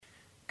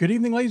Good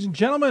evening, ladies and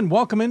gentlemen.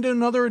 Welcome into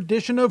another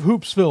edition of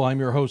Hoopsville. I'm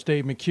your host,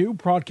 Dave McHugh,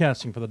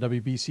 broadcasting for the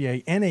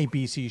WBCA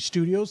NABC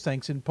studios,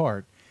 thanks in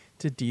part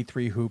to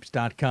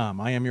D3Hoops.com.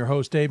 I am your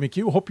host, Dave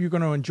McHugh. Hope you're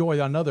going to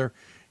enjoy another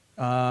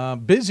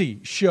busy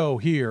show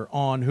here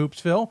on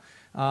Hoopsville.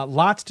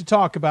 Lots to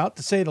talk about,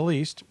 to say the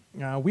least.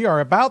 We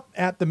are about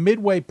at the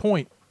midway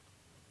point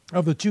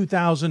of the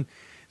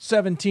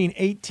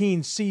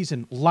 2017-18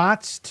 season.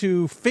 Lots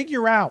to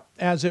figure out,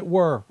 as it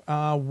were.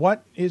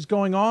 What is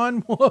going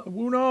on?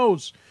 Who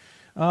knows?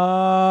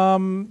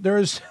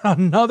 There's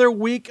another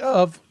week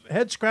of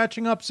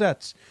head-scratching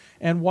upsets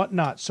and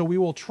whatnot. So we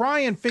will try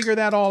and figure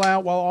that all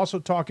out while also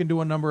talking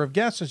to a number of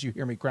guests as you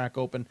hear me crack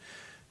open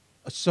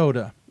a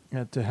soda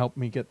to help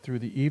me get through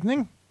the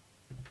evening.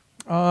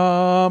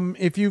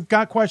 If you've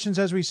got questions,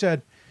 as we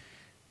said,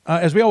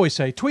 as we always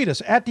say, tweet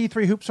us at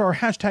D3Hoops or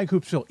hashtag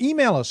Hoopsville.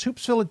 Email us,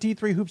 hoopsville at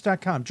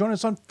D3Hoops.com. Join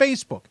us on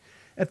Facebook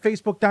at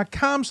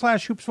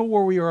Facebook.com/Hoopsville,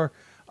 where we are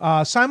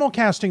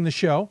simulcasting the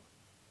show.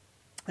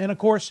 And, of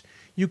course,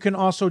 you can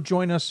also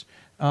join us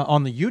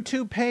on the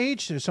YouTube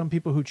page. There's some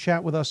people who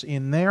chat with us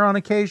in there on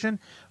occasion.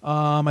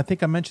 I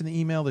think I mentioned the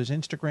email. There's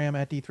Instagram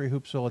at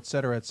D3Hoopsville, et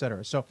cetera, et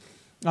cetera. So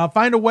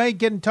find a way,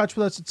 get in touch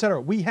with us, et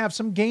cetera. We have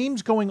some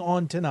games going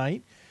on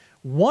tonight.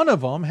 One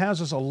of them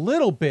has us a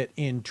little bit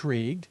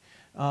intrigued.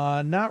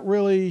 Not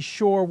really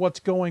sure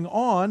what's going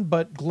on,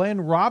 but Glenn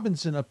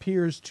Robinson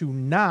appears to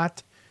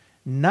not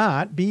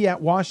be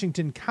at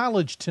Washington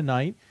College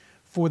tonight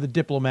for the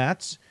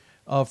Diplomats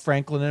of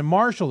Franklin and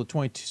Marshall, the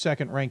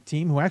 22nd ranked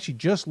team, who actually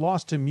just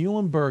lost to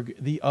Muhlenberg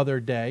the other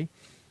day.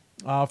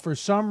 For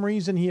some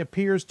reason, he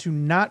appears to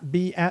not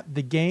be at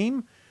the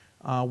game.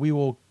 We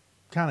will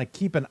kind of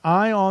keep an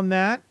eye on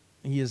that.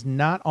 He is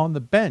not on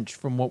the bench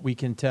from what we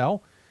can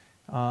tell.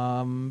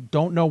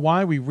 Don't know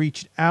why. We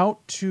reached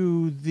out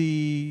to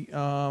the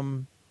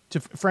to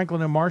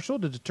Franklin and Marshall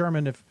to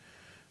determine if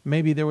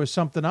maybe there was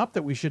something up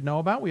that we should know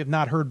about. We have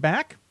not heard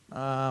back. It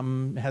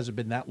hasn't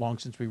been that long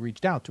since we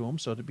reached out to him,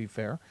 so to be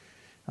fair.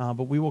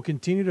 But we will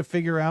continue to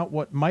figure out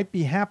what might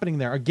be happening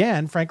there.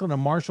 Again, Franklin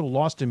and Marshall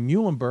lost to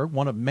Muhlenberg,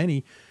 one of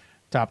many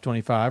top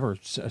 25 or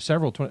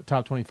several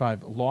top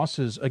 25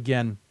 losses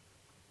again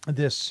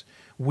this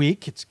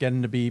week. It's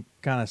getting to be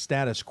kind of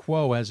status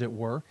quo, as it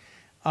were.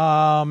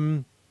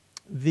 The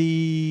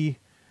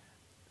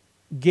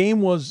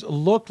game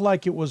looked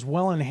like it was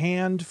well in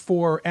hand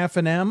for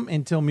F&M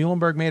until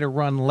Muhlenberg made a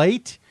run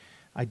late.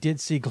 I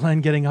did see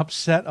Glenn getting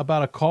upset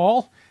about a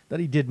call that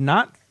he did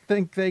not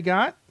think they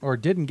got or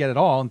didn't get at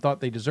all and thought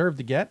they deserved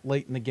to get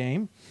late in the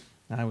game.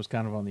 I was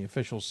kind of on the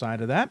official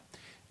side of that.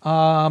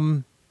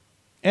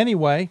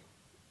 Anyway,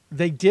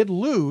 they did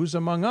lose,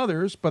 among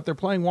others, but they're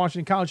playing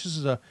Washington College. This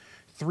is a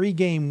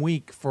 3-game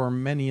week for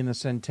many in the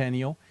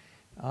Centennial.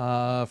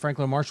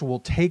 Franklin Marshall will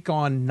take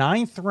on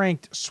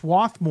 9th-ranked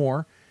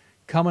Swarthmore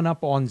coming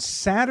up on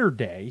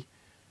Saturday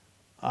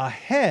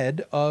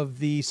ahead of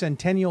the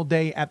Centennial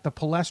Day at the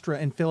Palestra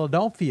in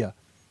Philadelphia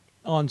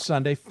on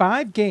Sunday.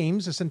 5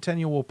 games the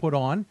Centennial will put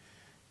on.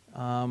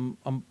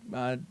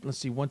 Let's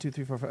see, 1, 2,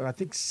 3, 4, 5. I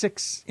think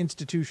 6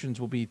 institutions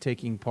will be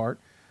taking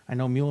part. I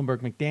know Muhlenberg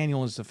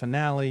McDaniel is the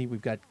finale.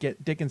 We've got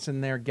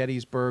Dickinson there,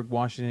 Gettysburg,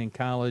 Washington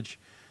College,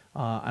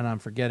 and I'm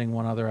forgetting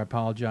one other. I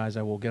apologize.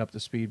 I will get up to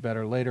speed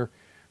better later.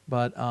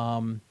 But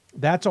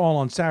that's all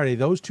on Saturday.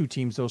 Those 2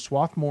 teams, though,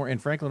 Swarthmore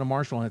and Franklin and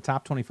Marshall in a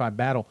top 25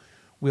 battle,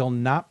 will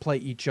not play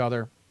each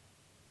other.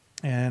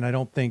 And I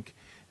don't think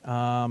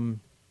Franklin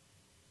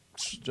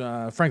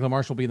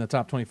Marshall will be in the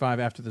top 25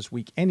 after this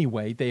week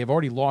anyway. They have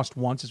already lost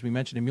once, as we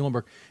mentioned, in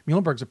Muhlenberg.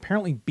 Muhlenberg's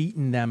apparently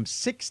beaten them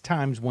 6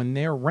 times when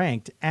they're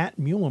ranked at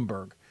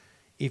Muhlenberg,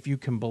 if you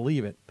can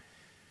believe it.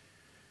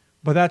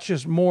 But that's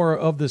just more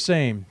of the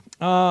same.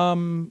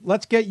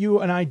 Let's get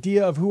you an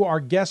idea of who our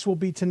guests will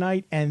be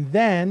tonight, and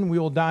then we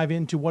will dive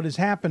into what has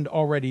happened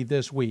already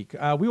this week.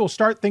 We will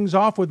start things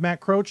off with Matt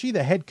Croce,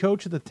 the head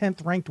coach of the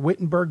 10th-ranked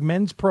Wittenberg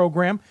men's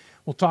program.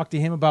 We'll talk to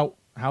him about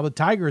how the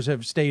Tigers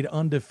have stayed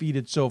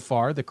undefeated so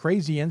far, the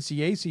crazy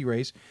NCAC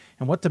race,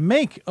 and what to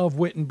make of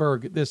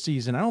Wittenberg this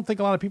season. I don't think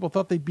a lot of people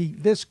thought they'd be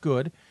this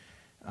good.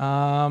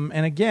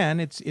 And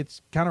again,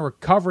 it's kind of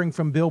recovering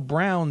from Bill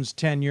Brown's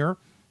tenure.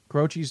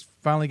 Croce's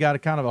finally got a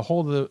kind of a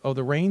hold of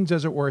the reins,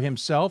 as it were,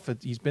 himself.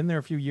 He's been there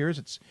a few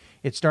years.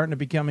 It's starting to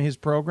become his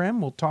program.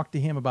 We'll talk to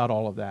him about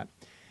all of that.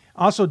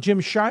 Also,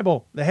 Jim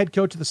Scheibel, the head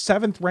coach of the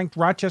 7th-ranked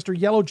Rochester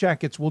Yellow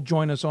Jackets, will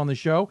join us on the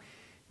show.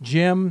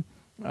 Jim,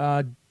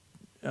 with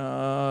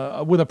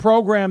a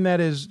program that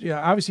is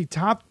obviously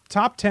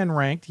top 10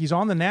 ranked. He's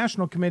on the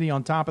national committee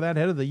on top of that,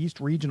 head of the East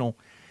Regional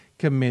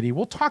Committee.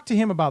 We'll talk to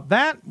him about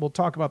that. We'll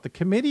talk about the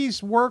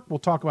committee's work. We'll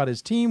talk about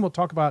his team. We'll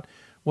talk about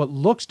what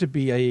looks to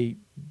be a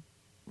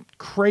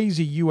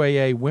crazy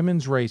UAA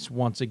women's race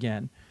once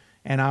again,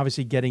 and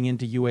obviously getting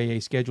into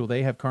UAA schedule.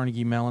 They have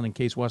Carnegie Mellon and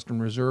Case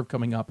Western Reserve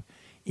coming up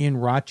in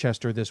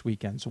Rochester this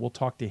weekend, so we'll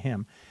talk to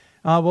him.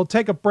 We'll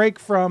take a break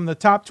from the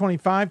top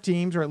 25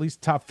 teams, or at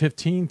least top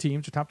 15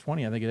 teams, or top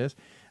 20, I think it is,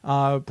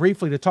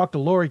 briefly to talk to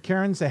Lori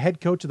Cairns, the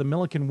head coach of the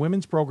Milliken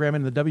women's program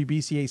in the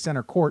WBCA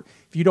Center Court.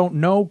 If you don't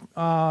know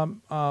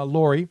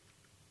Lori,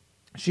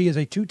 She is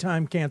a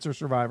 2-time cancer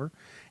survivor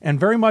and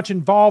very much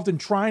involved in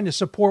trying to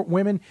support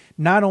women,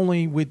 not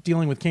only with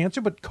dealing with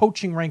cancer, but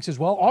coaching ranks as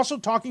well. Also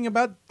talking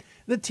about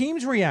the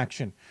team's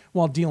reaction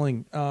while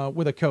dealing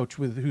with a coach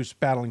who's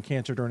battling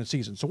cancer during the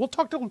season. So we'll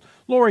talk to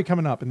Lori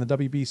coming up in the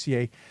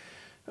WBCA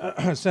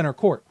Center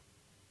Court.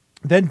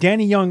 Then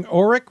Danny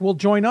Young-Orrick will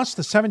join us,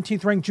 the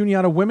 17th ranked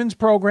Juniata women's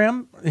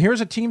program. Here's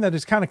a team that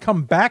has kind of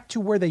come back to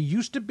where they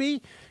used to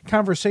be,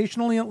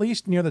 conversationally at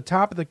least, near the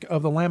top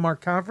of the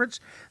Landmark Conference.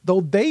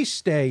 Though they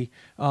stay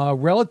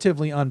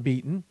relatively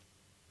unbeaten.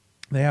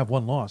 They have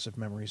one loss, if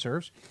memory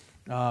serves.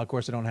 Of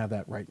course, I don't have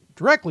that right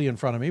directly in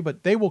front of me,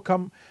 but they will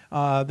come.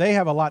 They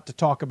have a lot to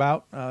talk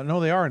about. No,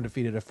 they are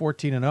undefeated at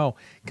 14-0.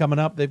 Coming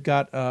up, they've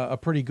got a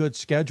pretty good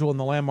schedule in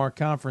the Landmark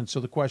Conference. So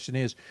the question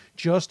is,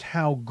 just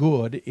how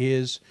good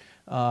is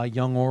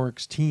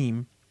Young-Orrick's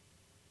team?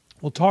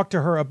 We'll talk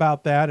to her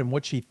about that and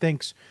what she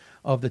thinks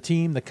of the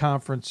team, the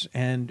conference,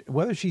 and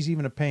whether she's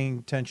even paying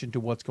attention to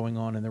what's going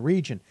on in the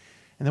region.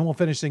 And then we'll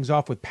finish things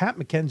off with Pat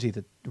McKenzie,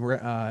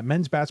 the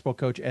men's basketball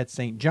coach at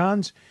St.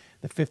 John's.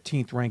 The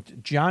 15th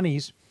ranked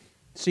Johnnies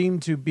seem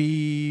to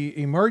be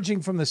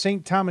emerging from the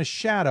St. Thomas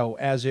shadow,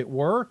 as it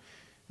were.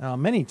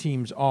 Many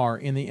teams are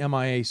in the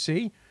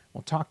MIAC.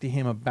 We'll talk to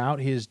him about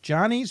his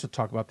Johnnies. We'll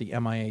talk about the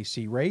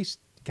MIAC race,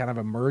 kind of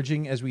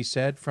emerging, as we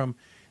said, from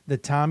the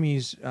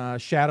Tommies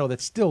shadow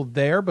that's still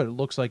there, but it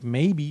looks like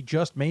maybe,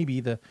 just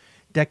maybe, the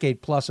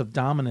decade plus of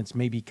dominance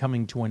may be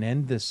coming to an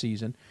end this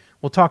season.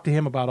 We'll talk to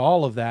him about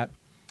all of that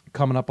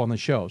coming up on the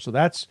show. So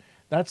that's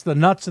the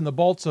nuts and the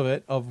bolts of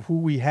it, of who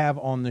we have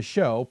on the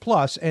show,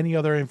 plus any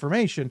other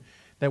information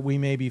that we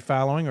may be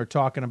following or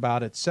talking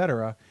about,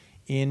 etc.,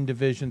 in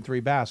Division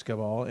III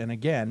basketball. And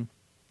again,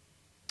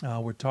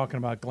 we're talking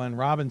about Glenn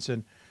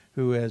Robinson,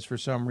 who has, for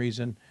some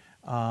reason,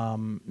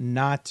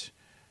 not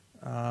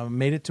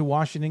made it to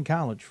Washington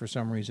College for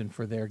some reason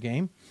for their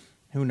game.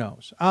 Who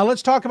knows?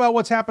 Let's talk about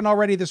what's happened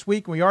already this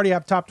week. We already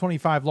have top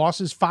 25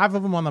 losses, 5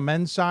 of them on the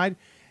men's side.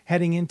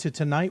 Heading into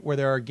tonight, where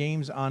there are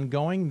games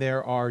ongoing,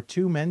 there are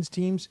 2 men's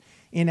teams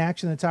in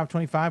action in the top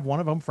 25. One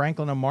of them,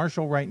 Franklin and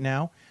Marshall, right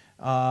now.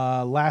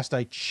 Last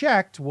I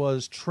checked,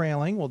 was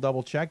trailing. We'll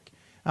double check.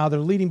 They're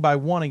leading by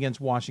 1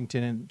 against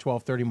Washington in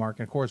 12:30 mark.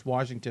 And of course,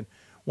 Washington,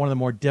 one of the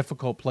more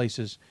difficult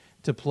places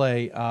to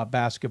play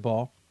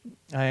basketball.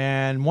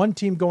 And one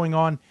team going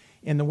on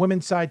in the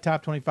women's side,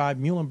 top 25.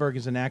 Muhlenberg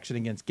is in action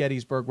against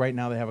Gettysburg. Right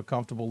now, they have a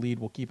comfortable lead.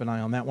 We'll keep an eye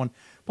on that one,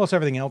 plus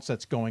everything else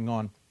that's going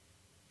on.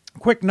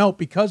 Quick note,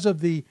 because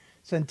of the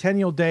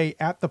Centennial Day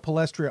at the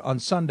Palestra on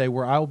Sunday,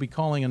 where I will be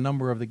calling a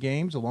number of the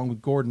games, along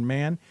with Gordon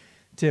Mann,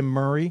 Tim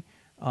Murray,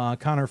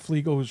 Connor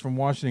Flegel, who's from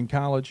Washington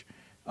College,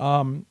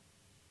 and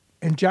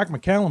Jack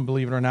McCallum,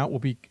 believe it or not, will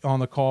be on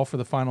the call for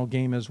the final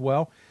game as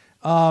well.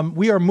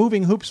 We are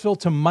moving Hoopsville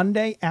to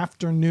Monday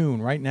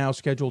afternoon. Right now,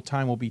 scheduled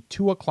time will be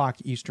 2 o'clock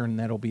Eastern.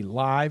 That'll be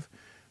live.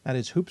 That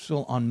is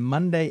Hoopsville on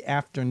Monday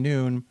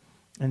afternoon,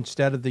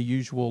 instead of the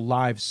usual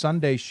live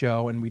Sunday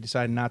show, and we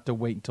decided not to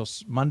wait until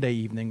Monday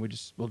evening.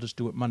 We'll just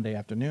do it Monday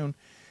afternoon.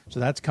 So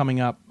that's coming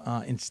up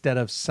instead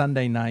of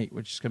Sunday night,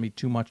 which is going to be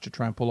too much to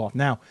try and pull off.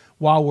 Now,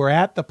 while we're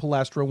at the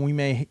Palestra, we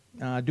may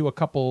do a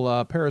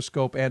couple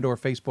Periscope and or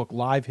Facebook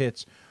live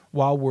hits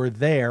while we're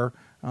there.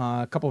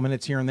 A couple of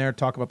minutes here and there,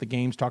 talk about the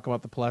games, talk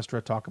about the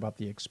Palestra, talk about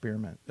the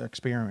experience.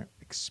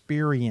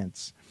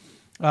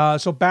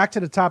 So back to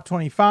the top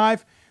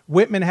 25.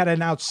 Whitman had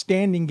an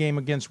outstanding game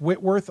against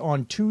Whitworth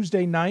on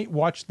Tuesday night.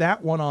 Watched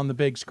that one on the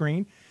big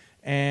screen.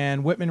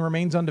 And Whitman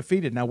remains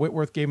undefeated. Now,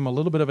 Whitworth gave him a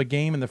little bit of a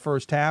game in the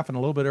first half and a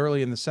little bit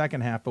early in the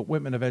second half, but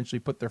Whitman eventually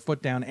put their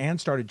foot down and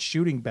started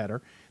shooting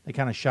better. They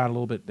kind of shot a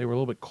little bit. They were a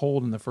little bit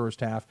cold in the first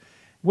half.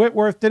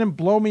 Whitworth didn't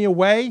blow me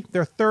away.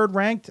 They're third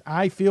ranked.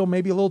 I feel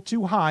maybe a little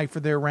too high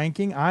for their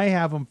ranking. I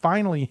have them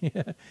finally,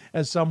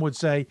 as some would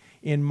say,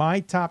 in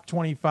my top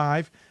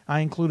 25.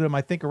 I included them,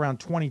 I think, around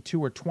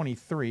 22 or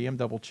 23. I'm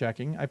double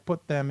checking. I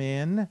put them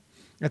in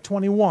at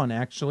 21,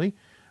 actually.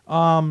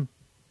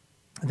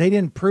 They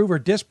didn't prove or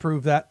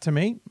disprove that to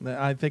me.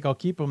 I think I'll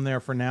keep them there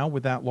for now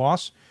with that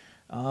loss.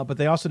 But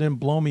they also didn't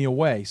blow me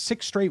away.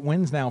 6 straight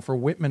wins now for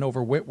Whitman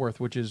over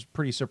Whitworth, which is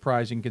pretty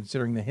surprising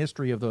considering the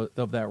history of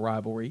that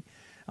rivalry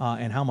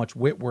and how much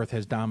Whitworth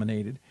has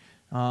dominated.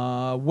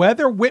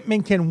 Whether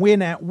Whitman can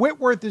win at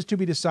Whitworth is to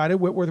be decided.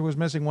 Whitworth was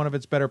missing one of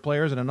its better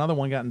players, and another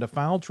one got into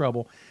foul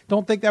trouble.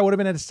 Don't think that would have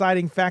been a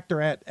deciding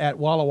factor at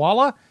Walla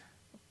Walla.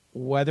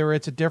 Whether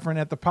it's a different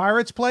at the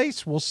Pirates'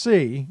 place, we'll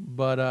see.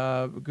 But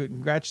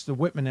congrats to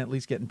Whitman at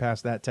least getting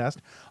past that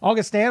test.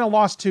 Augustana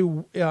lost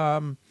to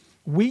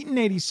Wheaton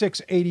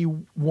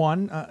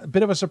 86-81. A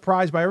bit of a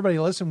surprise by everybody.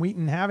 Listen,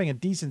 Wheaton having a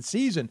decent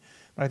season,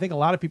 but I think a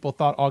lot of people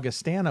thought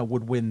Augustana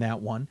would win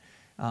that one.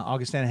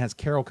 Augustana has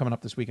Carroll coming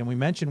up this week, and we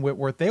mentioned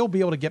Whitworth. They will be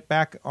able to get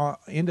back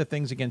into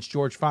things against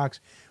George Fox.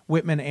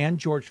 Whitman and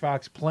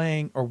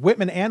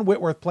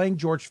Whitworth playing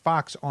George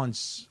Fox on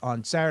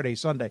Saturday,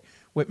 Sunday.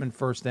 Whitman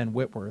first, then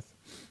Whitworth.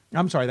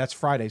 I'm sorry, that's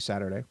Friday,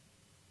 Saturday.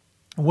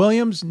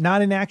 Williams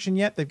not in action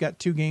yet. They've got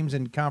 2 games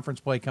in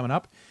conference play coming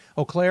up.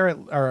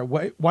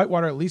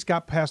 Whitewater at least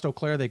got past Eau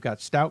Claire. They've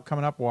got Stout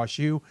coming up, Wash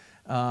U,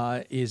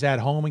 is at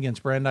home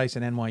against Brandeis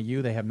and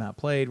NYU. They have not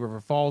played.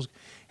 River Falls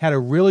had a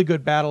really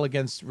good battle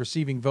against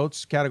receiving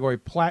votes category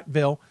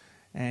Platteville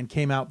and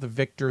came out the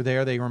victor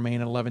there. They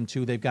remain at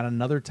 11-2. They've got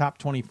another top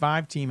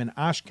 25 team in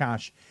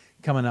Oshkosh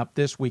coming up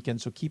this weekend,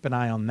 so keep an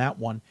eye on that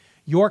one.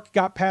 York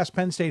got past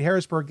Penn State.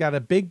 Harrisburg got a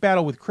big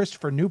battle with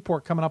Christopher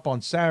Newport coming up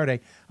on Saturday.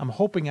 I'm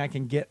hoping I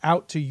can get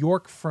out to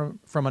York from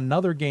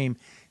another game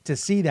to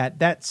see that.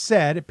 That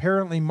said,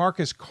 apparently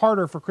Marcus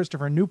Carter for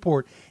Christopher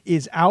Newport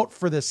is out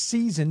for the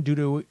season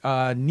due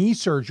to knee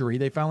surgery.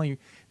 They finally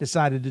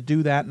decided to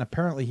do that, and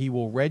apparently he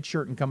will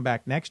redshirt and come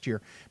back next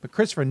year. But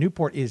Christopher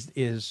Newport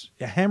is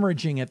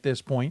hemorrhaging at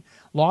this point.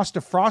 Lost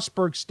to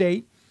Frostburg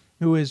State,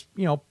 who is,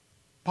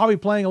 probably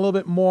playing a little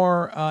bit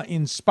more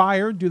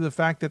inspired due to the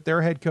fact that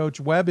their head coach,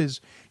 Webb,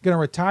 is going to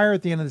retire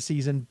at the end of the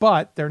season,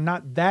 but they're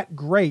not that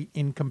great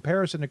in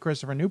comparison to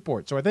Christopher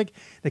Newport. So I think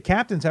the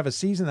Captains have a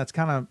season that's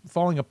kind of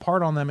falling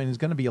apart on them and is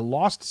going to be a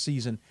lost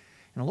season.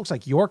 And it looks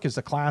like York is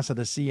the class of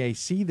the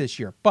CAC this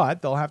year,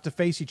 but they'll have to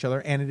face each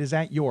other, and it is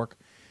at York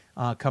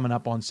coming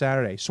up on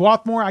Saturday.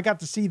 Swarthmore, I got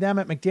to see them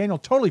at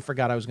McDaniel. Totally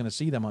forgot I was going to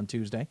see them on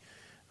Tuesday.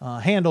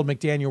 Handled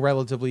McDaniel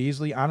relatively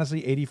easily.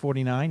 Honestly,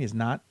 80-49 is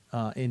not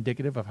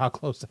indicative of how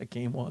close that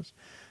game was.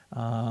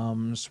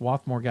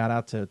 Swarthmore got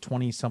out to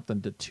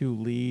 20-something to 2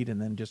 lead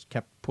and then just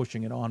kept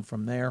pushing it on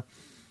from there.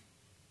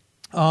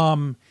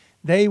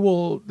 They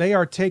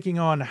are taking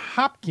on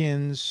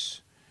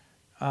Hopkins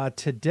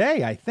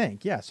today, I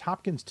think. Yes,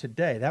 Hopkins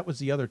today. That was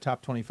the other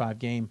top 25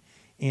 game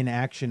in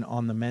action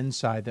on the men's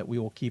side that we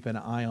will keep an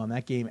eye on.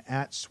 That game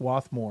at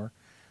Swarthmore.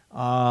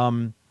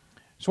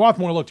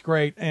 Swarthmore looked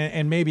great,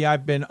 and maybe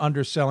I've been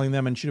underselling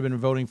them and should have been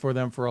voting for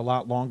them for a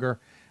lot longer.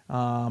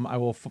 I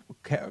will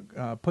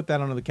put that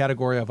under the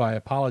category of I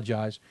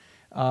apologize.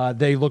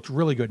 They looked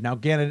really good. Now,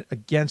 again,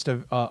 against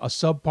a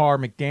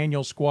subpar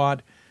McDaniel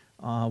squad,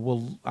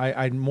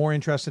 I'm more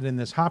interested in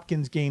this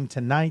Hopkins game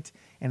tonight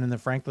and in the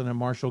Franklin and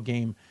Marshall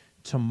game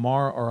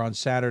tomorrow or on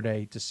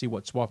Saturday to see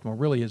what Swarthmore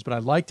really is. But I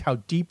liked how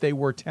deep they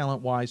were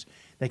talent-wise.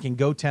 They can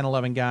go 10,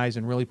 11 guys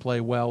and really play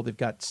well. They've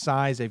got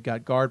size. They've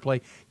got guard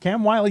play.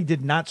 Cam Wiley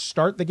did not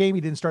start the game.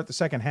 He didn't start the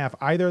second half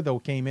either, though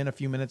came in a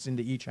few minutes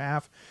into each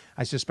half.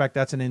 I suspect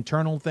that's an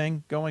internal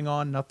thing going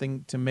on,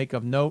 nothing to make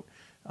of note,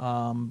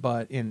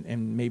 but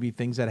maybe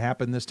things that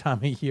happen this time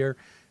of year.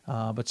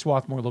 But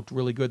Swarthmore looked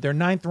really good. They're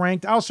 9th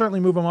ranked. I'll certainly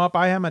move them up.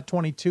 I am at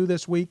 22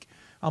 this week.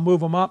 I'll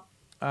move them up.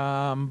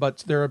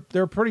 But they're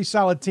a pretty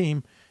solid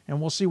team, and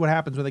we'll see what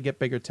happens when they get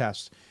bigger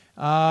tests.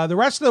 The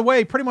rest of the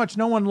way, pretty much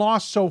no one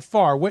lost so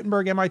far.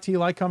 Wittenberg, MIT,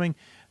 Lycoming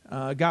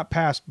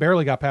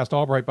barely got past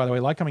Albright, by the way.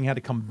 Lycoming had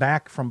to come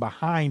back from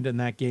behind in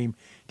that game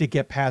to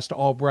get past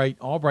Albright.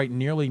 Albright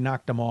nearly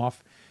knocked them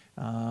off.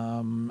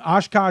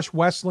 Oshkosh,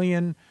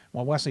 Wesleyan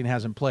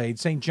hasn't played.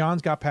 St.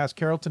 John's got past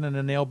Carrollton in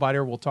a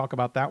nail-biter. We'll talk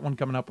about that one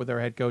coming up with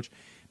their head coach.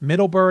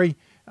 Middlebury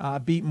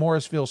beat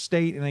Morrisville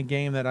State in a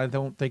game that I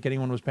don't think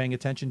anyone was paying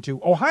attention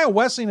to. Ohio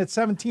Wesleyan at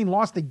 17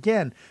 lost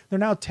again. They're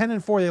now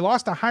 10-4. They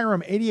lost to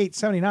Hiram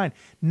 88-79.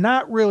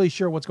 Not really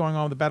sure what's going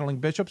on with the Battling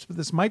Bishops, but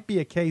this might be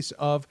a case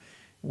of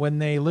when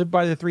they live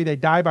by the 3, they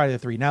die by the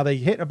 3. Now, they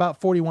hit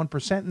about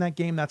 41% in that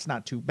game. That's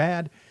not too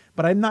bad,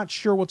 but I'm not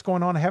sure what's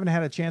going on. I haven't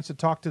had a chance to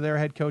talk to their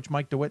head coach,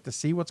 Mike DeWitt, to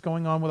see what's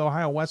going on with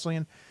Ohio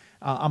Wesleyan.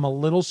 I'm a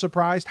little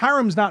surprised.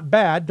 Hiram's not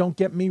bad, don't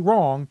get me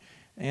wrong,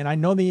 and I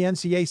know the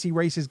NCAC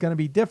race is going to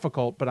be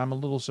difficult, but I'm a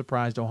little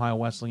surprised Ohio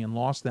Wesleyan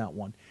lost that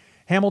one.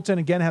 Hamilton,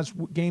 again, has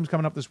games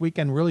coming up this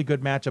weekend. Really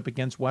good matchup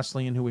against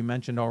Wesleyan, who we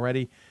mentioned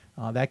already.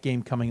 That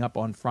game coming up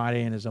on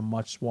Friday and is a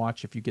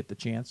must-watch if you get the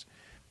chance.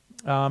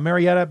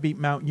 Marietta beat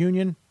Mount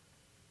Union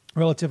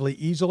relatively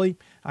easily.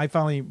 I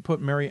finally put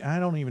I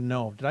don't even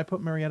know. Did I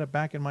put Marietta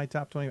back in my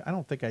top 20? I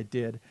don't think I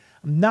did.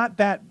 I'm not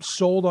that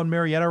sold on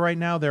Marietta right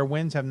now. Their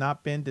wins have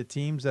not been to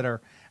teams that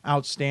are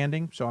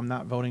outstanding, so I'm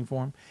not voting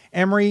for them.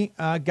 Emory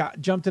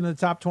jumped into the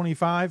top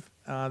 25.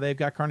 They've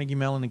got Carnegie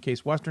Mellon and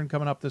Case Western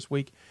coming up this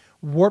week.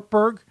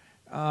 Wartburg,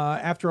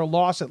 after a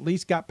loss, at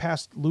least got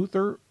past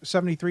Luther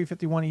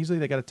 73-51 easily.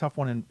 They got a tough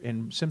one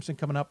in Simpson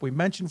coming up. We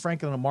mentioned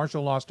Franklin and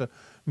Marshall lost to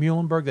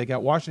Muhlenberg. They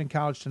got Washington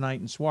College tonight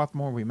in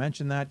Swarthmore. We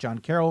mentioned that. John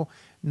Carroll,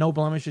 no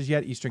blemishes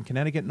yet. Eastern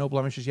Connecticut, no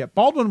blemishes yet.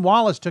 Baldwin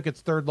Wallace took its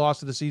third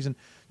loss of the season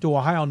to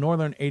Ohio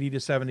Northern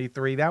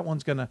 80-73. That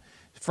one's going to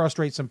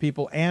frustrate some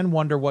people and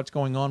wonder what's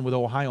going on with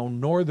Ohio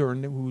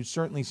Northern, who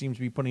certainly seems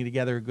to be putting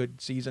together a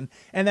good season.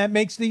 And that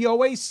makes the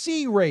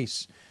OAC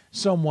race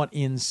somewhat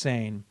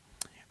insane.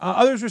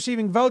 Others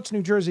receiving votes,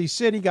 New Jersey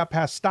City got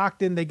past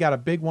Stockton. They got a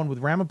big one with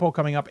Ramapo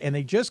coming up, and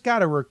they just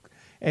got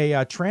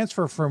a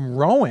transfer from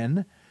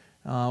Rowan.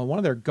 One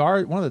of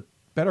the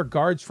better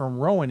guards from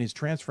Rowan is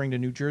transferring to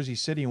New Jersey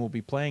City and will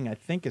be playing, I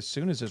think, as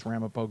soon as this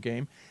Ramapo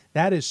game.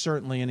 That is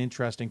certainly an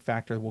interesting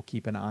factor we'll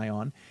keep an eye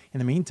on. In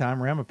the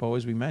meantime, Ramapo,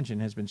 as we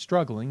mentioned, has been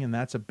struggling, and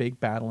that's a big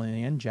battle in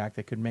the NJAC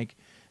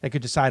that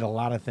could decide a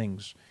lot of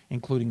things,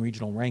 including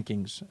regional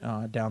rankings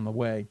down the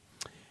way.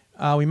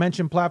 We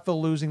mentioned Platteville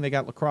losing. They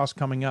got La Crosse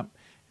coming up.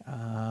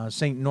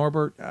 St.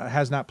 Norbert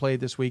has not played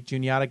this week.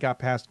 Juniata got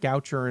past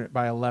Goucher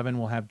by 11.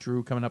 We'll have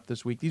Drew coming up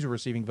this week. These are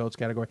receiving votes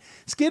category.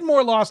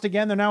 Skidmore lost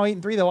again. They're now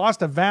 8-3. They lost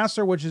to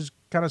Vassar, which is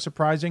kind of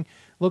surprising.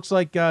 Looks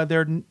like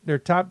their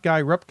top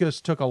guy,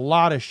 Rupkus, took a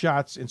lot of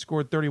shots and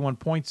scored 31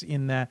 points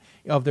in that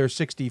of their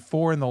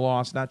 64 in the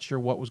loss. Not sure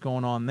what was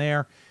going on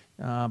there,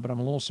 but I'm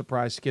a little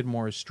surprised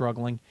Skidmore is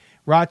struggling.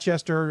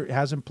 Rochester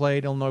hasn't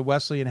played. Illinois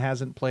Wesleyan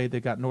hasn't played.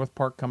 They've got North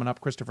Park coming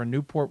up. Christopher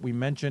Newport, we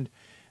mentioned.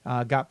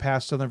 Got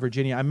past Southern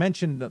Virginia. I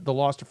mentioned the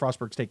loss to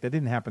Frostburg State. That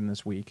didn't happen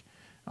this week.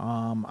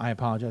 I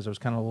apologize. I was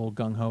kind of a little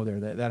gung-ho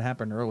there. That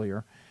happened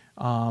earlier.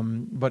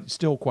 But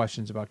still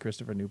questions about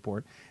Christopher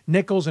Newport.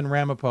 Nichols and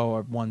Ramapo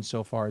have won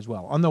so far as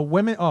well. On the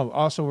women,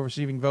 also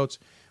receiving votes,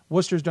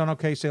 Worcester's done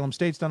okay. Salem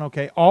State's done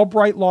okay.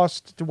 Albright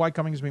lost to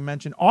Wycoming, as we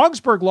mentioned.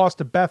 Augsburg lost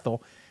to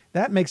Bethel.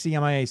 That makes the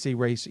MIAC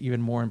race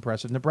even more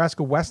impressive.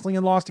 Nebraska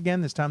Wesleyan lost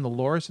again, this time to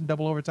Loris in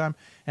double overtime.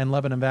 And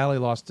Lebanon Valley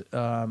lost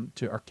to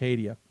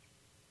Arcadia.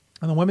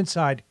 On the women's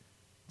side,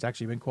 it's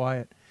actually been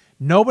quiet.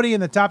 Nobody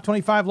in the top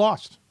 25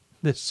 lost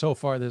so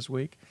far this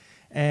week.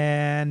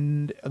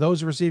 And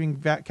those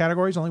receiving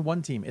categories, only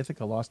one team,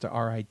 Ithaca, lost to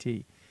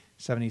RIT,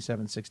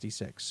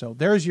 77-66. So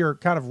there's your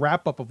kind of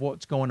wrap-up of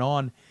what's going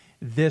on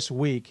this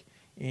week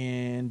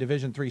in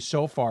Division III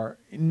so far.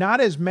 Not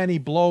as many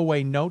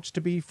blow-away notes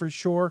to be for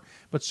sure,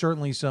 but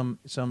certainly some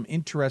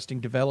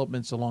interesting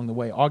developments along the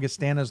way.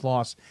 Augustana's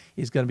loss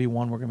is going to be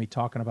one we're going to be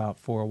talking about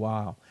for a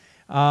while.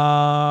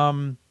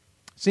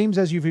 Seems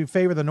as if you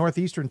favor the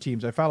Northeastern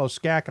teams. I follow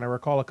SCAC, and I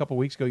recall a couple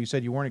weeks ago you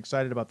said you weren't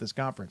excited about this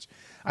conference.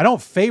 I don't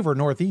favor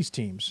Northeast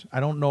teams. I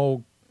don't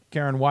know,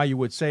 Karen, why you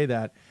would say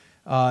that.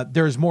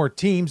 There's more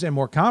teams and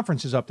more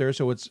conferences up there,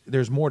 so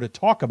there's more to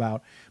talk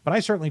about. But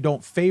I certainly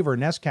don't favor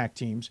NESCAC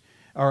teams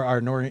or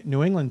our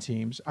New England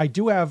teams. I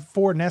do have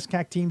 4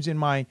 NESCAC teams in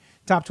my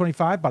top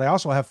 25, but I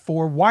also have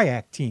 4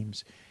 WIAC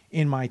teams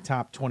in my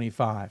top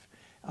 25.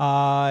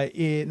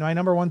 My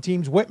number 1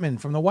 team's Whitman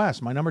from the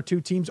West. My number 2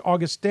 team's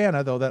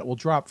Augustana, though that will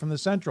drop from the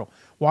Central.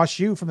 Wash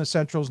U from the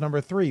Central is number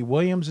 3.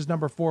 Williams is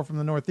number 4 from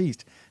the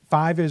Northeast.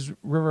 5 is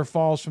River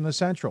Falls from the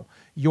Central.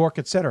 York,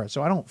 etc.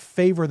 So I don't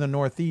favor the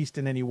Northeast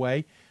in any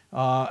way.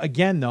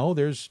 Again, though,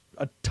 there's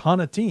a ton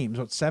of teams.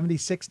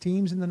 76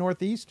 teams in the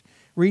Northeast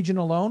region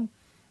alone.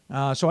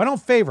 So I don't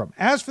favor them.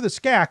 As for the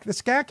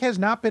SCAC has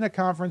not been a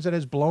conference that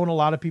has blown a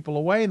lot of people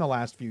away in the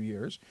last few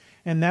years.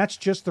 And that's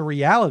just the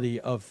reality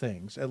of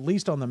things, at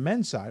least on the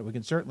men's side. We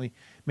can certainly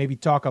maybe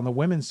talk on the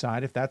women's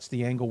side if that's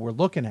the angle we're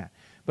looking at.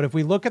 But if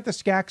we look at the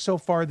SCAC so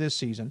far this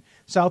season,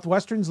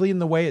 Southwestern's leading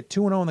the way at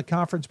 2-0 in the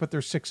conference, but they're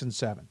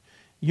 6-7.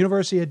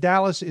 University of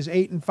Dallas is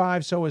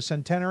 8-5, so is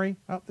Centenary.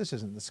 Oh, this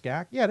isn't the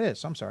SCAC. Yeah, it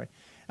is. I'm sorry.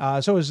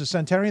 So is the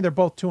Centenary. They're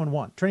both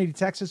 2-1. Trinity,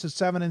 Texas is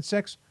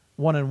 7-6,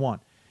 1-1.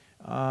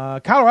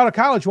 Colorado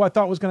College, who I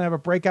thought was going to have a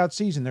breakout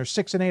season, they're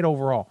 6-8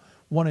 overall,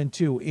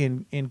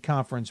 1-2 in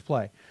conference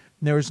play.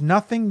 There's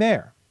nothing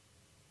there,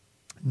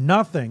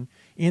 nothing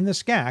in the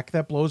SCAC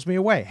that blows me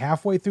away.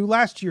 Halfway through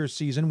last year's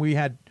season, we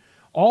had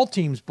all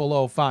teams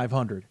below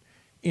 500,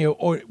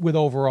 or with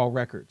overall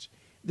records.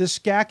 The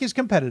SCAC is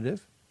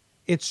competitive.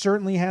 It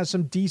certainly has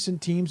some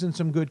decent teams and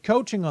some good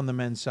coaching on the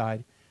men's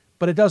side,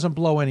 but it doesn't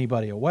blow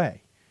anybody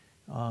away.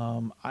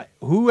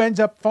 Who ends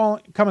up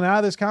coming out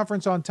of this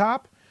conference on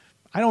top?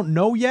 I don't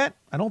know yet.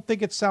 I don't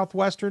think it's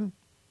Southwestern.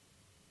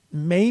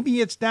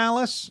 Maybe it's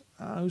Dallas,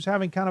 who's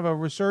having kind of a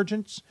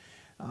resurgence.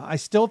 I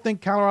still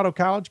think Colorado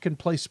College can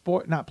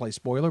not play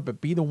spoiler,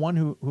 but be the one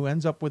who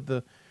ends up with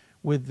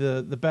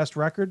the best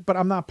record. But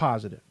I'm not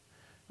positive.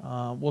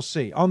 We'll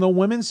see. On the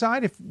women's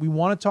side, if we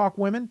want to talk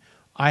women,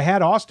 I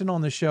had Austin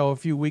on the show a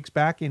few weeks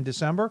back in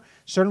December.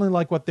 Certainly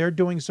like what they're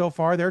doing so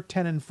far. They're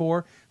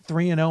 10-4,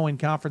 3-0 in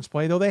conference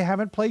play, though they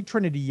haven't played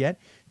Trinity yet.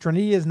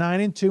 Trinity is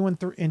 9-2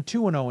 and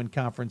 2-0 in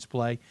conference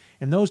play,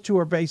 and those two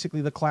are basically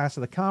the class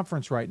of the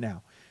conference right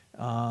now.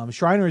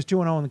 Shriner is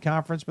 2-0 in the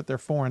conference, but they're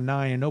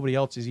 4-9, and nobody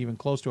else is even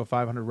close to a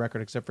 500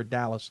 record except for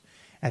Dallas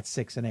at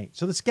 6-8.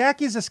 So the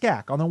SCAC is a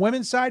SCAC. On the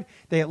women's side,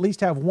 they at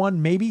least have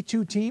 1, maybe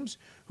 2 teams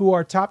who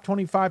are top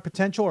 25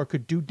 potential or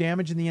could do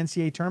damage in the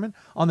NCAA tournament.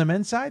 On the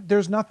men's side,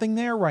 there's nothing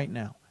there right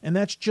now, and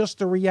that's just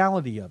the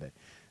reality of it.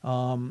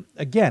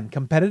 Again,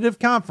 competitive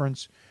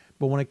conference,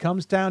 but when it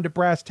comes down to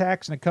brass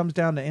tacks and it comes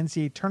down to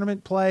NCAA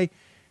tournament play,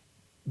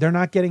 they're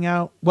not getting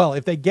out. Well,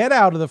 if they get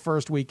out of the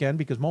first weekend,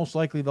 because most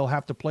likely they'll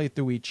have to play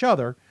through each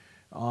other,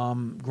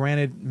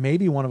 granted,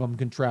 maybe one of them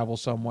can travel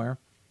somewhere,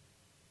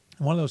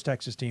 one of those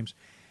Texas teams,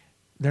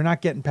 they're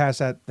not getting past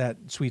that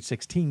Sweet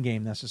 16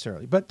 game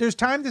necessarily. But there's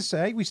time to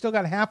say. We still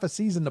got half a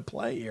season to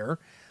play here.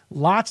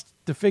 Lots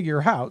to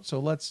figure out, so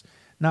let's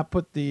not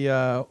put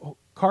the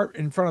cart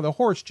in front of the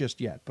horse just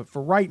yet. But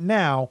for right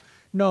now,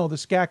 no, the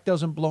SCAC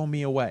doesn't blow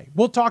me away.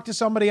 We'll talk to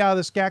somebody out of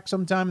the SCAC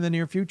sometime in the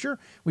near future.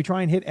 We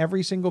try and hit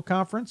every single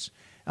conference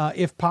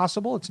if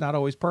possible. It's not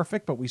always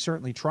perfect, but we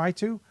certainly try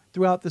to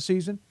throughout the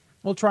season.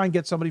 We'll try and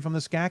get somebody from the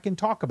SCAC and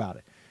talk about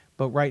it.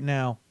 But right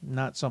now,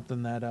 not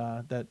something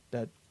that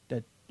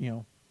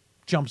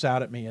jumps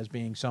out at me as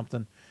being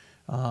something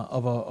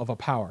of a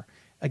power.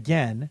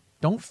 Again,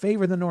 don't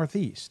favor the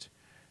Northeast.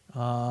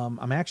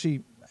 I'm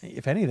actually,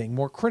 if anything,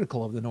 more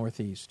critical of the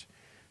Northeast.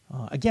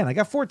 Again, I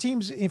got 4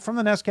 teams from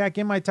the NESCAC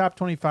in my top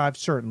 25,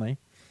 certainly.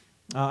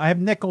 I have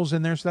Nichols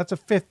in there, so that's a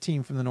 5th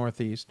team from the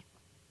Northeast.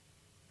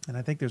 And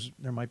I think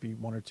there might be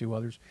 1 or 2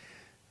 others.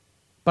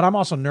 But I'm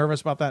also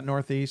nervous about that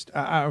Northeast,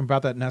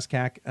 about that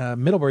NESCAC.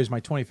 Middlebury's my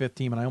 25th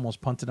team, and I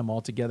almost punted them all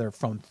together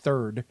from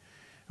 3rd.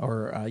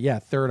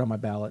 3rd on my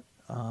ballot.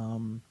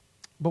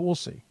 But we'll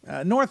see.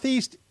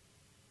 Northeast,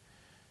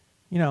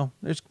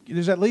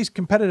 there's at least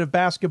competitive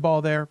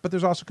basketball there, but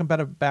there's also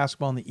competitive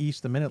basketball in the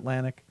East, the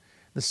Mid-Atlantic.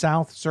 The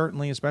South,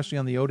 certainly, especially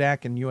on the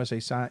ODAC and USA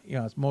side.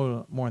 It's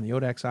more on the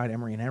ODAC side.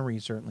 Emory and Henry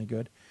is certainly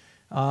good.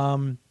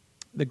 The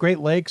Great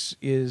Lakes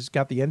is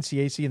got the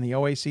NCAC and the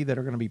OAC that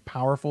are going to be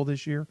powerful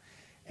this year.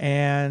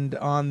 And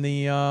on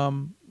the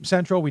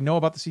Central, we know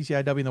about the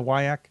CCIW and the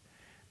WIAC.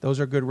 Those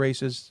are good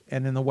races.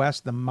 And in the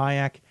West, the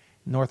MIAC,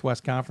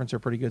 Northwest Conference are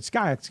pretty good.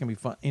 SCIAC's going to be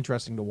fun,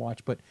 interesting to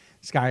watch, but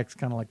SCIAC's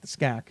kind of like the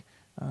SCAC.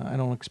 I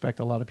don't expect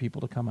a lot of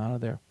people to come out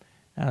of there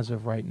as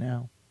of right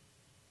now.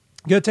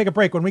 Going to take a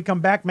break. When we come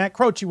back, Matt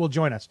Croce will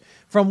join us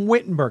from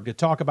Wittenberg to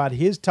talk about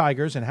his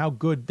Tigers and how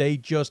good they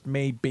just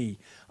may be.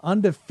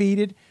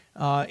 Undefeated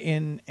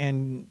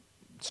and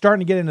starting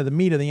to get into the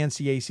meat of the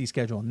NCAC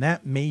schedule, and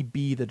that may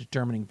be the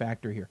determining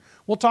factor here.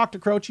 We'll talk to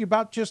Croce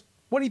about just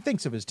what he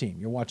thinks of his team.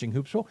 You're watching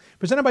Hoopsville,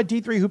 presented by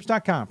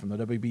D3Hoops.com from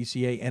the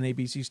WBCA and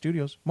ABC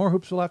studios. More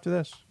Hoopsville after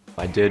this.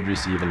 I did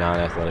receive a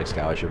non-athletic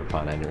scholarship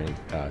upon entering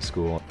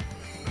school.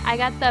 I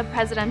got the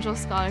presidential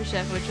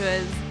scholarship, which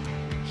was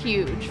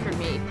huge for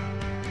me.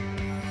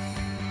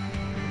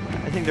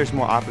 I think there's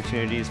more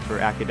opportunities for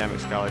academic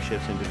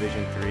scholarships in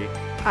Division III.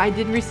 I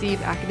did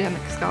receive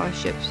academic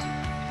scholarships.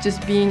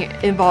 Just being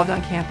involved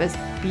on campus,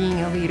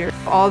 being a leader,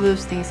 all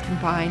those things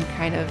combined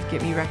kind of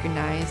get me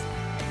recognized.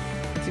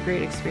 It's a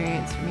great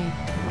experience for me.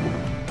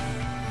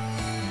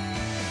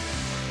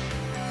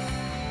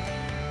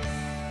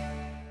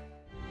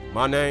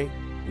 My name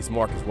is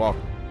Marcus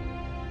Walker.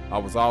 I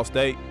was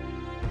All-State,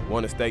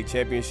 won a state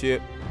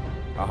championship,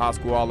 a high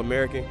school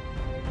All-American,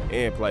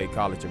 and played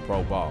college and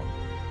pro ball.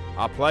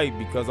 I played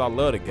because I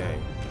love the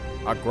game.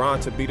 I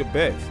grind to be the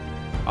best.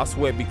 I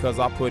sweat because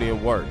I put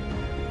in work.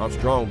 I'm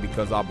strong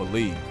because I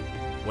believe.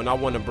 When I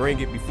want to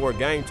bring it before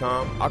game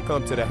time, I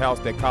come to the house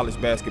that college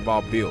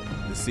basketball built,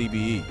 the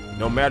CBE.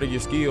 No matter your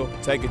skill,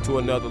 take it to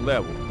another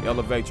level.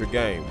 Elevate your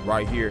game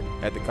right here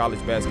at the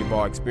College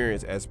Basketball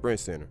Experience at Sprint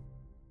Center.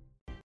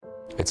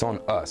 It's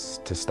on us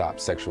to stop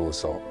sexual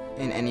assault.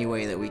 In any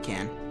way that we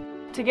can.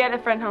 To get a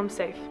friend home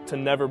safe. To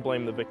never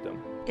blame the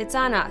victim. It's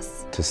on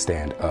us. To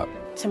stand up.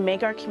 To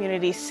make our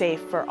community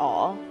safe for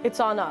all. It's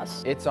on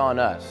us. It's on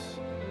us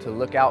to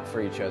look out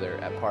for each other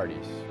at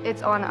parties.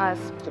 It's on us.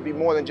 To be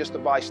more than just a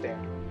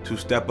bystander. To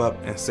step up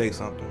and say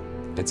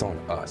something. It's on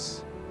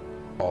us,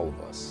 all of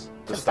us.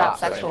 To stop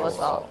sexual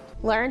assault.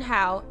 Learn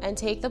how and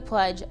take the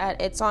pledge at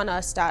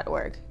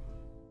itsonus.org.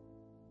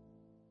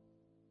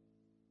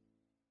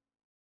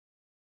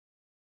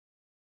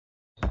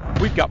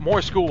 We've got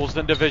more schools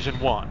than Division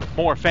I,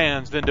 more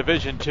fans than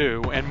Division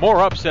II, and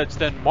more upsets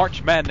than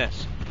March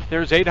Madness.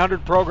 There's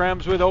 800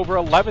 programs with over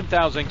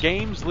 11,000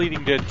 games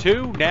leading to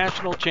 2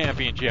 national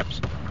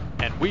championships.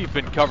 And we've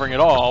been covering it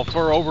all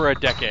for over a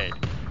decade.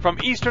 From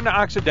Eastern to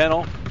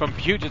Occidental, from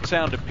Puget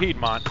Sound to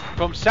Piedmont,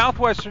 from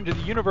Southwestern to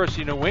the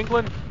University of New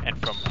England, and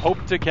from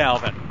Hope to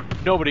Calvin.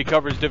 Nobody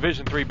covers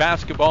Division III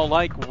basketball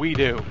like we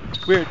do.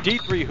 We're at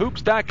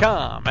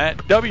D3Hoops.com at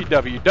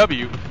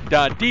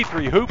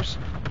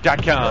www.d3hoops.com.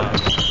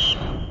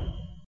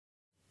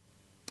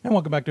 And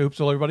welcome back to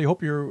Hoopsville, everybody.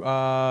 Hope you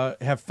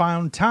have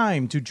found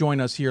time to join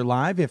us here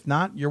live. If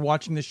not, you're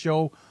watching the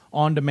show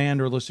on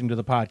demand or listening to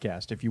the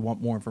podcast. If you want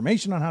more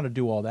information on how to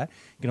do all that,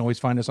 you can always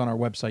find us on our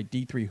website,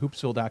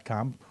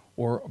 d3hoopsville.com,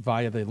 or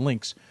via the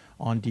links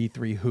on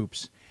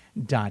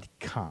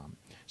d3hoops.com.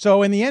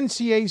 So in the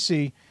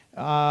NCAC,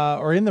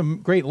 or in the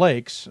Great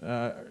Lakes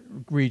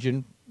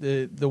region,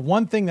 the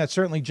one thing that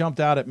certainly jumped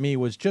out at me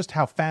was just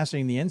how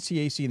fascinating the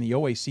NCAC and the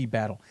OAC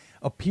battle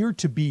appeared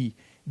to be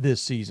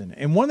this season.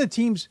 And one of the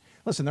teams,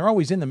 listen, they're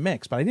always in the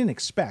mix, but I didn't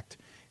expect.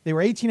 They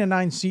were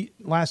 18-9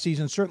 last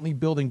season, certainly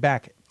building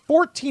back.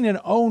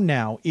 14-0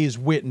 now is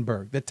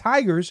Wittenberg. The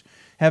Tigers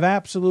have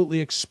absolutely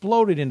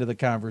exploded into the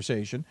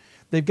conversation.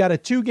 They've got a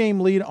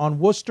 2-game lead on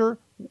Worcester,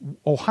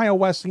 Ohio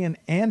Wesleyan,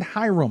 and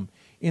Hiram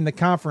in the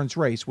conference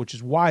race, which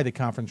is why the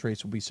conference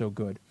race will be so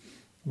good.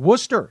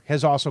 Worcester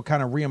has also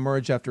kind of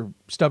reemerged after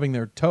stubbing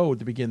their toe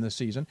to begin the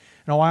season,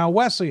 and Ohio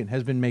Wesleyan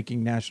has been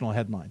making national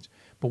headlines.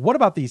 But what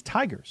about these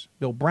Tigers?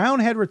 Bill Brown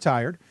had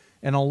retired,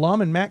 an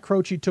alum, and Matt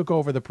Croce took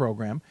over the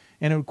program,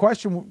 and the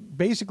question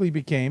basically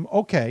became,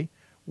 okay,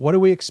 what do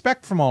we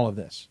expect from all of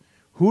this?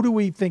 Who do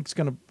we think is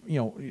going to,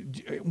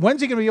 when's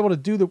he going to be able to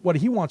do what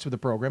he wants with the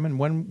program, and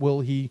when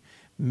will he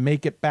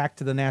make it back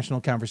to the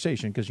national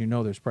conversation? Because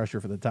there's pressure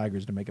for the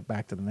Tigers to make it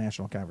back to the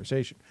national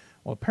conversation.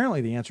 Well,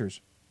 apparently the answer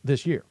is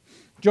this year.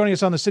 Joining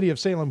us on the City of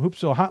Salem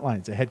Hoopsville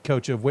Hotline is the head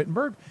coach of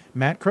Wittenberg,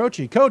 Matt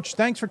Croce. Coach,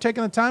 thanks for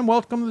taking the time.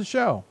 Welcome to the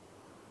show.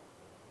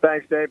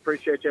 Thanks, Dave.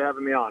 Appreciate you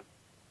having me on.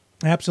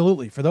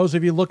 Absolutely. For those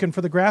of you looking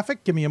for the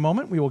graphic, give me a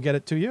moment. We will get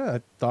it to you.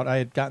 I thought I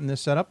had gotten this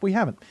set up. We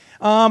haven't.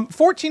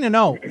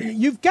 14-0.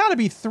 You've got to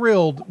be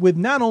thrilled with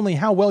not only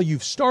how well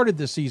you've started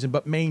this season,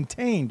 but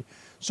maintained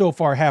so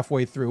far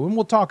halfway through. And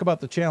we'll talk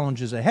about the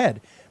challenges ahead.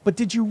 But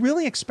did you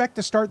really expect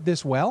to start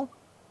this well?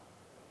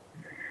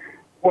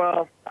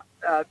 Well,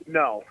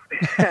 no.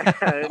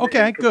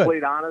 Okay, in good.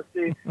 Complete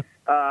honesty.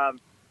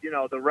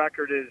 The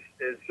record is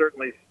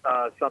certainly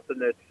something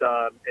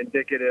that's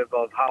indicative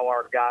of how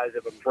our guys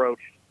have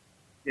approached,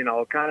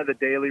 kind of the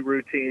daily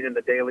routine and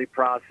the daily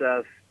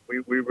process. We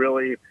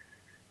really,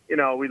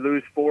 we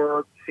lose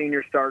 4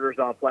 senior starters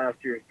off last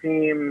year's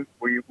team.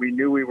 We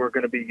knew we were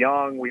going to be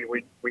young. We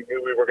knew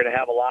we were going to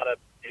have a lot of,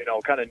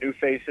 kind of new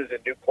faces and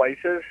new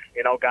places.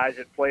 Guys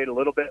that played a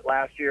little bit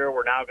last year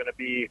were now going to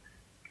be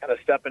kind of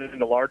stepping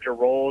into larger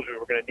roles. We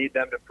were going to need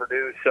them to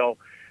produce. So,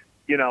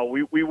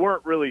 we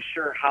weren't really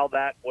sure how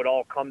that would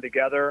all come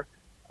together.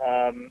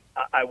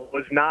 I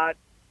was not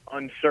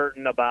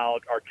uncertain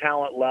about our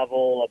talent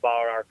level,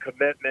 about our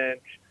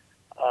commitment,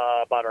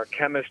 about our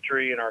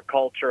chemistry and our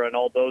culture and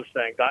all those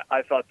things.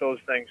 I thought those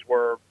things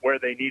were where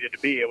they needed to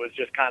be. It was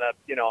just kind of,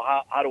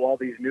 how do all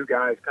these new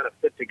guys kind of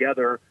fit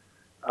together?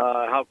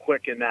 How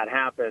quick can that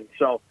happen?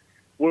 So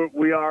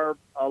we are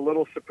a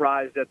little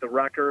surprised at the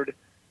record.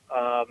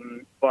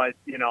 But,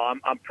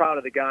 I'm proud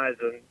of the guys,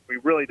 and we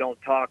really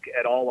don't talk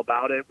at all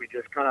about it. We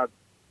just kind of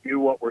do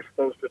what we're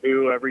supposed to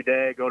do every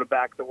day, go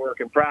back to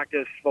work and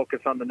practice, focus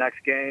on the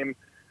next game.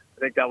 I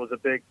think that was a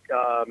big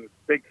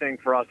thing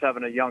for us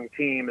having a young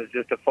team, is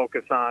just to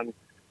focus on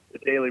the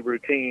daily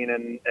routine,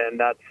 and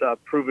that's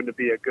proven to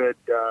be a good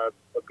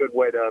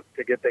way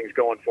to get things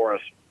going for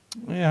us.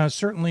 Yeah,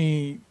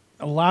 certainly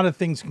a lot of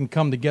things can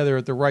come together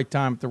at the right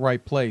time, at the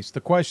right place.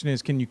 The question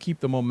is, can you keep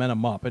the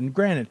momentum up? And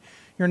granted,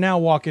 you're now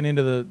walking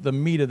into the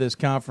meat of this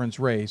conference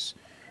race,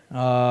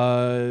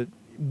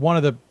 one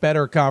of the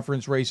better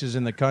conference races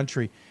in the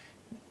country.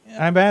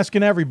 I'm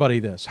asking everybody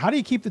this. How do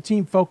you keep the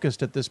team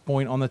focused at this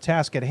point on the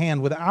task at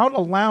hand without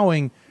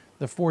allowing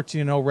the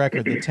 14-0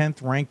 record, the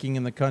 10th ranking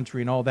in the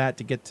country and all that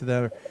to get to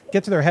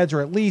their heads,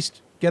 or at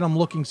least get them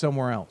looking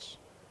somewhere else?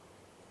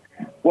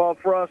 Well,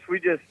 for us, we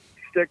just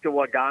stick to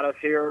what got us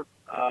here.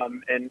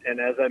 And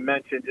as I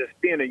mentioned, just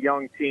being a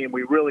young team,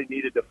 we really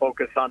needed to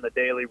focus on the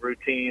daily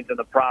routines and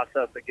the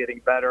process of getting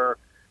better,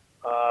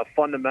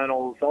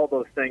 fundamentals, all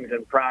those things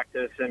in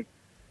practice. And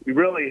we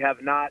really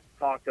have not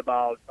talked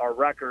about our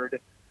record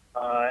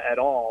at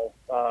all.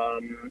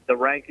 The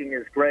ranking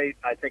is great.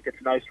 I think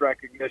it's nice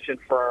recognition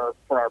for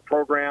our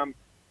program.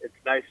 It's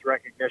nice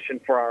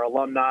recognition for our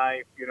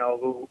alumni,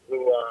 who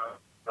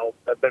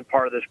have been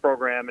part of this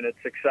program and its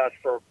success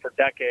for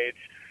decades.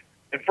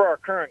 And for our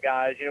current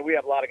guys, we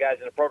have a lot of guys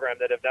in the program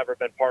that have never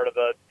been part of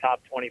a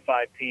top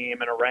 25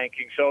 team in a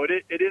ranking. So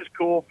it is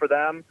cool for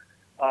them.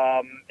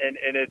 And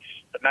it's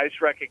a nice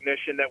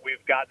recognition that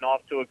we've gotten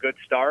off to a good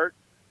start.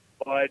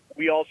 But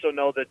we also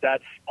know that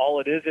that's all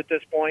it is at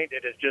this point.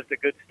 It is just a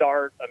good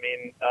start. I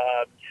mean,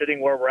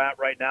 sitting where we're at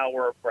right now,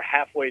 we're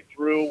halfway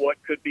through what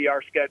could be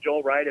our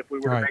schedule, right? If we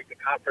were to make the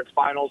conference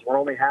finals, we're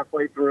only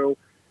halfway through.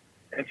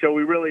 And so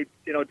we really,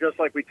 just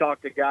like we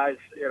talk to guys,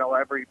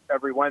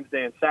 every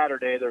Wednesday and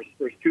Saturday, there's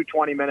 2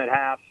 20-minute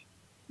halves.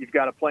 You've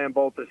got to play them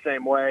both the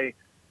same way.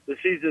 The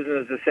season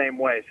is the same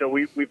way. So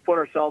we've put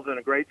ourselves in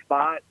a great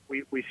spot.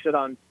 We sit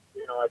on,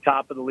 the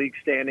top of the league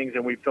standings,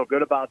 and we feel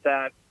good about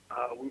that.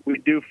 We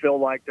do feel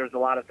like there's a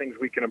lot of things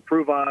we can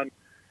improve on, and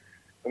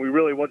we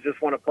really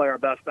just want to play our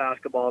best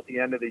basketball at the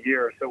end of the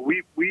year. So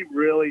we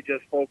really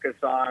just focus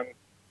on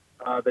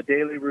the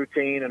daily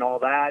routine and all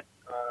that.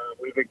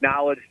 We've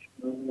acknowledged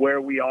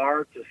where we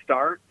are to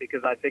start,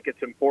 because I think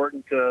it's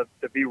important to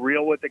be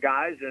real with the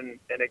guys and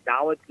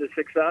acknowledge the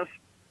success.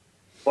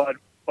 But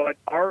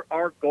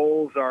our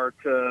goals are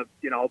to,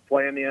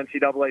 play in the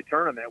NCAA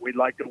tournament. We'd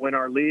like to win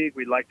our league.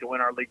 We'd like to win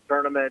our league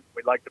tournament.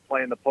 We'd like to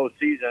play in the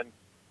postseason.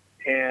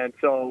 And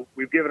so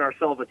we've given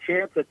ourselves a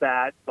chance at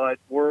that, but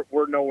we're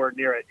nowhere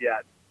near it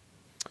yet.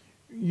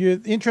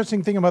 The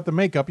interesting thing about the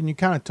makeup, and you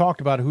kind of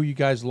talked about who you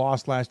guys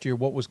lost last year,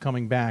 what was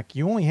coming back.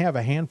 You only have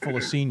a handful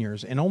of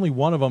seniors, and only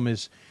one of them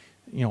is,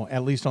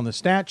 at least on the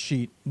stat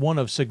sheet, one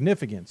of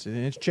significance. And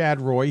it's Chad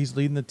Roy. He's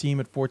leading the team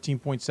at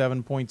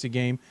 14.7 points a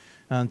game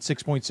and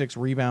 6.6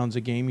 rebounds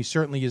a game. He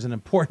certainly is an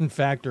important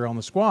factor on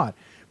the squad.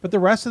 But the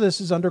rest of this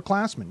is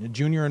underclassmen. A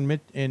junior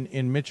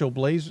in Mitchell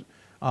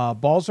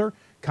Balzer,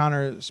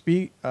 Connor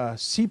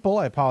Siepel,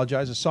 I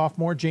apologize, a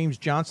sophomore, James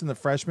Johnson, the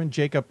freshman,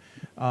 Jacob,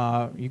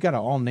 you got an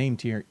all-name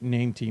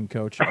team,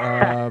 Coach.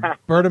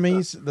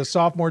 Bertames, the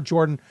sophomore,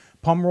 Jordan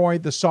Pomeroy,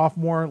 the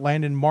sophomore,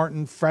 Landon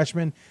Martin,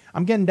 freshman.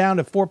 I'm getting down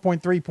to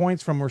 4.3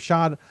 points from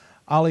Rashad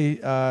Ali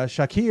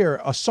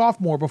Shakir, a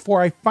sophomore,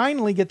 before I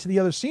finally get to the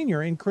other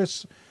senior in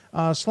Chris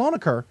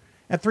Slonaker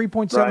at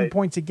 3.7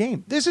 points a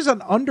game. This is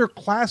an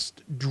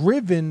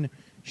underclass-driven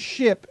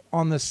ship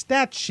on the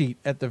stat sheet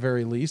at the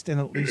very least, and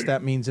at least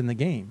that means in the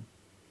game.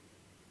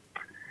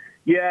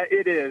 Yeah,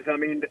 it is. I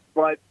mean,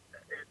 but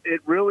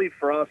it really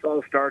for us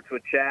all starts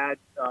with Chad.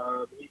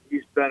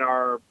 He's been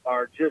our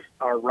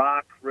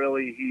rock.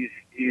 Really,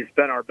 he's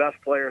been our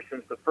best player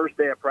since the first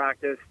day of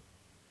practice.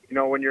 You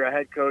know, when you're a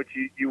head coach,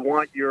 you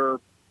want your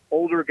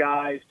older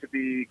guys to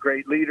be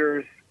great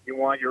leaders. You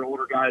want your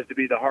older guys to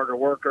be the harder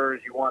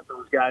workers. You want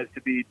those guys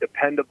to be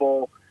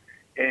dependable.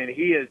 And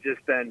he has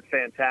just been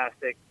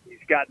fantastic. He's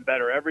gotten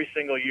better every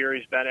single year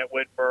he's been at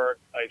Wittenberg.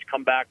 He's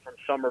come back from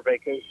summer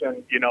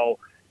vacation, you know,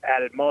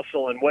 added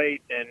muscle and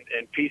weight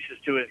and pieces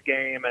to his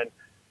game. And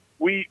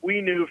we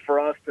knew for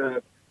us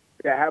to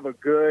have a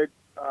good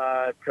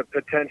to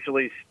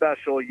potentially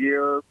special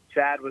year,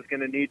 Chad was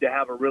going to need to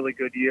have a really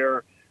good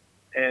year.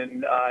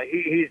 And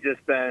he's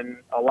just been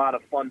a lot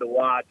of fun to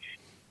watch.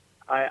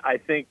 I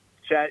think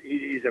Chad,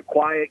 he's a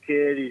quiet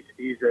kid.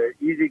 He's an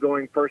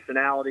easygoing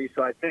personality.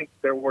 So I think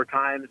there were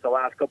times the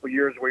last couple of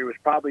years where he was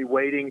probably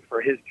waiting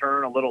for his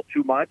turn a little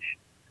too much.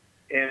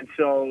 And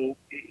so,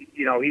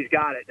 you know, he's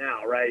got it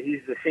now, right? He's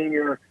the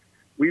senior.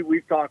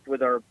 We've talked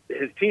with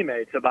his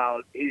teammates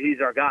about he's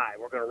our guy.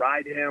 We're going to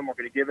ride him. We're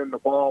going to give him the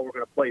ball. We're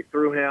going to play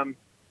through him.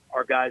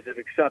 Our guys have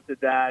accepted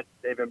that.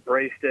 They've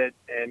embraced it,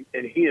 and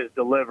he has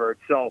delivered.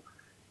 So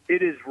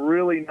it is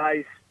really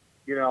nice,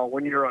 you know,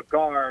 when you're a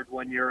guard,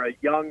 when you're a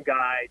young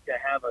guy, to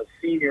have a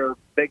senior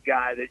big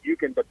guy that you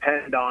can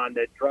depend on,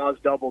 that draws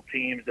double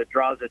teams, that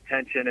draws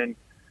attention,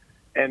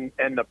 and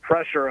the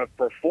pressure of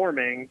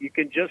performing, you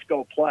can just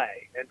go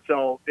play. And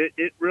so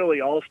it really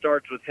all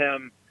starts with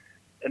him.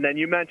 And then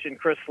you mentioned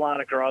Chris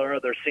Sloniker, our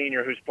other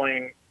senior, who's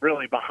playing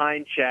really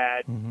behind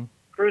Chad. Mm-hmm.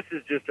 Chris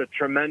is just a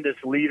tremendous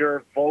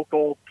leader,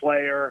 vocal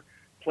player,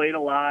 played a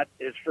lot.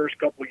 His first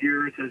couple of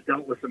years has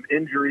dealt with some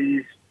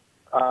injuries,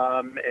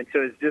 and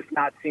so has just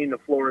not seen the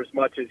floor as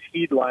much as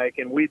he'd like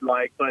and we'd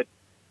like, but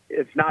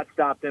it's not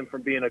stopped him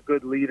from being a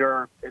good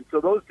leader. And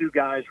so those two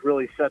guys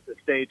really set the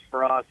stage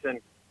for us, and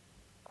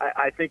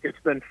I think it's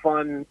been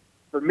fun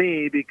for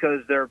me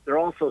because they're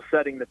also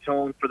setting the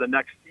tone for the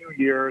next few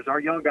years. Our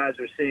young guys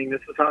are seeing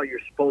this is how you're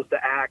supposed to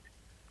act,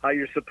 how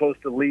you're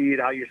supposed to lead,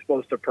 how you're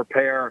supposed to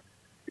prepare,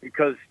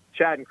 because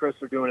Chad and Chris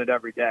are doing it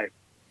every day.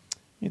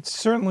 It's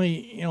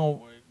certainly, you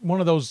know, one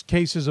of those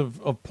cases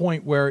of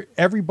point where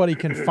everybody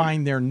can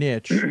find their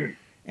niche,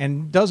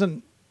 and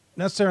doesn't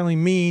necessarily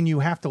mean you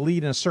have to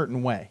lead in a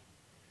certain way.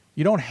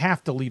 You don't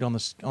have to lead on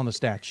the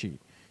stat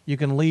sheet. You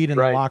can lead in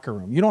the locker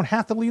room. You don't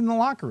have to lead in the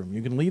locker room.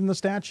 You can lead in the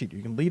stat sheet.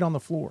 You can lead on the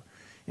floor.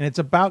 And it's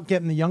about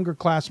getting the younger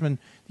classmen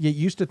to get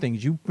used to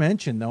things. You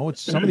mentioned, though,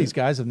 it's some of these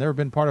guys have never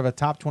been part of a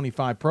top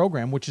 25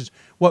 program, which is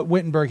what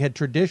Wittenberg had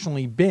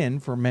traditionally been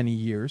for many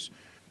years.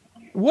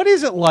 What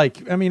is it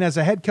like? I mean, as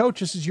a head coach,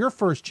 this is your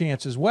first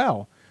chance as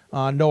well.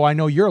 No, I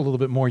know you're a little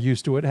bit more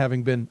used to it,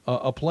 having been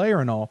a player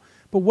and all.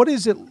 But what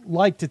is it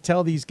like to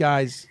tell these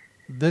guys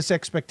this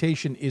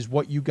expectation is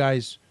what you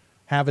guys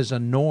have as a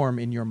norm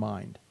in your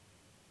mind?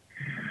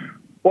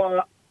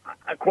 Well,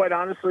 quite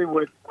honestly,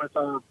 with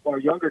our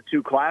younger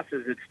two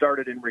classes, it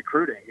started in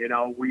recruiting. You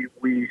know,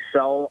 we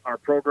sell our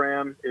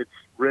program. It's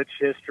rich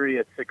history.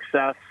 It's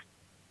success.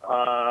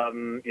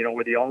 You know,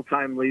 we're the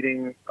all-time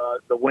leading,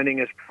 the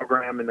winningest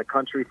program in the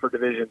country for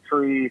Division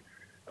III.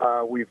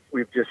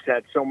 We've just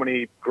had so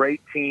many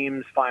great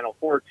teams, Final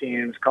Four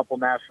teams, couple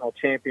national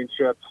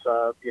championships,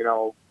 you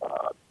know,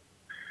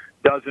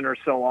 dozen or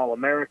so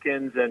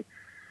All-Americans. And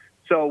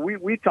so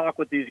we talk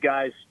with these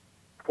guys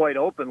quite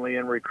openly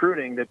in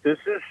recruiting that this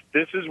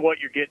is what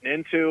you're getting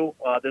into.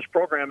 This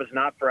program is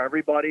not for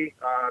everybody.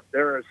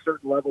 There are a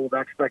certain level of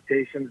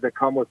expectations that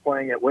come with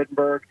playing at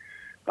Wittenberg.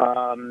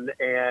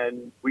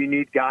 And we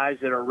need guys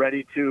that are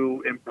ready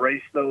to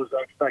embrace those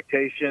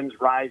expectations,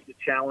 rise to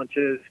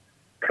challenges,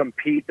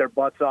 compete their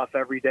butts off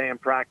every day in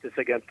practice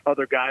against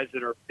other guys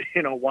that are,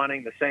 you know,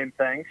 wanting the same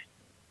things.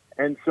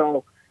 And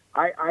so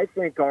I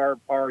think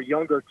our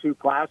younger two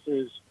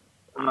classes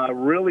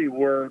really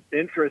were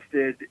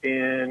interested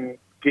in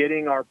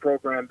getting our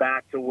program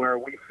back to where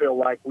we feel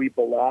like we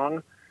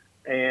belong.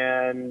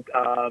 And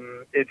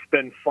it's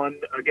been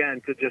fun,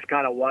 again, to just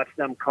kind of watch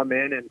them come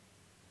in and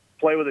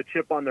play with a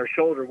chip on their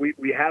shoulder.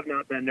 We have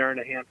not been there in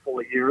a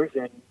handful of years,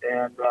 and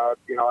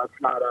you know, it's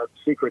not a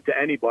secret to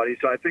anybody.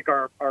 So I think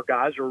our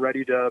guys are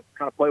ready to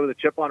kind of play with a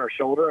chip on our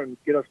shoulder and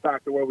get us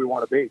back to where we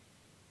want to be.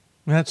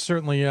 That's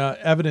certainly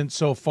evident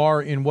so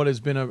far in what has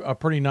been a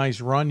pretty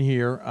nice run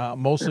here,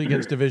 mostly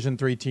against Division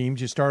III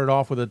teams. You started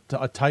off with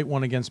a tight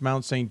one against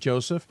Mount St.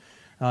 Joseph.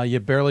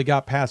 You barely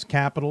got past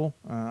Capital.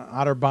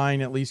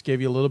 Otterbein at least gave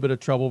you a little bit of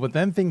trouble, but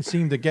then things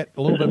seemed to get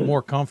a little bit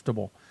more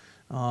comfortable.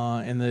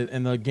 And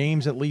the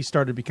games at least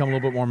started to become a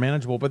little bit more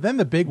manageable. But then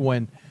the big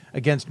win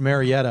against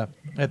Marietta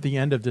at the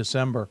end of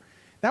December.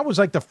 That was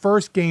like the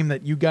first game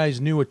that you guys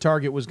knew a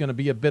target was going to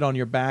be a bit on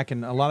your back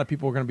and a lot of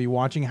people were going to be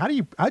watching. How'd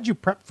you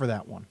prep for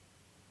that one?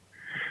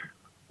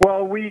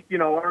 Well,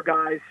 our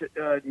guys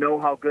know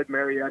how good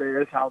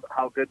Marietta is, how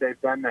good they've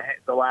been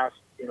the last,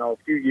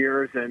 few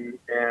years, and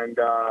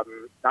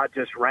not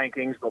just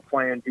rankings, but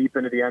playing deep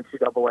into the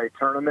NCAA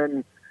tournament.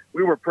 And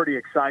we were pretty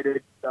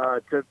excited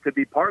to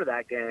be part of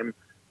that game.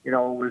 it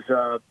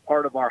was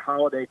part of our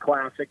holiday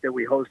classic that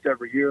we host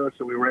every year,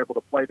 so we were able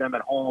to play them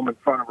at home in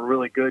front of a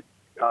really good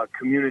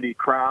community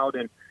crowd.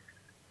 And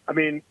I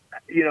mean,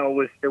 it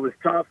was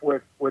tough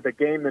with a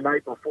game the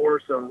night before,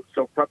 so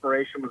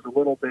preparation was a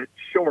little bit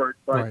short,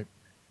 but right.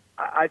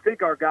 I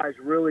think our guys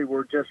really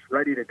were just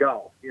ready to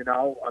go.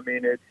 I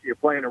mean, you're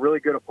playing a really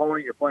good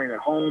opponent, you're playing at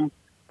home.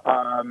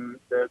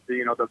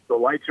 The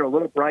lights are a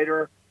little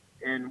brighter,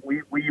 and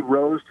we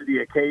rose to the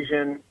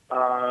occasion.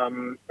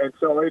 And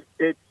so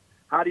it's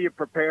how do you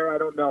prepare? I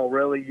don't know,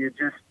 really. You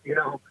just,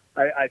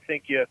 I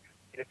think you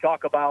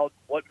talk about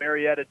what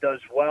Marietta does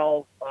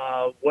well,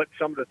 what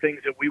some of the things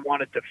that we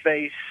wanted to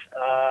face,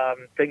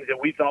 things that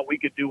we thought we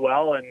could do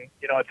well. And,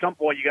 at some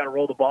point you got to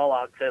roll the ball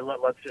out and say,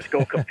 let's just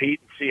go compete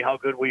and see how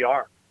good we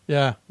are.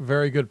 Yeah,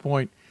 very good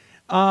point.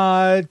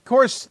 Of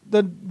course,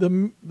 the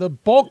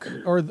bulk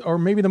or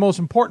maybe the most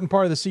important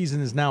part of the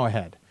season is now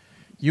ahead.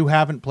 You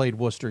haven't played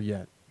Worcester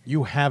yet.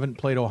 You haven't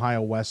played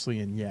Ohio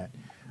Wesleyan yet.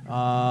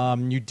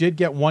 You did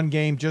get one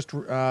game just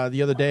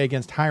the other day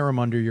against Hiram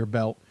under your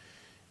belt.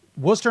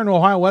 Worcester and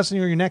Ohio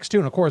Wesleyan are your next two.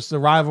 And, of course, the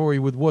rivalry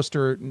with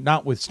Worcester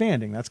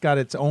notwithstanding, that's got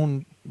its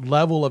own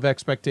level of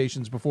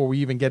expectations before we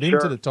even get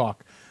into the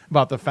talk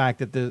about the fact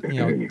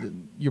that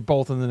you're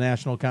both in the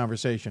national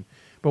conversation.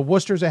 But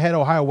Worcester's ahead,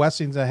 Ohio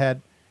Wesleyan's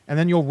ahead, and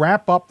then you'll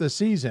wrap up the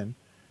season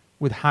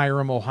with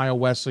Hiram, Ohio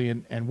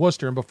Wesleyan, and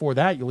Worcester. And before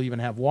that, you'll even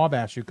have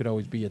Wabash, who could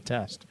always be a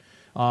test.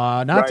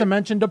 Not to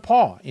mention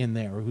DePaul in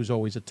there, who's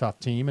always a tough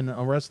team, and the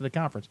rest of the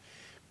conference.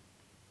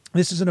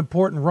 This is an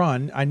important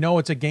run. I know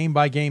it's a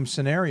game-by-game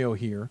scenario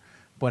here,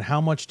 but how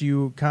much do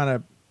you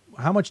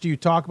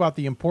talk about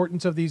the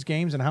importance of these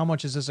games, and how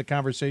much is this a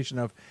conversation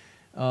of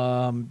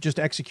just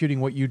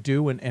executing what you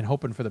do and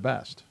hoping for the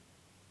best?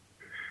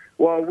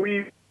 Well,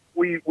 we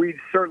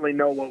certainly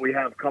know what we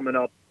have coming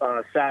up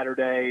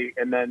Saturday,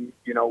 and then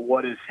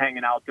what is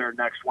hanging out there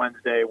next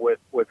Wednesday with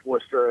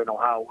Worcester and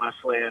Ohio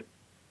Wesleyan,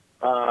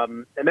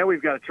 and then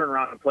we've got to turn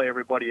around and play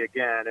everybody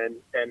again.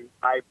 And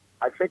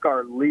I think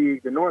our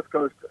league, the North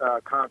Coast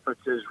Conference,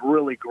 has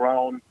really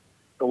grown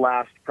the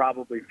last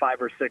probably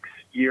 5 or 6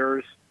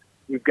 years.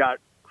 We've got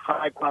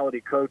high quality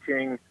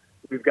coaching.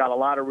 We've got a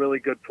lot of really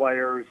good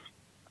players.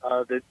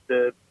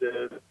 The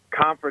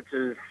conference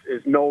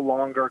is no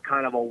longer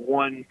kind of a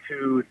 1,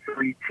 2,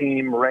 3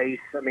 team race.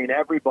 I mean,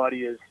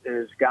 everybody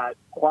is got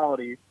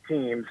quality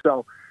teams.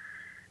 So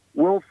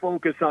we'll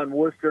focus on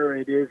Worcester.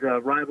 It is a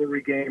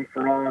rivalry game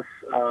for us.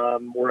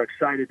 We're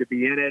excited to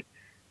be in it.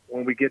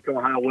 When we get to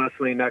Ohio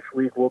Wesleyan next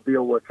week, we'll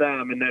deal with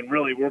them. And then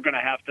really we're going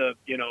to have to,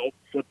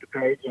 flip the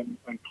page and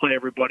play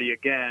everybody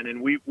again.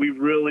 And we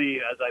really,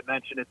 as I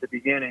mentioned at the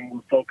beginning, we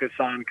focus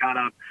on kind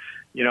of,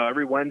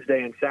 every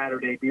Wednesday and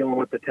Saturday dealing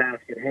with the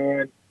task at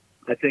hand.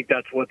 I think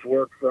that's what's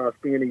worked for us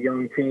being a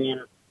young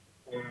team.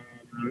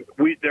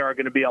 There are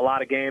going to be a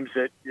lot of games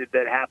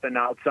that happen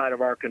outside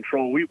of our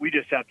control. We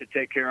just have to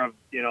take care of,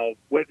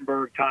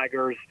 Wittenberg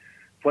Tigers,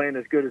 playing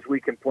as good as we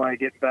can play,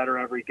 getting better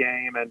every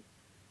game.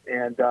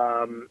 And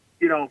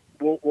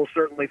we'll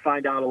certainly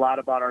find out a lot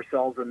about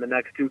ourselves in the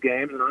next 2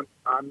 games, and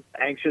I'm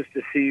anxious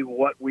to see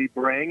what we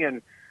bring,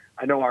 and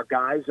I know our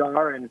guys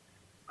are, and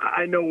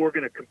I know we're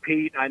going to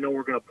compete. I know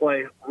we're going to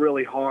play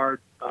really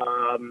hard.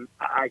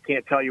 I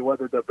can't tell you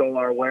whether they'll go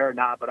our way or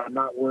not, but I'm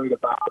not worried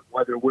about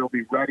whether we'll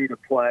be ready to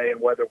play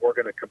and whether we're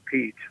going to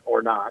compete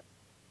or not.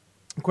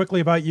 Quickly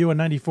about you, a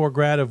 94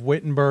 grad of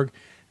Wittenberg,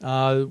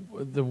 the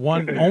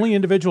only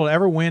individual to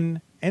ever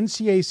win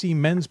NCAC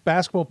Men's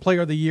Basketball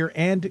Player of the Year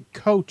and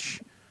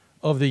Coach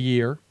of the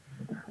Year.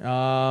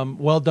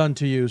 Well done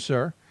to you,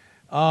 sir.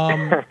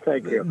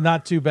 Thank you.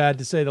 Not too bad,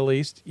 to say the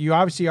least. You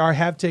obviously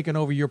have taken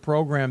over your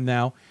program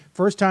now.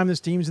 First time this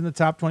team's in the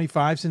top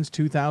 25 since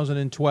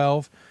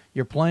 2012.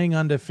 You're playing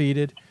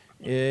undefeated.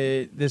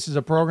 This is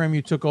a program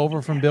you took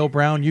over from Bill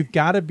Brown. You've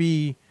got to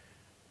be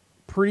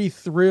pretty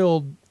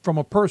thrilled from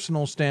a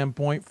personal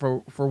standpoint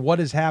for what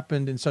has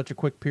happened in such a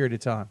quick period of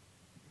time.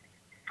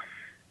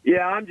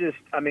 Yeah,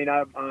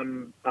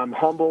 I'm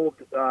humbled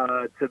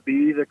to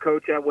be the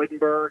coach at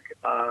Wittenberg.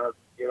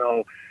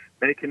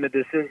 Making the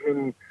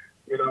decision,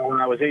 when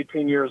I was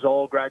 18 years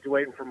old,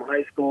 graduating from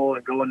high school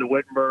and going to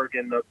Wittenberg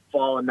in the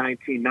fall of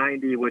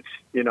 1990, which,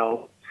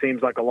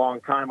 seems like a long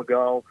time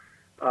ago.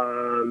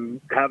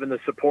 Having the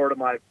support of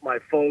my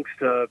folks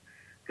to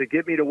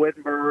get me to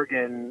Wittenberg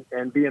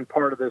and being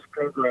part of this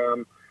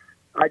program.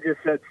 I just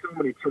had so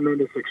many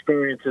tremendous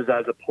experiences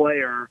as a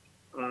player.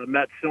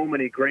 Met so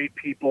many great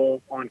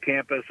people on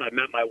campus. I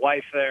met my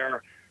wife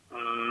there,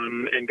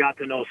 and got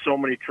to know so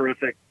many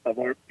terrific of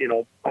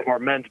our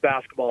men's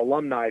basketball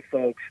alumni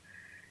folks.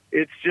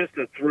 It's just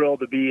a thrill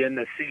to be in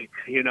the seat,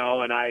 and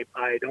I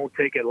don't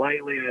take it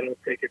lightly. I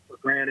don't take it for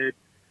granted.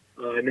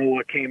 I know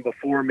what came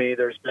before me.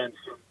 There's been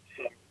some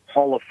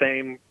Hall of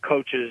Fame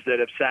coaches that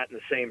have sat in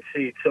the same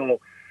seat. So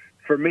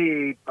for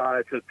me,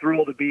 it's a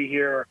thrill to be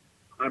here.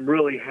 I'm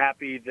really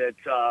happy that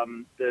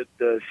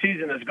the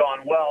season has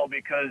gone well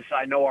because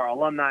I know our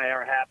alumni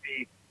are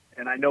happy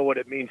and I know what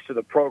it means to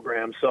the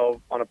program.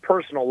 So on a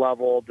personal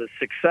level, the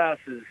success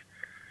is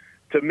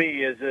to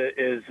me is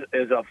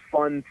a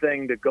fun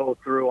thing to go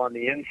through on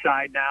the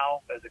inside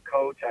now. As a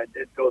coach, I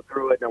did go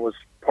through it and I was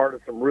part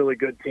of some really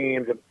good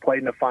teams and played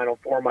in the Final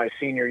Four my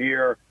senior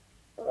year.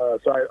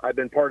 So I've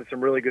been part of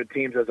some really good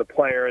teams as a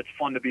player. It's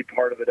fun to be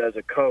part of it as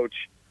a coach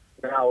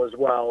now as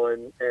well.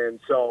 And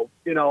so,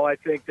 I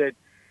think that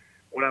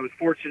when I was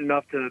fortunate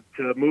enough to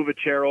move a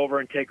chair over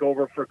and take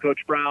over for Coach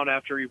Brown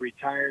after he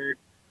retired,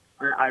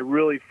 I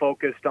really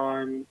focused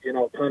on,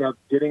 kind of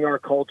getting our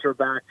culture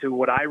back to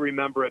what I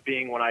remember it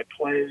being when I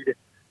played,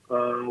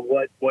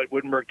 what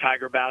Wittenberg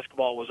Tiger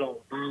basketball was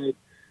all about.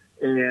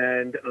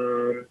 And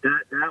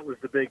that was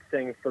the big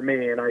thing for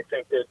me. And I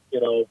think that,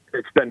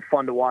 it's been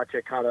fun to watch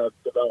it kind of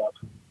develop.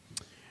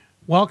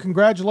 Well,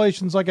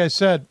 congratulations, like I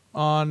said,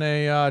 on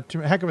a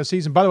heck of a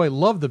season. By the way,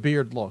 love the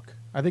beard look.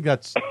 I think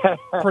that's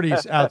pretty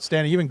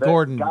outstanding. Even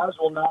Gordon. Guys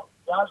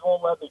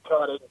won't let me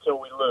cut it until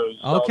we lose.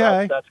 So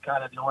okay. That's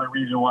kind of the only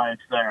reason why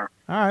it's there.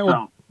 All right.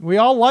 Well, we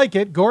all like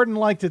it. Gordon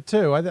liked it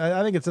too.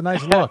 I think it's a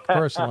nice look,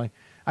 personally.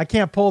 I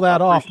can't pull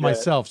that off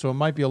myself, so it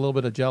might be a little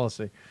bit of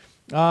jealousy.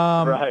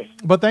 Right.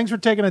 But thanks for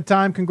taking the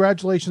time.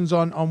 Congratulations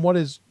on what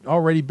has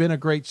already been a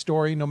great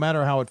story, no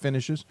matter how it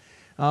finishes.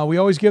 We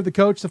always give the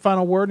coach the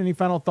final word. Any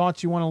final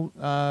thoughts you want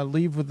to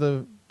leave with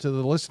to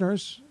the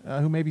listeners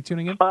who may be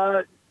tuning in?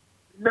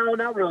 No,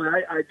 not really.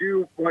 I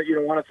do want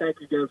to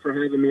thank you again for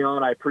having me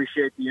on. I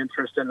appreciate the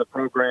interest in the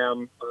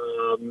program,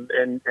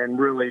 and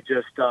really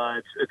just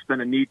it's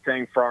been a neat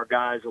thing for our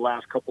guys the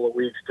last couple of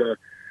weeks to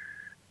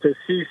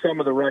see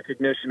some of the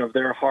recognition of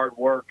their hard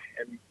work.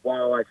 And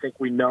while I think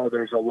we know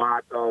there's a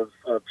lot of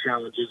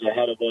challenges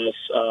ahead of us,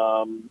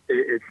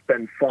 it's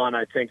been fun,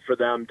 I think, for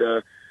them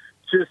to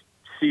just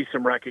see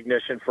some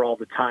recognition for all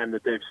the time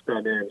that they've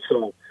spent in.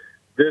 So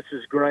this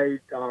is great,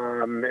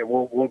 and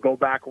we'll go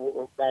back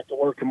to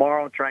work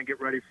tomorrow and try and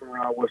get ready for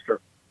Worcester.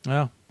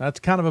 Well, that's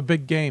kind of a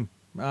big game.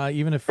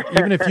 Even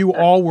if you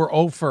all were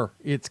 0-for,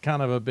 it's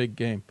kind of a big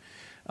game.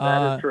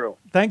 That is true.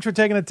 Thanks for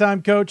taking the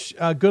time, Coach.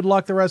 Good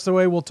luck the rest of the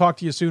way. We'll talk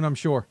to you soon, I'm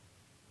sure.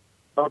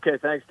 Okay,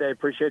 thanks, Dave.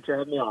 Appreciate you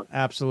having me on.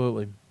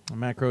 Absolutely.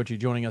 Matt Croce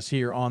joining us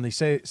here on the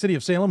City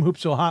of Salem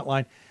Hoopsville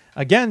Hotline.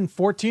 Again,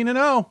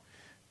 14-0.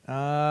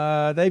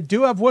 They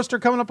do have Worcester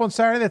coming up on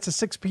Saturday. That's a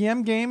 6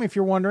 p.m. game, if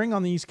you're wondering,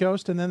 on the East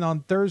Coast. And then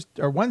on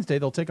Wednesday,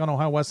 they'll take on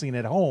Ohio Wesleyan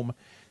at home,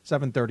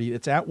 7:30.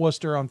 It's at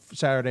Worcester on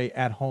Saturday,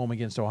 at home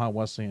against Ohio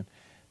Wesleyan,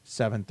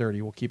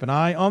 7:30. We'll keep an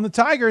eye on the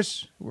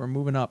Tigers, who are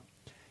moving up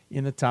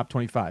in the top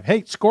 25.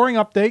 Hey, scoring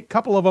update,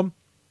 couple of them.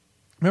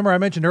 Remember I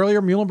mentioned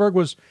earlier, Muhlenberg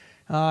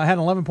had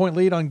an 11-point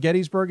lead on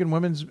Gettysburg in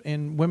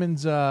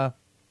women's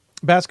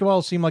basketball.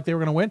 It seemed like they were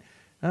going to win.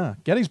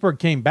 Gettysburg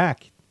came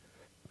back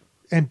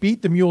and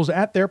beat the Mules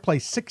at their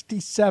place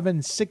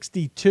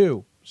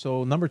 67-62.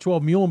 So number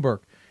 12, Muhlenberg,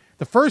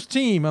 the first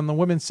team on the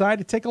women's side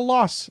to take a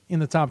loss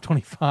in the top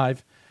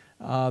 25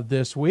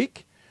 this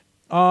week.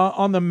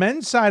 On the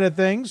men's side of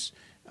things,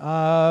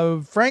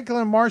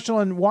 Franklin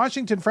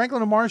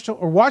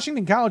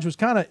College was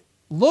kind of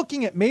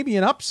looking at maybe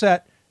an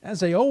upset,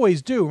 as they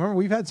always do. Remember,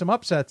 we've had some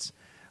upsets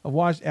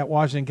at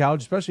Washington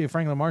College, especially at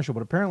Franklin Marshall,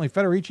 but apparently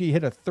Federici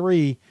hit a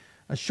 3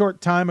 a short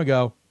time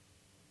ago,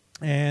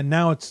 and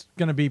now it's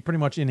going to be pretty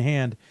much in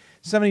hand.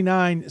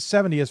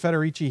 79-70 as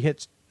Federici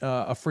hits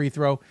a free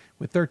throw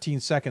with 13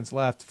 seconds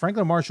left.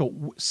 Franklin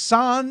Marshall,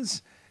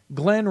 sans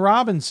Glenn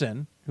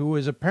Robinson, who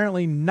is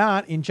apparently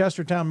not in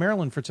Chestertown,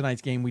 Maryland for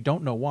tonight's game. We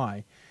don't know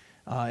why.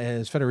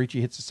 As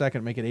Federici hits the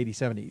second, make it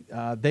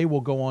 80-70. They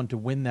will go on to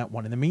win that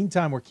one. In the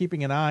meantime, we're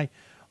keeping an eye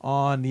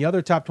on the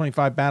other top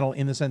 25 battle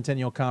in the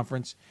Centennial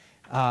Conference.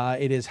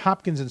 It is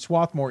Hopkins and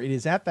Swarthmore. It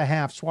is at the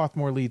half.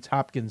 Swarthmore leads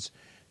Hopkins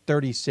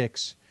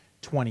 36-26.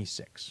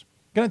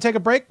 Going to take a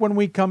break. When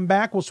we come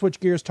back, we'll switch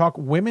gears, talk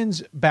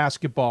women's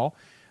basketball.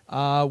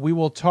 We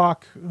will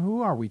talk,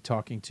 who are we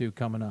talking to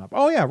coming up?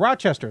 Oh, yeah,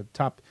 Rochester,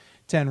 top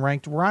 10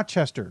 ranked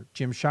Rochester.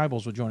 Jim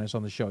Scheibels will join us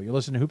on the show. You're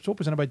listening to Hoopsville,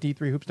 presented by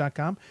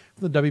D3Hoops.com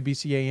from the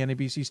WBCA and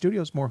ABC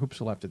studios. More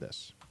Hoopsville after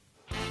this.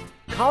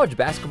 College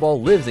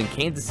basketball lives in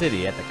Kansas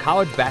City at the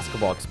College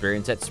Basketball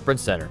Experience at Sprint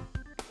Center.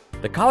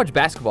 The College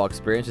Basketball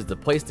Experience is the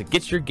place to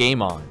get your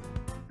game on.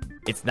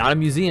 It's not a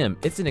museum,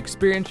 it's an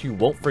experience you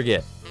won't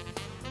forget.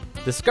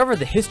 Discover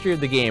the history of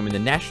the game in the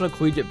National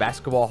Collegiate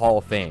Basketball Hall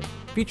of Fame,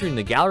 featuring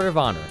the Gallery of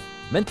Honor,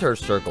 Mentor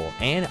Circle,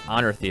 and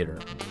Honor Theater.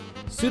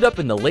 Suit up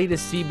in the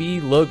latest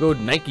CBE logoed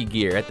Nike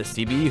gear at the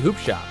CBE Hoop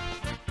Shop.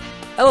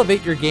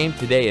 Elevate your game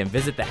today and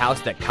visit the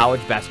house that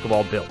college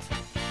basketball built.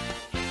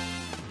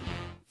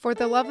 For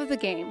the love of the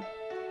game.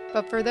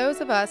 But for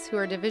those of us who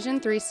are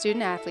Division III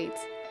student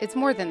athletes, it's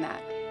more than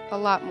that, a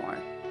lot more.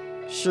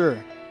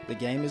 Sure, the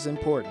game is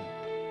important,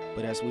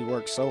 but as we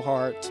work so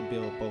hard to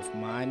build both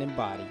mind and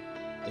body,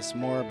 it's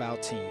more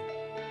about team.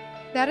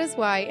 That is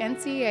why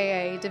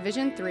NCAA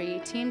Division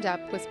III teamed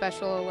up with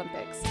Special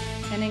Olympics,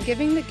 and in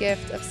giving the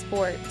gift of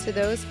sport to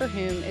those for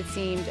whom it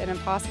seemed an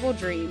impossible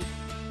dream,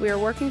 we are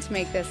working to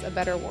make this a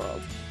better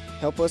world.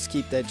 Help us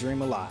keep that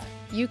dream alive.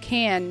 You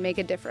can make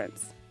a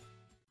difference.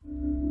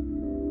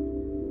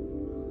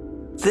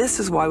 This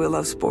is why we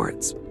love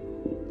sports.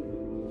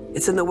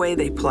 It's in the way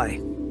they play,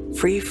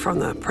 free from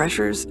the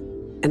pressures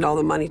and all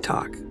the money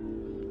talk.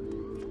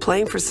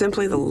 Playing for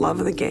simply the love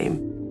of the game,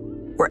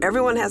 where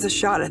everyone has a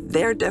shot at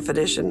their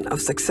definition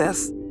of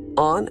success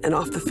on and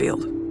off the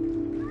field.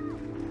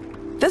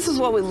 This is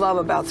what we love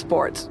about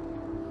sports,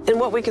 and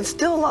what we can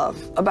still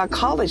love about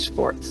college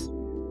sports.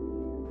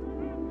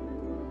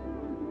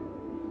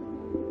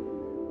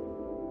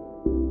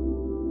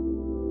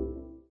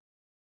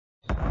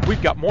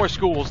 We've got more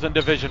schools than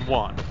Division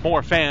I,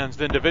 more fans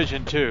than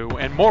Division II,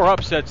 and more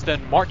upsets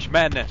than March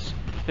Madness.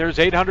 There's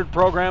 800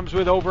 programs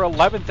with over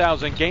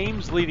 11,000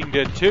 games leading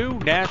to 2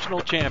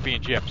 national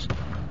championships.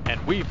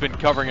 And we've been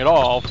covering it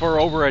all for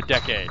over a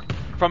decade.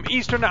 From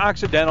Eastern to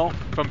Occidental,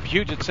 from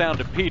Puget Sound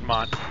to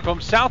Piedmont, from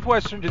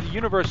Southwestern to the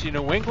University of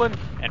New England,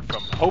 and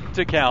from Hope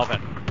to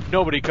Calvin.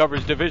 Nobody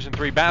covers Division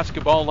III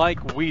basketball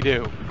like we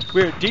do.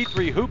 We're at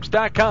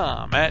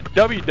D3Hoops.com at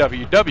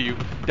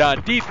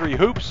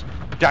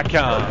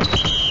www.d3hoops.com.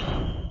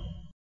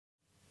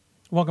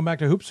 Welcome back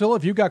to Hoopsville.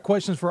 If you've got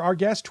questions for our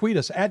guests, tweet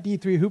us at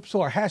D3Hoopsville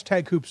or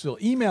hashtag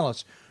Hoopsville. Email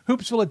us,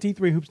 hoopsville at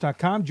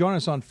D3Hoops.com. Join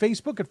us on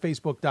Facebook at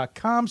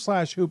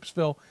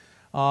Facebook.com/Hoopsville.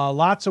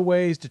 Lots of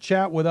ways to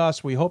chat with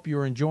us. We hope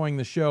you're enjoying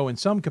the show in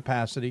some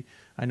capacity.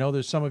 I know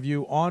there's some of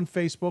you on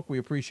Facebook. We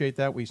appreciate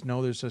that. We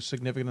know there's a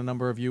significant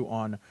number of you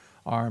on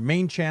our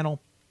main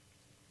channel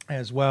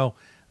as well.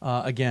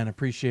 Again,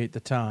 appreciate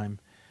the time.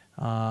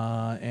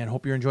 And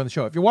hope you're enjoying the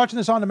show. If you're watching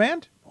this on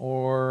demand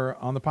or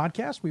on the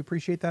podcast, we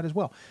appreciate that as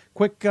well.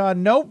 Quick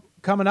note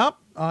coming up: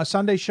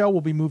 Sunday's show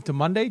will be moved to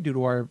Monday due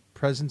to our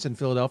presence in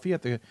Philadelphia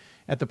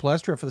at the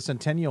Palestra for the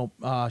Centennial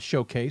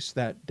Showcase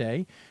that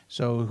day.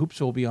 So Hoops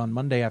will be on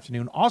Monday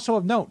afternoon. Also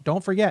of note,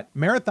 don't forget,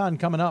 marathon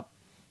coming up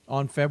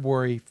on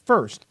February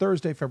 1st,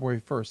 Thursday,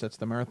 February 1st. That's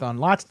the marathon.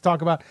 Lots to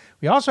talk about.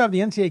 We also have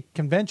the NCAA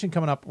convention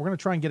coming up. We're going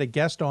to try and get a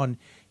guest on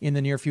in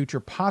the near future,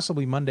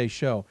 possibly Monday's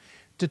show,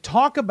 to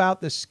talk about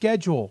the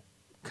schedule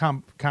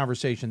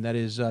conversation that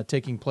is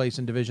taking place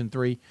in Division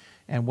III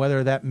and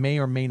whether that may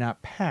or may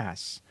not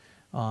pass.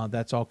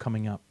 That's all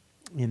coming up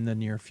in the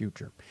near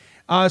future.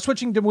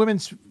 Switching to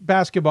women's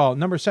basketball,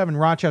 number 7,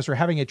 Rochester,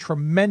 having a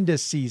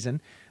tremendous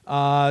season.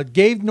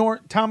 Gave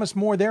Thomas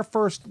More their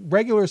first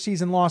regular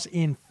season loss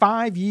in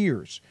 5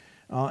 years,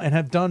 and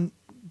have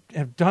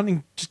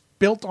just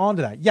built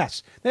onto that.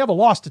 Yes, they have a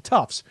loss to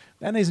Tufts.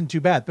 That isn't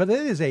too bad, but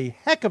it is a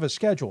heck of a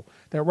schedule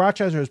that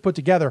Rochester has put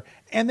together,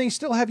 and they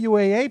still have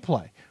UAA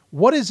play.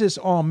 What does this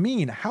all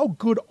mean? How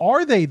good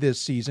are they this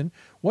season?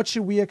 What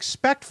should we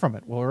expect from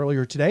it? Well,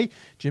 earlier today,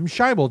 Jim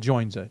Scheibel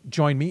joined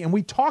me, and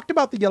we talked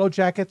about the Yellow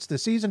Jackets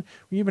this season.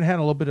 We even had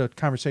a little bit of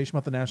conversation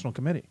about the National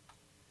Committee.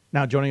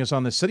 Now joining us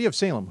on the City of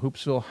Salem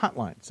Hoopsville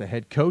Hotline is the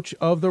head coach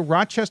of the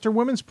Rochester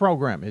women's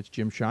program. It's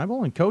Jim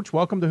Scheibel. And, Coach,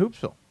 welcome to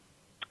Hoopsville.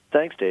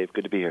 Thanks, Dave.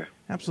 Good to be here.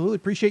 Absolutely.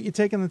 Appreciate you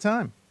taking the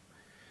time.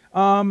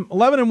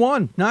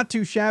 11-1, not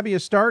too shabby a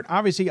start.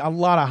 Obviously, a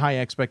lot of high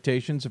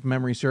expectations, if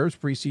memory serves.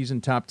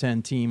 Preseason top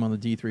 10 team on the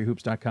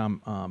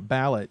D3Hoops.com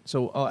ballot.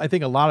 So I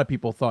think a lot of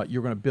people thought you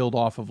were going to build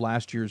off of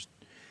last year's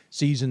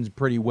seasons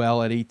pretty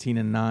well at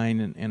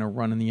 18-9 and a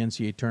run in the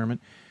NCAA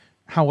tournament.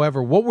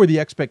 However, what were the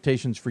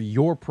expectations for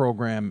your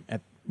program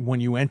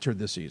when you entered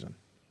the season?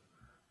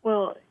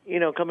 Well,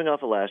 coming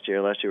off of last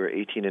year we were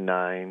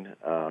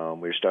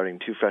 18-9. We were starting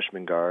 2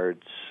 freshman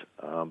guards,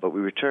 but we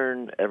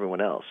returned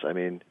everyone else. I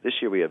mean, this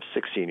year we have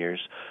 6 seniors.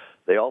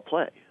 They all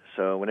play.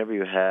 So whenever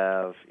you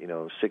have,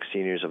 6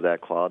 seniors of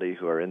that quality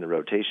who are in the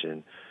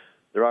rotation,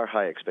 there are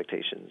high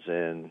expectations.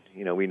 And,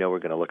 we know we're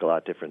going to look a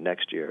lot different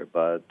next year.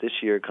 But this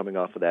year, coming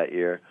off of that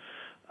year,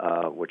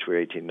 which we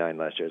were 18-9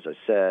 last year, as I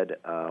said,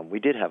 we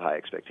did have high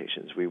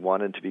expectations. We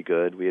wanted to be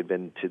good. We had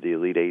been to the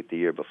Elite Eight the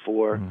year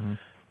before. Mm-hmm.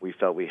 We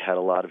felt we had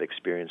a lot of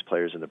experienced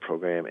players in the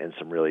program and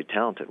some really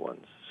talented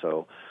ones.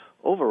 So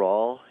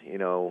overall,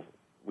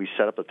 we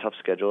set up a tough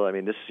schedule. I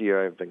mean, this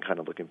year I've been kind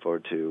of looking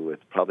forward to with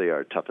probably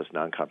our toughest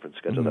non-conference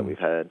schedule that we've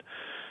had.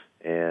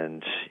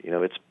 And,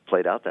 it's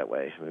played out that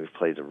way. I mean, we've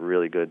played a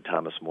really good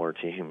Thomas More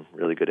team,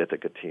 really good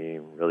Ithaca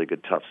team, really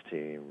good Tufts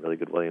team, really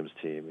good Williams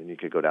team, and you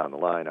could go down the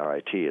line,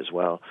 RIT as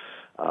well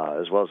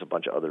as a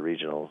bunch of other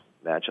regional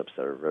matchups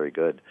that are very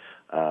good.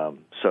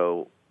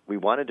 So we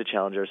wanted to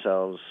challenge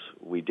ourselves.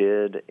 We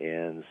did,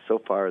 and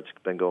so far it's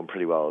been going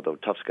pretty well, although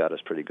Tufts got us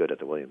pretty good at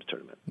the Williams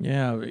tournament.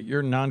 Yeah,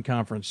 your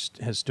non-conference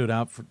has stood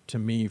out to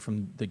me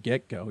from the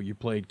get-go. You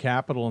played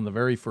Capital in the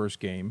very first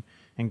game,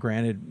 and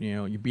granted,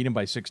 you beat him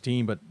by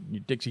 16, but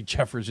Dixie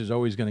Jeffers is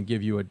always going to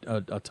give you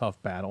a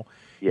tough battle.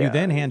 Yeah. You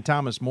then hand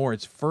Thomas More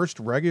its first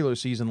regular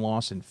season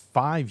loss in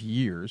 5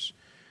 years.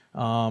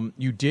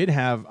 You did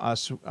have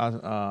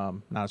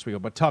not Oswego,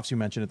 but Tufts, you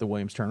mentioned, at the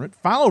Williams tournament,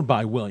 followed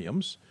by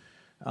Williams.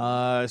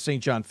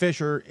 St. John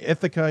Fisher,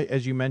 Ithaca,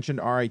 as you mentioned,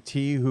 RIT,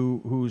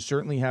 who's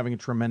certainly having a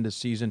tremendous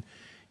season.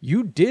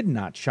 You did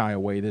not shy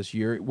away this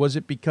year. Was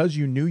it because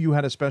you knew you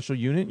had a special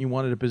unit and you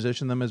wanted to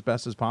position them as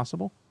best as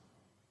possible?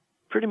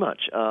 Pretty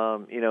much.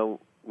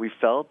 We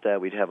felt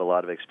that we'd have a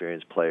lot of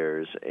experienced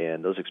players,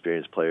 and those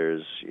experienced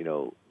players,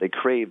 they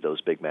crave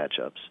those big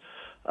matchups.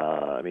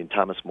 I mean,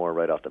 Thomas More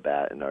right off the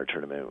bat in our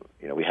tournament,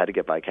 we had to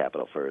get by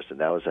Capital first, and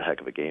that was a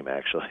heck of a game,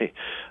 actually.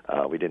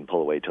 We didn't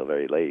pull away till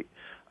very late.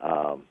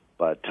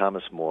 But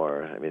Thomas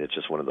More, I mean, it's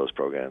just one of those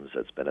programs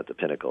that's been at the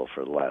pinnacle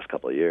for the last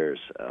couple of years,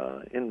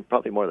 and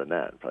probably more than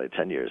that, probably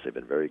 10 years. They've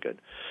been very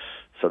good.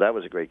 So that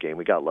was a great game.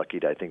 We got lucky,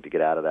 I think, to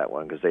get out of that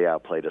one because they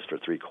outplayed us for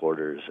 3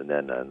 quarters, and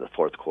then in the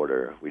fourth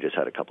quarter, we just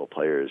had a couple of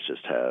players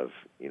just have,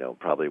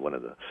 probably one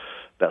of the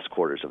best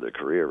quarters of their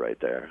career right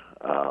there.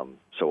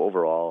 So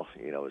overall,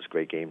 it was a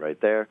great game right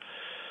there.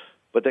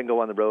 But then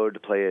go on the road to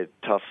play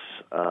Tufts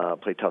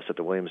at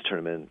the Williams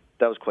tournament.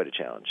 That was quite a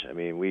challenge. I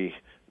mean, we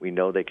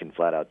know they can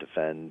flat out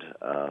defend.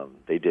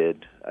 They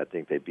did. I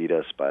think they beat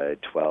us by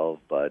 12,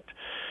 but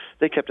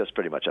they kept us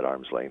pretty much at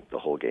arm's length the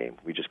whole game.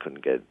 We just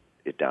couldn't get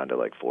it down to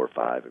like 4 or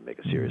 5 and make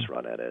a serious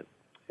run at it.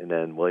 And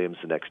then Williams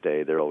the next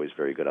day, they're always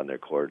very good on their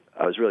court.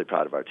 I was really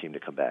proud of our team to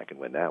come back and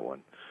win that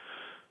one.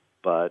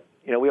 But,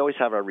 we always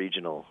have our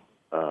regional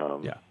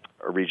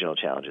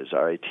challenges.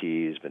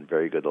 RIT has been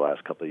very good the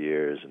last couple of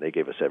years, and they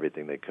gave us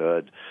everything they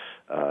could.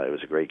 It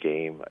was a great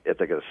game.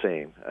 Ithaca the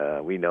same.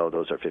 We know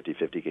those are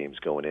 50-50 games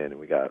going in, and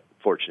we got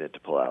fortunate to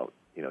pull out,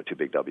 2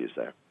 big W's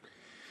there.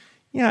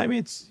 Yeah, I mean,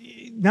 it's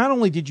not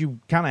only did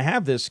you kind of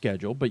have this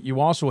schedule, but you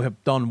also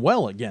have done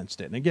well against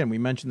it. And again, we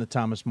mentioned the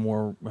Thomas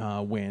More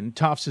win.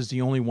 Tufts is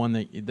the only one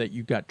that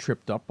you got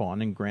tripped up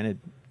on, and granted,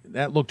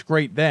 that looked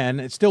great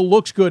then. It still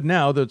looks good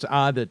now, though it's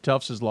odd that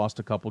Tufts has lost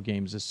a couple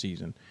games this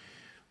season.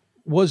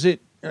 Was it?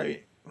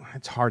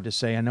 It's hard to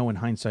say. I know in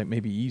hindsight,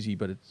 maybe easy,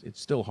 but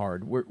it's still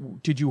hard.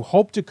 Did you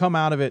hope to come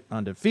out of it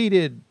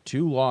undefeated,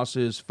 2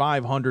 losses,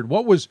 500?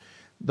 What was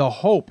the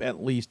hope,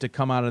 at least, to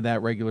come out of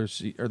that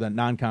or that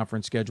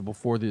non-conference schedule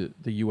before the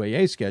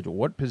UAA schedule?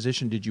 What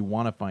position did you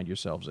want to find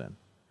yourselves in?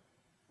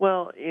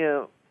 Well,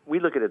 we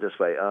look at it this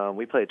way.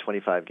 We play a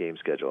 25-game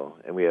schedule,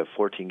 and we have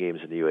 14 games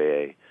in the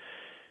UAA.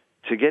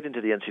 To get into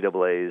the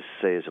NCAA's,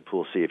 say, as a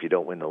Pool C, if you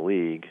don't win the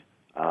league,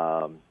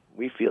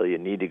 we feel you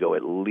need to go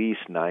at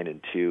least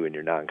 9-2 in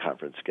your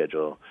non-conference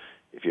schedule.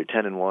 If you're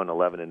 10-1,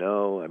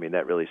 11-0, I mean,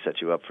 that really sets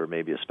you up for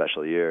maybe a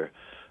special year.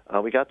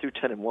 We got through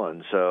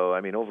 10-1, so, I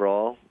mean,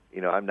 overall,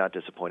 I'm not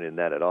disappointed in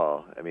that at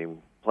all. I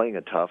mean, playing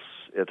at Tufts,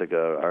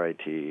 Ithaca,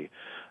 RIT,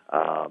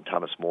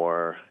 Thomas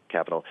More,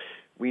 Capital,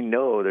 we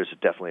know there's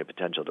definitely a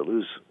potential to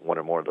lose one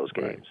or more of those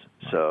games.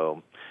 Right.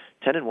 So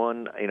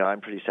 10-1,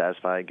 I'm pretty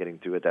satisfied getting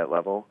through at that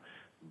level.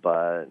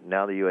 But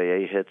now the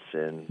UAA hits,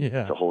 and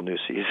it's a whole new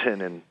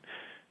season, and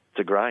it's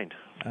a grind.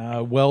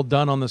 Well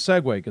done on the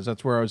segue, because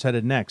that's where I was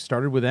headed next.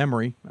 Started with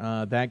Emory,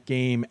 that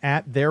game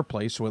at their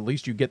place, so at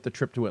least you get the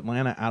trip to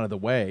Atlanta out of the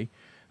way.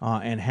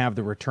 And have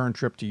the return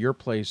trip to your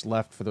place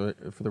left for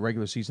the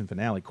regular season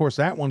finale. Of course,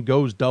 that one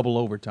goes double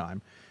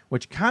overtime,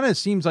 which kind of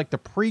seems like the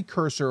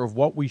precursor of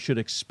what we should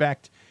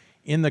expect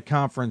in the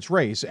conference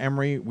race.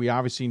 Emory, we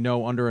obviously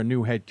know under a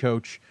new head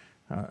coach,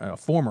 a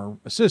former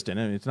assistant,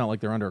 and it's not like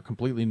they're under a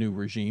completely new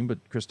regime, but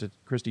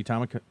Christy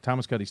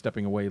Thomascutty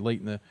stepping away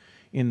late or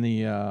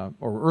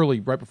early,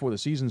 right before the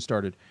season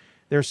started.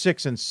 They're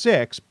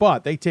 6-6,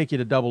 but they take you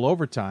to double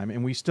overtime,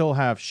 and we still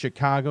have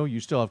Chicago. You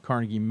still have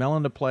Carnegie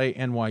Mellon to play.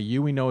 NYU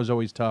we know is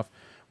always tough.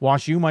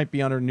 Wash U might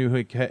be under a new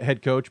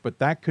head coach, but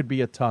that could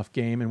be a tough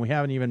game, and we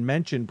haven't even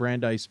mentioned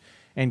Brandeis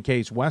and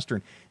Case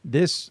Western.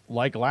 This,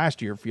 like last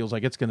year, feels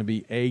like it's going to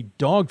be a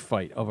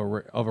dogfight of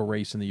a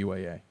race in the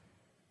UAA.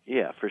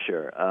 Yeah, for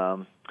sure.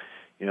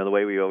 The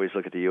way we always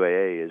look at the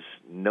UAA is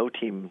no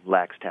team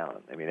lacks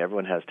talent. I mean,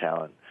 everyone has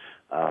talent.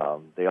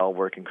 They all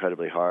work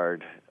incredibly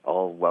hard,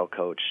 all well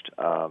coached.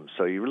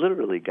 So you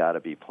literally got to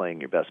be playing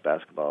your best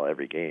basketball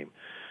every game.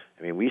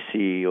 I mean, we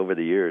see over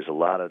the years a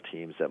lot of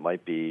teams that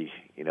might be,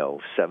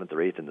 7th or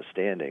 8th in the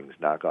standings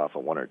knock off a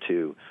 1 or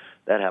 2.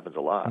 That happens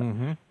a lot.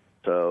 Mm-hmm.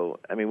 So,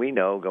 I mean, we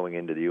know going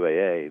into the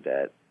UAA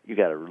that you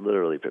got to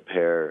literally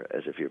prepare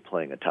as if you're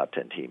playing a top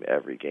 10 team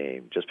every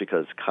game, just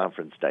because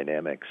conference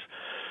dynamics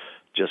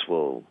just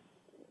will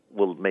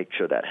make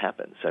sure that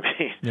happens. I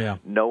mean,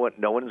 no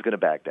one is going to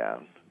back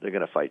down. They're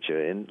going to fight you.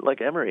 And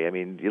like Emory, I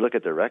mean, you look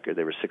at their record;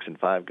 they were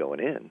 6-5 going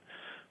in,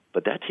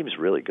 but that team's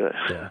really good.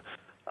 Yeah.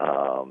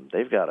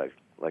 They've got a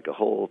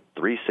whole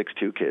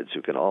 3-6-2 kids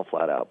who can all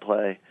flat out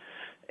play,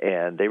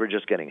 and they were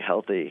just getting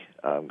healthy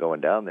going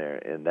down there.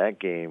 And that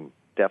game,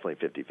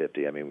 definitely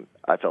 50-50. I mean,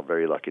 I felt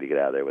very lucky to get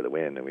out of there with a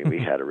win. I mean, we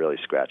had a really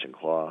scratch and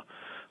claw,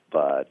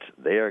 but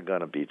they are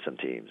going to beat some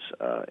teams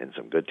and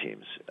some good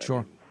teams.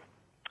 Sure.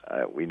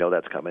 We know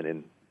that's coming,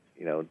 and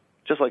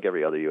just like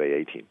every other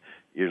UAA team,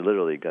 you're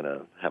literally going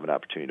to have an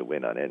opportunity to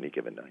win on any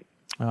given night.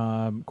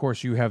 Of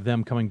course, you have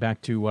them coming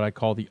back to what I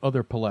call the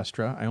other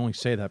Palestra. I only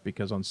say that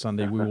because on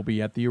Sunday we will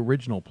be at the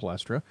original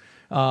Palestra,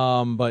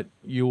 but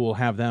you will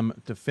have them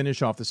to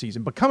finish off the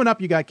season. But coming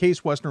up, you got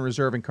Case Western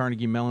Reserve and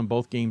Carnegie Mellon,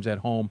 both games at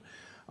home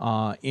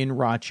in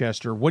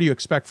Rochester. What do you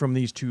expect from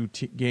these two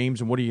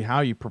games, and how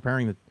are you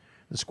preparing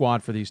the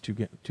squad for these two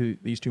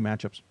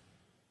matchups?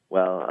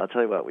 Well, I'll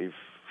tell you what, we've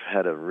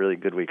had a really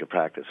good week of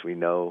practice. We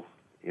know,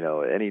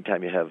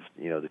 anytime you have,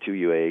 the 2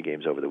 UAA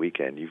games over the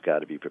weekend, you've got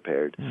to be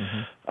prepared.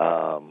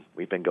 Mm-hmm.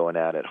 We've been going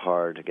at it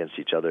hard against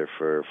each other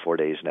for 4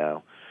 days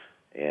now,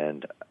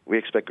 And we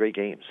expect great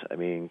games. I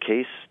mean,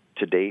 Case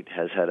to date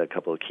has had a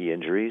couple of key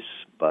injuries,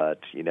 but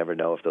you never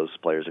know if those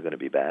players are going to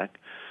be back.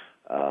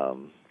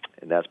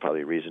 And that's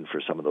probably a reason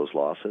for some of those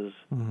losses.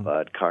 Mm-hmm.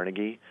 But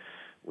Carnegie,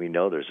 we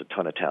know there's a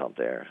ton of talent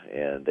there,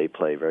 and they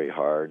play very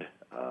hard.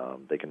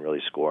 They can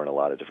really score in a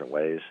lot of different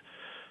ways.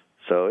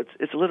 So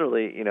it's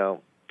literally,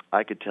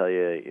 I could tell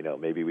you,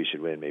 maybe we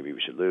should win, maybe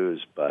we should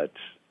lose, but,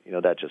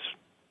 that just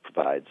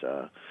provides,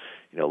 a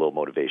little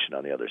motivation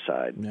on the other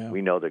side. Yeah.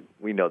 We know they're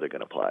going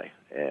to play,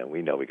 and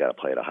we know we got to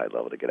play at a high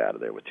level to get out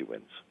of there with 2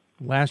 wins.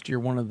 Last year,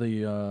 one of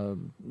the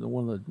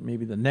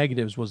maybe the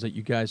negatives was that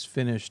you guys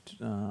finished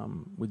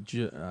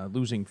with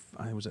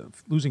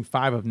losing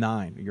 5 of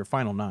 9, your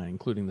final 9,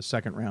 including the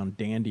second round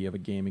dandy of a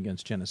game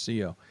against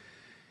Geneseo.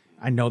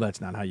 I know that's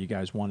not how you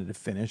guys wanted to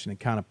finish, and it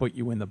kind of put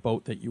you in the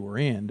boat that you were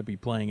in to be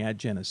playing at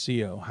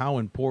Geneseo. How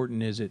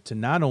important is it to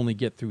not only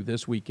get through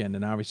this weekend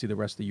and obviously the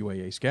rest of the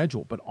UAA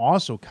schedule, but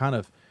also kind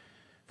of,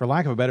 for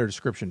lack of a better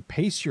description,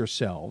 pace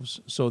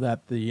yourselves so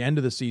that the end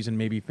of the season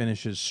maybe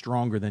finishes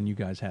stronger than you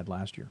guys had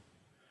last year?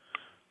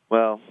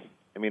 Well,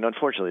 I mean,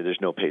 unfortunately, there's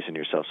no pacing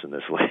yourselves in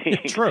this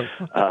league. True.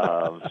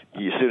 As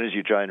soon as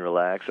you try and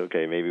relax,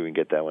 okay, maybe we can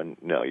get that one.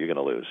 No, you're going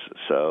to lose.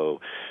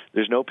 So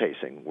there's no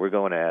pacing. We're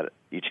going at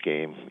each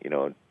game,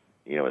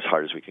 as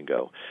hard as we can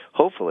go.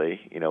 Hopefully,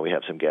 we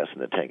have some gas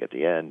in the tank at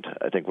the end.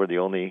 I think we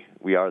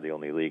are the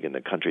only league in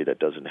the country that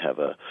doesn't have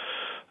a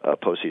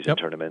postseason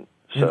tournament.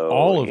 So in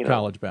all of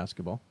college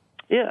basketball.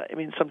 Yeah, I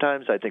mean,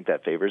 sometimes I think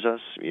that favors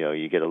us.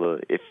 You get a little,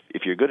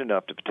 if you're good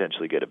enough to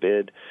potentially get a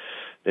bid,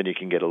 then you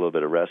can get a little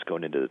bit of rest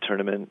going into the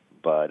tournament,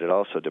 but it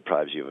also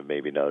deprives you of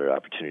maybe another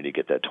opportunity to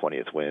get that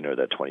 20th win or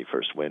that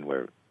 21st win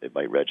where it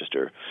might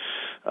register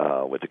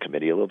with the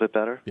committee a little bit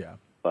better. Yeah.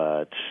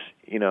 But,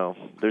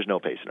 there's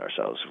no pacing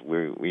ourselves.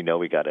 We know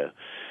we got to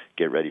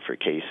get ready for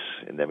Case,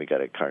 and then we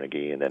got at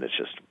Carnegie, and then it's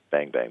just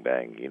bang, bang,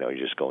 bang. You're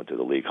just going through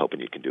the league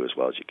hoping you can do as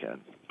well as you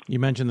can. You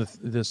mentioned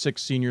the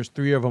 6 seniors.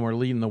 3 of them are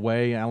leading the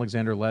way.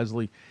 Alexander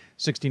Leslie,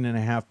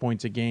 16.5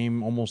 points a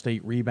game, almost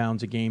 8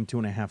 rebounds a game,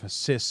 2.5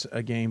 assists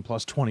a game,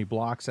 plus 20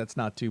 blocks. That's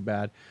not too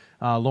bad.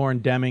 Lauren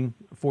Deming,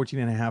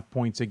 14.5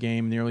 points a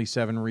game, nearly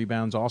 7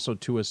 rebounds, also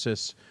 2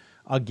 assists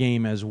a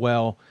game as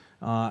well.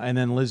 And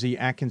then Lizzie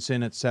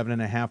Atkinson at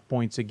 7.5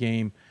 points a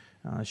game.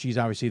 She's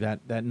obviously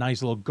that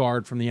nice little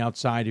guard from the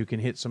outside who can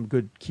hit some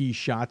good key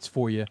shots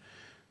for you.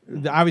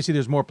 Obviously,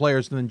 there's more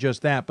players than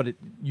just that, but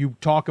you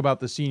talk about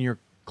the senior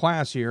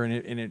class here,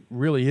 and it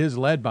really is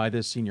led by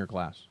this senior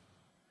class.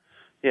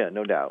 Yeah,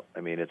 no doubt.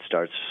 I mean, it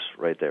starts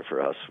right there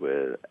for us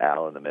with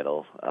Al in the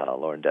middle,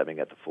 Lauren Deming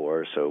at the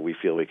 4. So we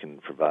feel we can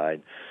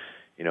provide,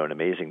 an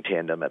amazing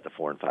tandem at the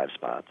 4 and 5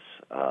 spots.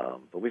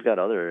 But we've got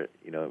other,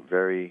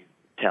 very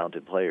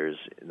talented players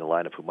in the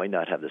lineup who might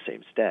not have the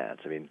same stats.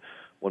 I mean,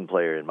 one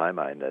player in my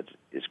mind that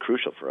is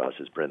crucial for us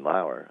is Bryn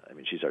Lauer. I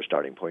mean, she's our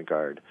starting point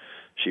guard.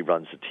 She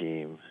runs the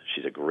team.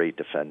 She's a great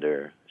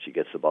defender. She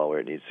gets the ball where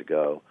it needs to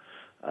go.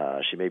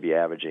 She may be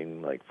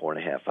averaging like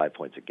 4.5, 5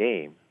 points a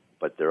game,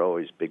 but they're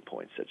always big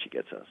points that she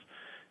gets us.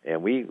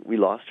 And we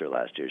lost her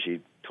last year.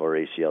 She tore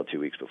ACL 2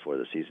 weeks before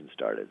the season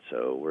started,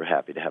 so we're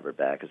happy to have her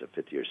back as a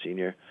fifth-year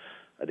senior.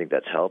 I think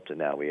that's helped, and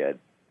now we had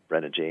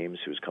Brenna James,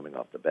 who's coming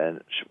off the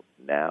bench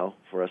now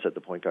for us at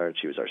the point guard.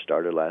 She was our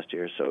starter last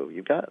year, so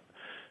you've got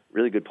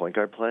really good point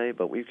guard play,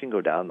 but we can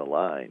go down the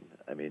line.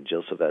 I mean,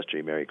 Jill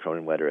Silvestri, Mary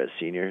Cronenwetter as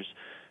seniors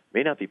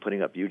may not be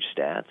putting up huge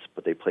stats,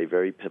 but they play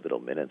very pivotal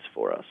minutes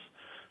for us.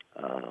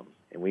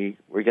 And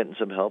we're getting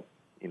some help,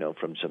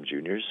 from some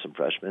juniors, some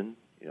freshmen,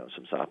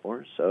 some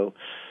sophomores. So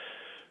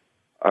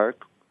our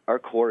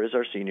core is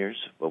our seniors,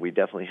 but we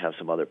definitely have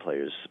some other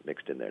players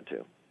mixed in there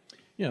too.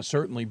 Yeah,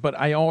 certainly. But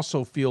I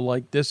also feel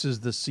like this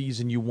is the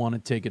season you want to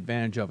take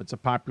advantage of. It's a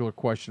popular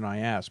question I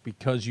ask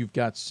because you've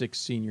got 6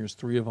 seniors,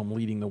 3 of them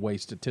leading the way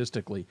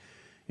statistically.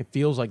 It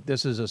feels like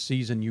this is a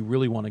season you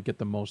really want to get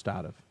the most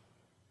out of.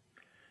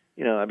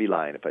 I'd be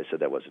lying if I said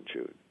that wasn't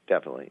true.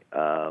 Definitely.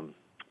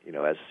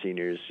 As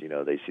seniors,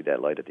 they see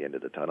that light at the end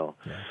of the tunnel.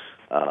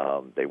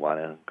 Yeah. They want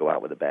to go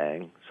out with a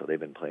bang, so they've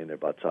been playing their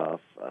butts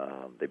off.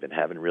 They've been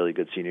having really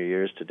good senior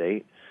years to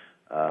date.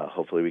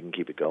 Hopefully we can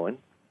keep it going.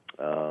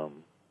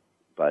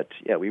 But,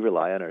 yeah, we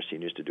rely on our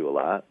seniors to do a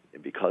lot,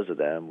 and because of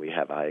them, we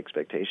have high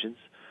expectations.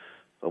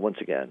 But once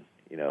again,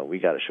 we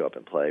got to show up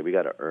and play. We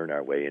got to earn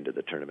our way into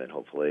the tournament,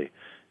 hopefully,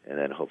 and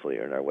then hopefully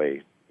earn our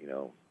way,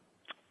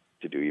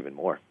 to do even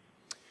more.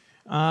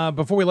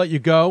 Before we let you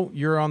go,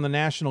 you're on the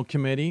national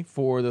committee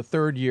for the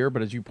 3rd year,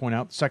 but as you point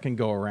out, 2nd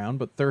go-around,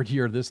 but 3rd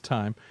year this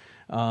time,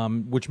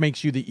 which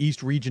makes you the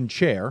East Region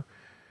chair.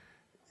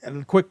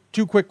 And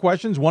 2 quick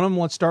questions. One of them,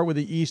 let's start with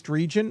the East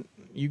Region.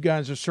 You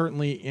guys are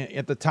certainly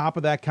at the top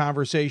of that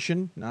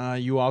conversation.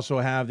 You also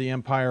have the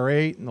Empire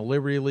 8 and the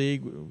Liberty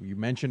League. You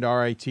mentioned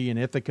RIT and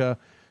Ithaca,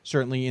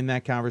 certainly in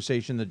that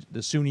conversation.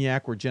 The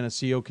SUNYAC, where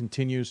Geneseo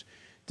continues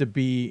to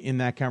be in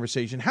that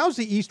conversation. How's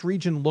the East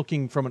Region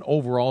looking from an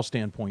overall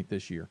standpoint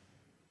this year?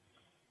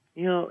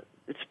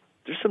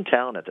 There's some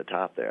talent at the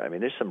top there. I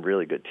mean, there's some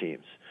really good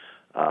teams.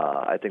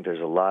 I think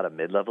there's a lot of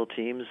mid-level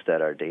teams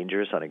that are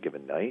dangerous on a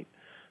given night.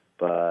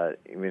 But,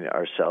 I mean,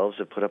 ourselves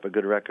have put up a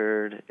good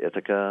record,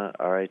 Ithaca,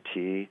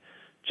 RIT,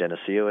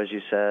 Geneseo, as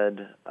you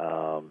said,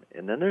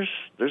 and then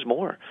there's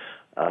more.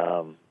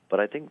 But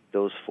I think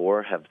those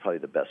 4 have probably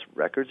the best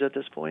records at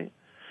this point.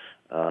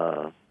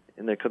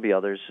 And there could be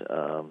others,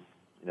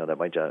 that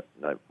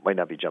might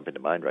not be jumping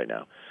to mind right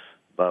now.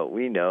 But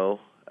we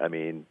know, I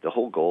mean, the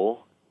whole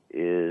goal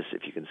is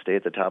if you can stay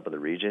at the top of the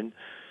region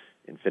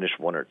and finish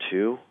 1 or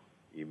 2,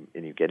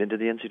 and you get into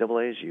the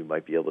NCAAs, you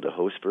might be able to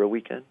host for a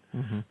weekend.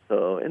 Mm-hmm.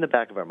 So in the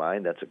back of our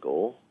mind, that's a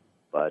goal.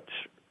 But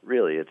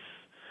really, it's,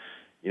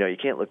 you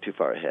can't look too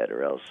far ahead,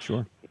 or else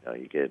sure.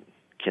 You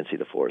can't see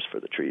the forest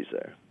for the trees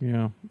there.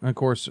 Yeah, and of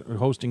course,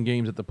 hosting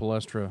games at the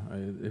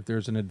Palestra, if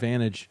there's an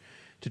advantage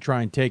to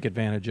try and take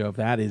advantage of,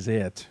 that is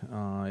it.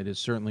 It is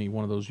certainly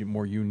one of those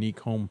more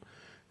unique home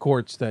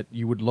courts that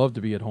you would love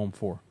to be at home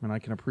for, and I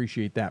can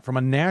appreciate that. From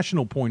a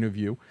national point of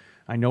view,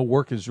 I know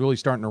work is really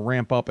starting to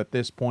ramp up at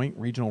this point.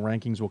 Regional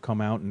rankings will come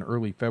out in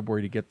early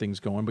February to get things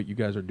going, but you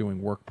guys are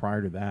doing work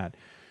prior to that.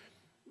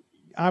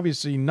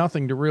 Obviously,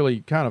 nothing to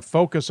really kind of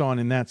focus on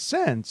in that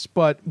sense,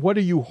 but what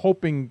are you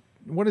hoping,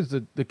 what is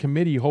the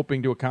committee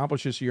hoping to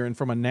accomplish this year? And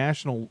from a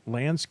national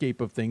landscape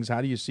of things,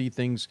 how do you see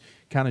things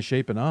kind of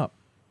shaping up?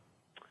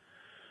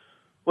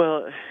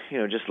 Well,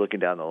 just looking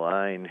down the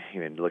line,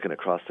 looking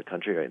across the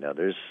country right now,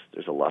 there's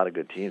a lot of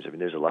good teams. I mean,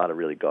 there's a lot of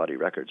really gaudy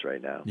records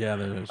right now. Yeah,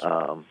 there is.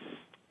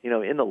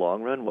 In the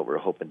long run, what we're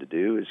hoping to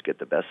do is get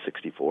the best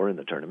 64 in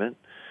the tournament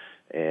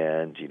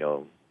and,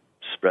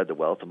 spread the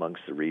wealth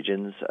amongst the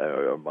regions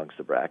or amongst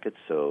the brackets.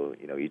 So,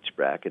 each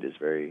bracket is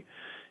very,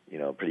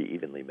 pretty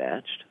evenly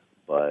matched.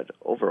 But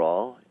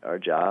overall, our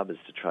job is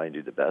to try and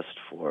do the best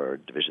for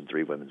Division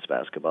III women's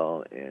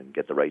basketball and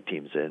get the right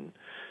teams in,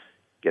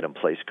 get them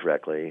placed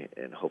correctly,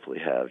 and hopefully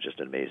have just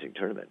an amazing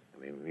tournament.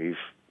 I mean,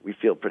 we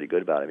feel pretty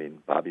good about it. I mean,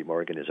 Bobby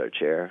Morgan is our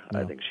chair. Yeah.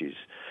 I think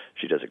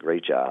she does a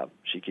great job.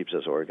 She keeps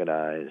us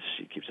organized.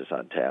 She keeps us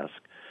on task.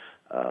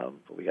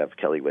 But we have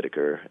Kelly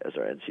Whitaker as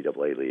our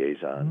NCAA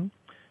liaison,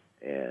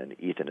 and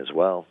Ethan as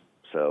well.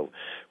 So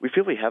we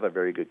feel we have a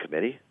very good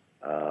committee,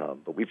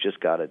 but we've just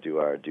got to do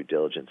our due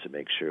diligence and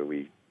make sure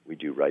we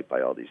do right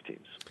by all these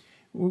teams.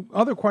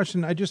 Other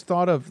question I just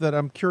thought of that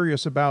I'm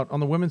curious about. On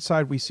the women's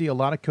side, we see a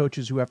lot of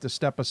coaches who have to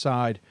step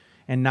aside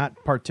and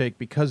not partake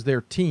because their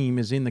team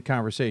is in the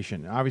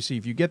conversation. Obviously,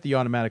 if you get the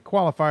automatic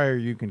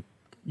qualifier, you can,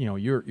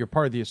 you're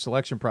part of the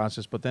selection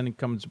process, but then it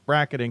comes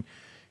bracketing,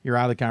 you're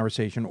out of the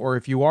conversation. Or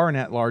if you are an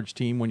at-large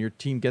team, when your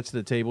team gets to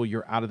the table,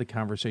 you're out of the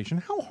conversation.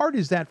 How hard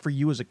is that for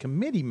you as a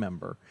committee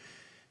member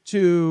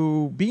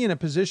to be in a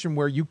position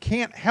where you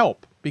can't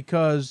help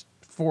because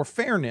for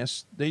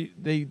fairness,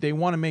 they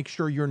want to make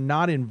sure you're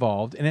not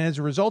involved. And as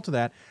a result of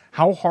that,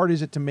 how hard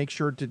is it to make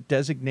sure to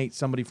designate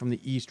somebody from the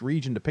East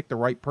region to pick the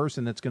right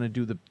person that's going to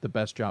do the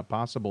best job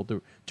possible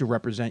to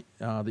represent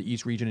the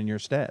East region in your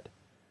stead?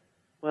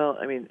 Well,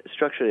 I mean,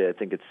 structurally, I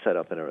think it's set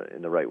up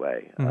in the right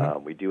way.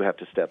 Mm-hmm. We do have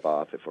to step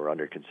off if we're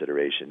under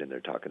consideration and they're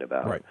talking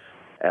about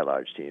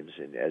at-large teams.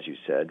 And as you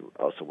said,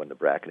 also when the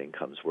bracketing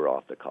comes, we're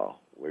off the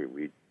call.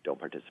 We don't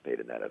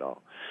participate in that at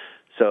all.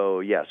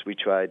 So, yes, we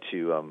try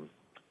to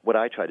what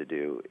I try to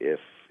do if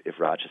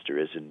Rochester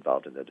is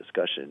involved in the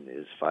discussion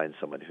is find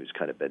someone who's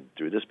kind of been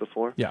through this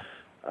before. Yeah.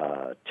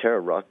 Tara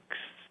Ruck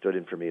stood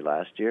in for me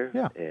last year,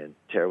 yeah. And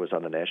Tara was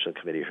on the national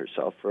committee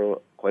herself for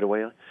quite a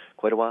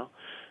while.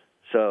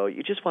 So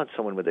you just want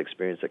someone with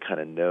experience that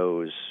kind of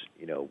knows,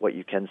 what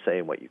you can say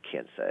and what you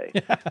can't say.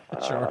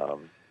 Sure.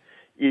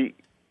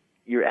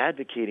 You're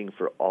advocating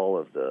for all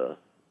of the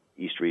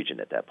East region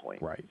at that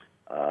point. Right.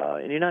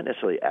 And you're not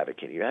necessarily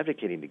advocating. You're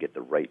advocating to get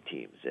the right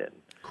teams in.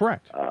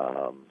 Correct.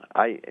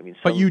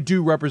 But you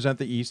do represent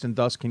the East and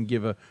thus can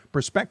give a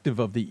perspective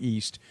of the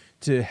East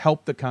to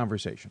help the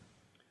conversation.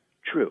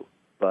 True.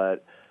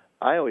 But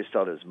I always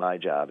felt it was my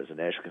job as a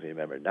national committee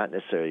member not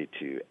necessarily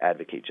to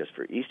advocate just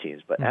for East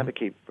teams, but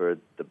advocate for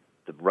the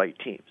right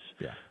teams.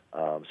 Yeah.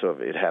 So if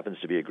it happens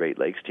to be a Great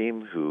Lakes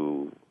team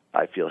who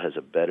I feel has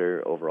a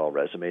better overall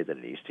resume than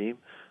an East team,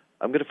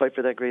 I'm going to fight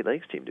for that Great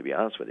Lakes team, to be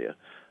honest with you.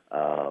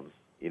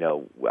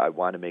 I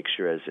want to make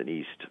sure as an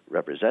East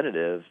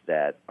representative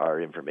that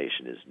our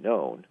information is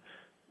known,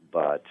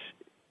 but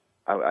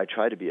I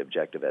try to be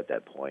objective at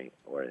that point,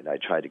 and I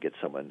try to get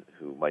someone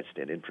who might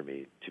stand in for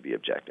me to be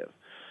objective.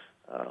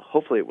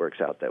 Hopefully it works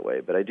out that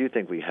way, but I do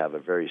think we have a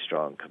very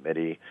strong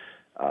committee,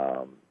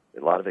 a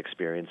lot of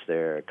experience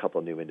there, a couple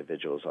of new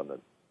individuals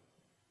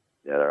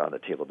that are on the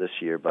table this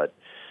year, but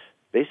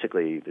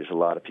basically there's a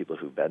lot of people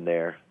who've been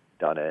there,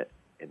 done it,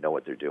 and know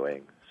what they're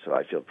doing, so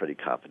I feel pretty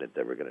confident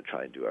that we're going to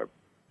try and do our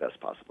best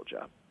possible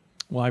job.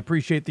 Well, I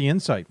appreciate the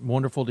insight.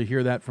 Wonderful to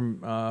hear that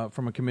from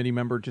a committee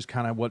member, just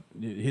kind of what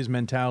his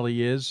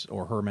mentality is,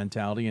 or her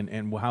mentality,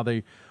 and how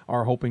they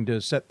are hoping to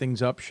set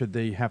things up should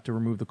they have to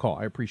remove the call.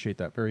 I appreciate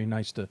that. Very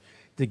nice to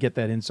get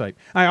that insight.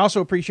 I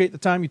also appreciate the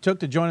time you took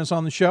to join us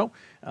on the show.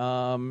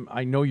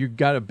 I know you've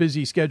got a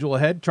busy schedule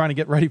ahead, trying to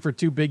get ready for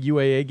 2 big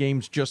UAA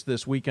games just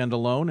this weekend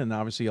alone, and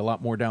obviously a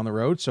lot more down the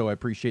road, so I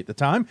appreciate the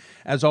time.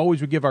 As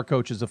always, we give our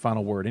coaches the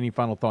final word. Any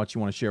final thoughts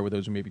you want to share with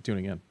those who may be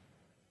tuning in?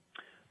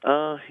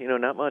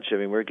 Not much. I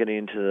mean, we're getting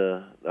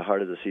into the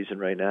heart of the season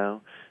right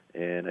now,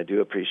 and I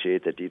do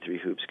appreciate that D3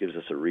 Hoops gives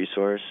us a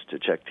resource to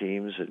check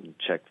teams and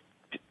check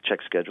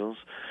schedules.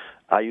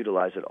 I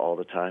utilize it all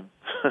the time,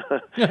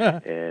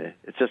 and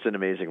it's just an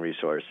amazing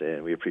resource,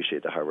 and we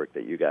appreciate the hard work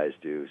that you guys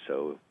do,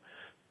 so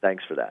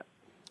thanks for that.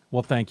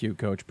 Well, thank you,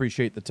 Coach.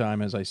 Appreciate the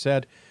time, as I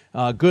said.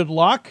 Good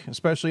luck,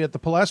 especially at the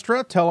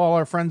Palestra. Tell all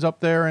our friends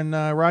up there in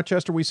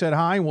Rochester we said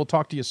hi, and we'll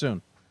talk to you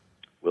soon.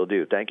 Will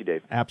do. Thank you,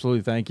 Dave.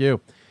 Absolutely. Thank you.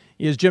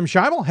 He is Jim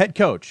Scheibel, head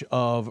coach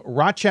of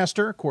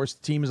Rochester. Of course,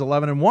 the team is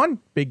 11-1.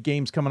 Big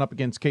games coming up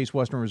against Case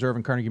Western Reserve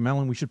and Carnegie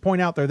Mellon. We should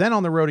point out they're then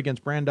on the road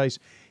against Brandeis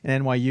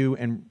and NYU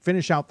and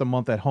finish out the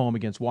month at home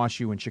against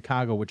WashU and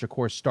Chicago, which, of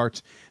course,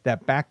 starts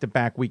that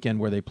back-to-back weekend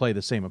where they play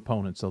the same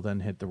opponents. They'll then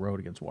hit the road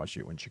against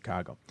WashU and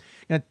Chicago.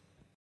 And,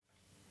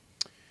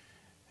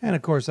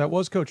 of course, that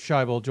was Coach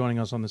Scheibel joining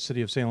us on the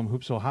City of Salem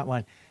Hoopsville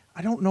Hotline.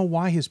 I don't know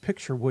why his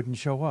picture wouldn't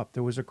show up.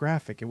 There was a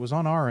graphic. It was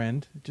on our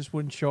end. It just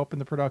wouldn't show up in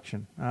the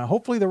production.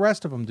 Hopefully the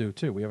rest of them do,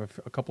 too. We have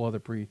a couple other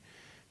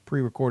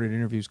pre-recorded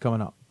interviews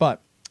coming up.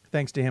 But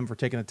thanks to him for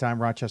taking the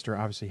time. Rochester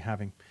obviously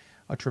having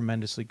a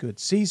tremendously good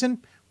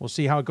season. We'll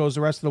see how it goes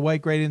the rest of the way.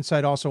 Great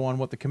insight also on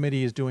what the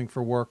committee is doing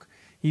for work.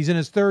 He's in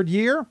his third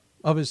year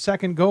of his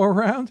second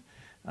go-around.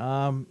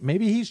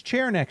 Maybe he's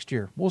chair next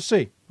year. We'll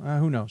see.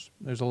 Who knows?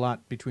 There's a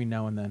lot between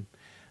now and then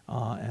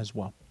as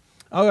well.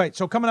 All right,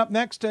 so coming up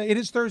next, it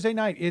is Thursday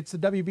night. It's the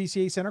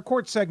WBCA Center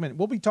Court segment.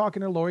 We'll be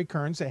talking to Lori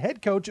Kearns, the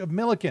head coach of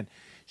Millikin.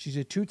 She's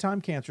a two-time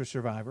cancer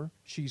survivor.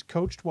 She's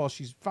coached while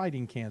she's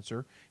fighting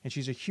cancer, and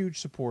she's a huge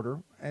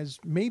supporter, as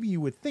maybe you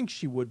would think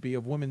she would be,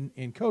 of women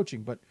in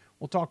coaching, but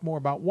we'll talk more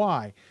about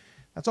why.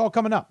 That's all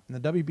coming up in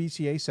the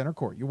WBCA Center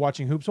Court. You're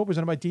watching Hoopsville,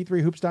 presented by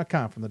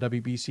D3Hoops.com from the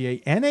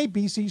WBCA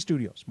NABC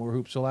studios. More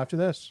Hoopsville after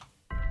this.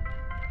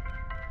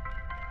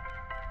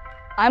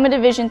 I'm a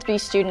Division III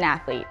student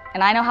athlete,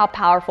 and I know how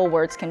powerful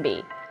words can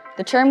be.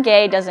 The term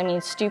gay doesn't mean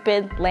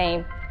stupid,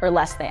 lame, or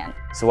less than.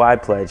 So I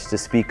pledge to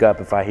speak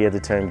up if I hear the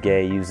term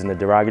gay used in a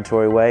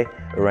derogatory way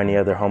or any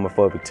other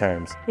homophobic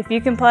terms. If you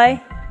can play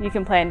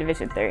in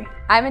Division III.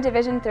 I'm a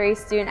Division III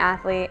student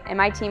athlete, and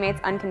my teammates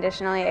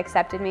unconditionally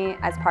accepted me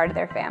as part of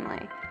their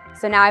family.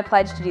 So now I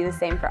pledge to do the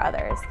same for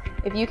others.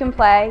 If you can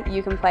play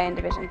in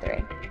Division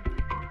III.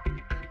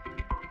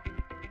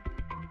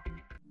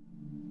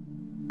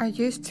 I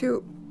used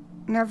to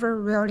never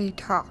really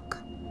talk,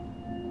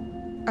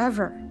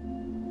 ever.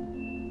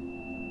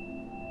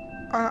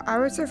 I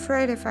was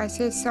afraid if I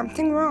said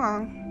something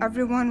wrong,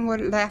 everyone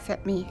would laugh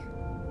at me.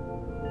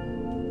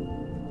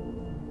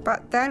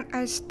 But then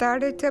I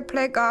started to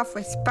play golf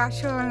with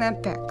Special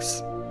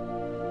Olympics.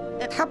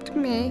 It helped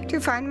me to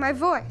find my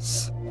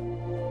voice.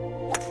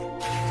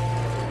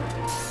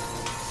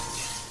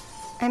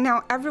 And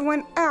now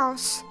everyone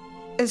else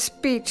is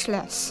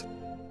speechless.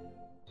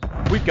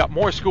 We've got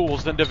more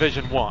schools than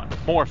Division I,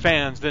 more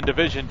fans than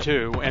Division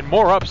II, and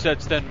more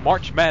upsets than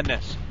March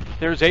Madness.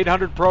 There's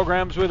 800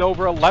 programs with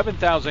over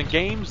 11,000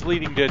 games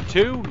leading to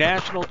 2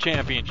 national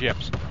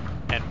championships.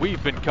 And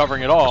we've been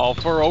covering it all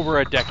for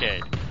over a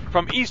decade.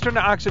 From Eastern to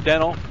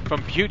Occidental,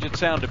 from Puget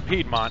Sound to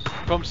Piedmont,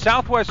 from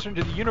Southwestern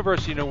to the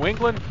University of New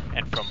England,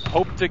 and from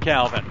Hope to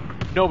Calvin.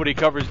 Nobody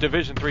covers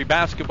Division III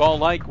basketball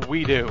like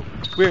we do.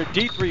 We're at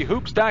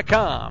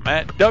D3Hoops.com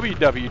at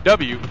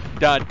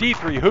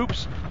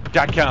www.d3hoops.com.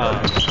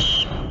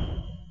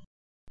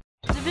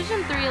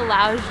 Division III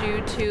allows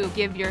you to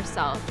give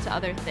yourself to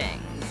other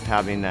things.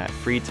 Having that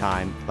free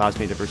time allows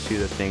me to pursue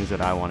the things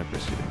that I want to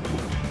pursue.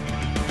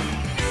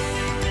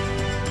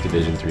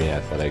 Division III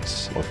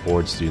athletics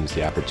affords students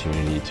the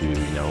opportunity to,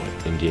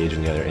 engage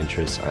in the other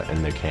interests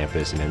in their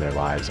campus and in their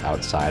lives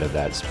outside of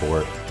that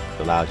sport.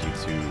 It allows you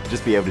to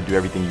just be able to do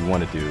everything you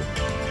want to do.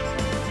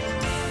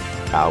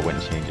 I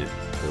wouldn't change it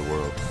for the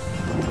world.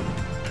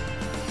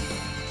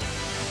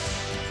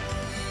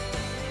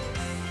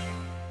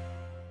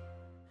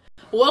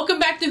 Welcome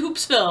back to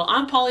Hoopsville.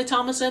 I'm Polly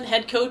Thomason,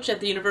 head coach at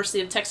the University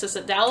of Texas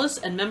at Dallas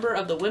and member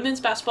of the Women's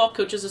Basketball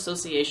Coaches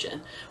Association.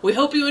 We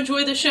hope you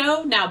enjoy the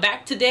show. Now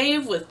back to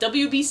Dave with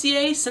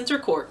WBCA Center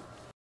Court.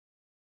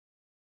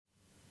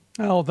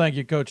 Oh, thank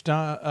you, Coach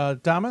Thompson.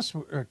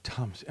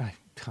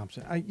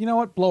 You know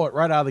what? Blow it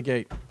right out of the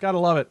gate. Gotta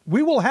love it.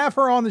 We will have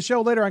her on the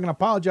show later. I'm going to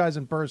apologize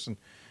in person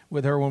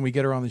with her when we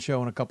get her on the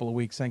show in a couple of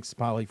weeks. Thanks,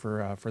 Polly,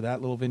 for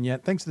that little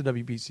vignette. Thanks to the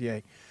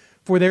WBCA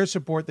for their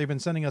support. They've been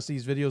sending us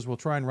these videos. We'll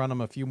try and run them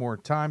a few more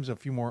times,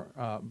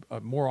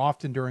 more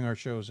often during our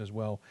shows as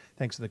well.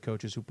 Thanks to the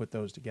coaches who put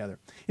those together.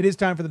 It is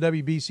time for the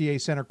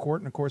WBCA Center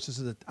Court, and of course, this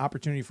is an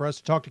opportunity for us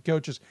to talk to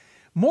coaches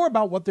more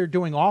about what they're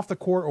doing off the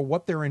court or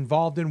what they're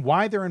involved in,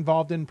 why they're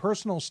involved in,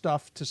 personal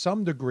stuff to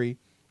some degree.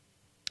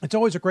 It's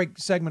always a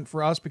great segment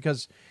for us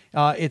because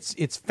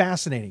it's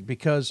fascinating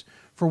because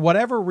for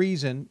whatever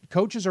reason,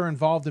 coaches are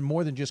involved in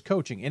more than just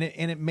coaching, and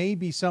it may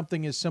be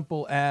something as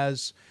simple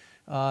as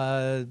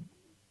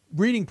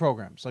reading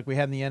programs like we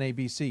had in the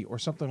NABC or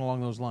something along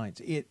those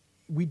lines.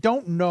 we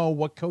don't know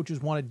what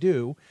coaches want to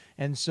do,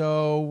 and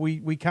so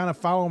we kind of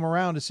follow them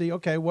around to see,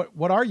 okay,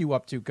 what are you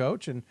up to,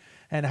 coach, and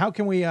how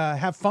can we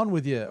have fun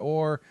with you,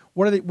 or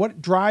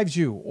what drives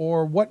you,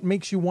 or what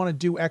makes you want to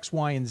do X,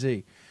 Y, and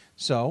Z.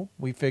 So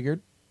we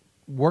figured,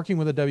 working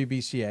with the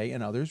WBCA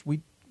and others,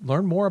 we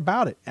learn more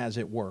about it, as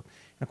it were.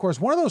 And of course,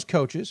 one of those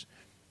coaches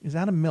is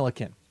out of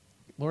Milliken.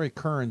 Lori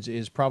Kearns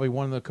is probably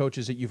one of the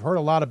coaches that you've heard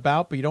a lot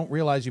about, but you don't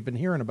realize you've been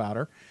hearing about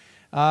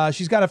her.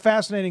 She's got a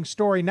fascinating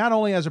story, not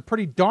only as a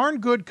pretty darn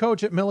good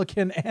coach at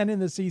Milliken and in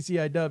the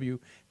CCIW,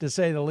 to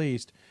say the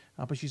least,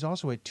 but she's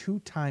also a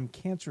 2-time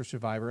cancer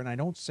survivor, and I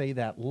don't say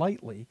that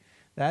lightly.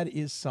 That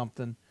is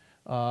something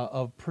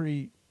of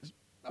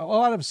a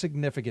lot of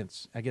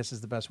significance, I guess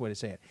is the best way to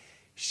say it.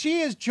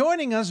 She is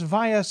joining us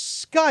via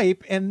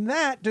Skype, and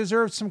that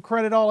deserves some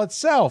credit all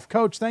itself.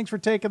 Coach, thanks for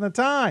taking the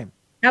time.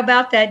 How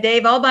about that,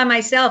 Dave? All by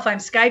myself, I'm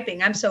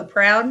Skyping. I'm so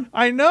proud.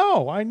 I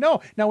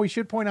know. Now, we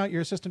should point out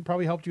your assistant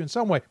probably helped you in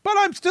some way, but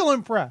I'm still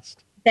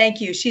impressed.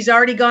 Thank you. She's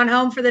already gone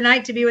home for the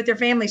night to be with her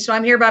family, so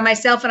I'm here by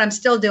myself, and I'm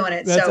still doing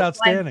it. That's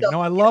outstanding.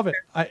 No, I love it.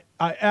 I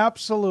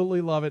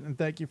absolutely love it, and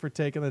thank you for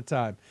taking the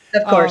time.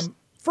 Of course.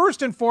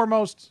 First and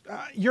foremost,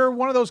 you're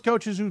one of those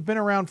coaches who's been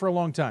around for a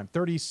long time,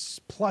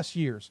 30-plus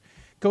years,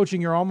 coaching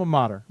your alma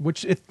mater,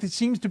 which it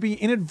seems to be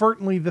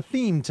inadvertently the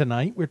theme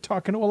tonight. We're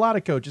talking to a lot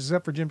of coaches,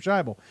 except for Jim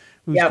Scheibel,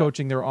 who's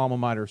coaching their alma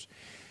maters.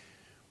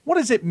 What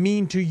does it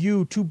mean to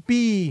you to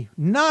be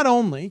not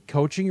only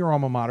coaching your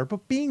alma mater,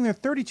 but being there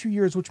 32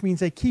 years, which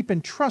means they keep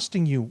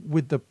entrusting you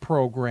with the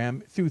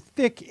program through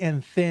thick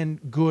and thin,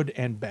 good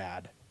and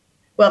bad?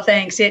 Well,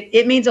 thanks.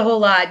 It means a whole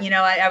lot. You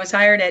know, I was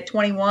hired at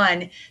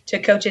 21 to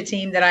coach a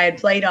team that I had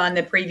played on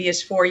the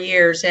previous 4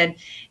 years. And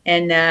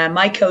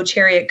my coach,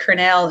 Harriet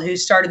Cornell, who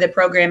started the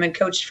program and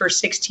coached for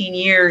 16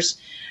 years,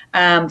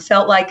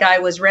 felt like I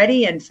was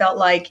ready and felt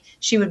like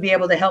she would be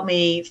able to help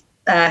me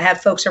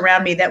have folks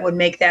around me that would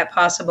make that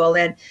possible.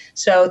 And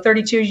so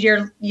 32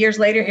 years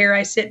later, here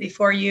I sit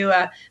before you,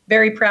 a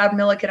very proud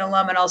Milliken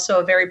alum and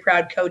also a very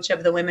proud coach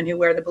of the women who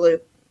wear the blue.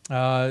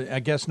 I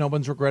guess no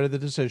one's regretted the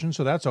decision,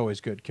 so that's always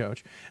good,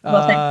 Coach.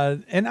 Well,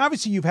 and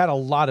obviously you've had a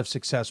lot of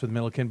success with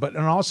Milliken, but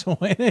also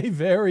in a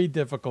very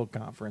difficult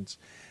conference,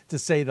 to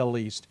say the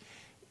least.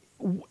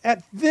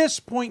 At this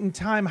point in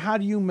time, how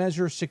do you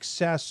measure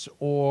success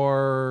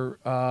or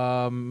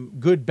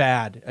good,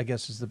 bad, I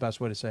guess is the best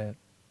way to say it?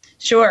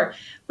 Sure.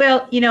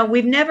 Well, you know,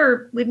 we've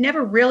never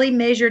really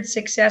measured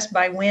success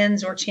by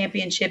wins or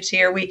championships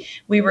here. We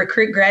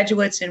recruit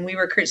graduates and we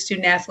recruit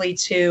student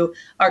athletes who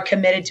are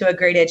committed to a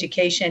great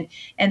education.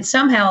 And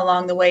somehow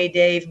along the way,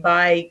 Dave,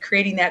 by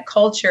creating that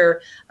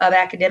culture of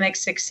academic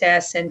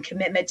success and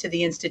commitment to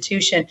the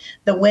institution,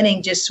 the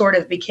winning just sort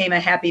of became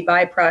a happy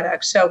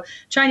byproduct. So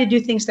trying to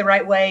do things the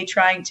right way,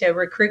 trying to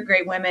recruit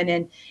great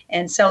women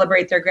and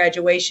celebrate their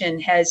graduation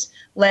has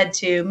led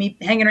to me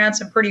hanging around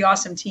some pretty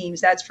awesome teams,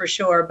 that's for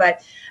sure. But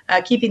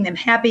keeping them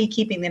happy,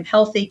 keeping them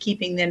healthy,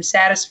 keeping them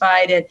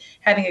satisfied, and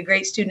having a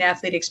great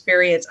student-athlete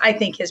experience, I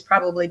think has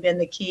probably been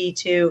the key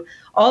to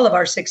all of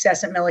our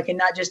success at Milliken,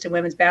 not just in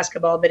women's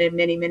basketball, but in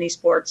many, many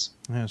sports.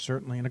 Yeah,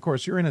 certainly. And, of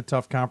course, you're in a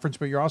tough conference,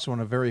 but you're also in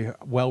a very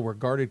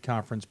well-regarded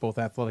conference, both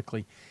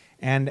athletically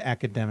and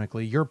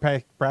academically. You're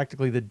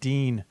practically the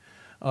dean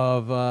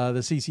of the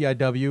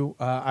CCIW,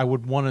 I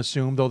would want to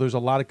assume, though there's a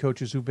lot of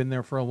coaches who've been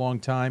there for a long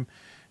time.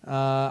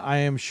 I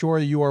am sure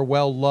you are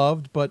well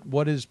loved, but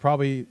what's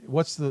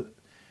the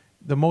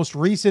most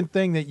recent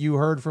thing that you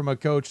heard from a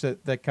coach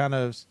that kind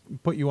of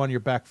put you on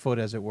your back foot,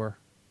 as it were?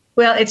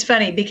 Well, it's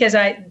funny because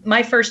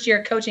my first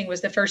year coaching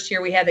was the first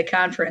year we had the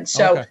conference.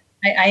 So okay.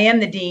 I am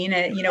the dean.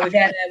 You know, we've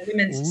had a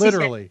women's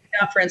literally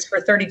conference for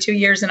 32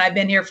 years, and I've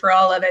been here for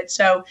all of it.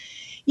 So,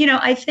 you know,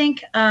 I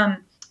think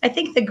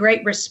the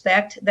great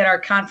respect that our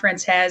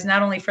conference has,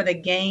 not only for the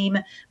game,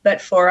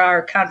 but for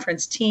our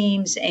conference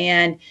teams.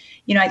 And,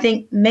 you know, I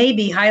think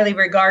maybe highly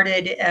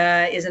regarded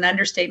is an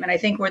understatement. I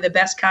think we're the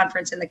best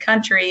conference in the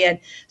country and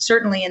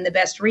certainly in the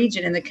best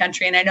region in the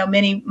country. And I know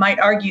many might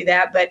argue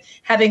that, but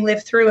having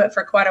lived through it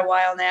for quite a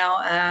while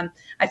now,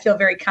 I feel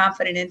very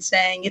confident in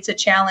saying it's a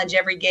challenge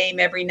every game,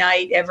 every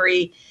night,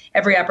 every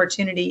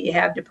opportunity you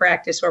have to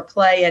practice or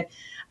play.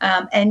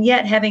 And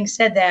yet, having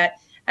said that,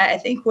 I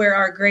think we're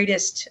our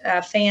greatest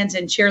fans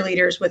and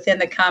cheerleaders within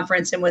the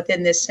conference and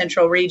within this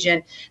central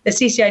region. The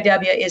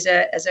CCIW is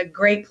a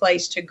great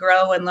place to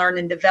grow and learn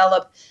and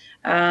develop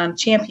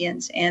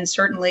champions. And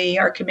certainly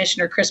our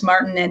commissioner, Chris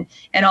Martin,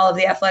 and all of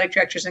the athletic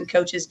directors and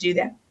coaches do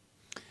that.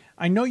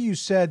 I know you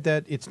said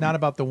that it's not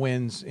about the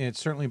wins, it's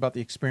certainly about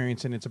the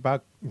experience, and it's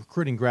about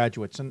recruiting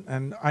graduates.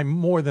 And I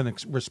more than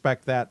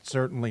respect that,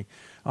 certainly.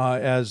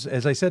 As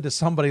I said to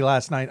somebody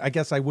last night, I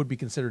guess I would be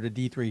considered a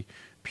D3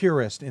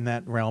 purist in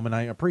that realm, and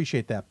I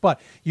appreciate that. But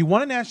you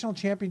won a national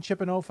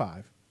championship in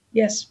 2005.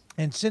 Yes.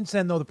 And since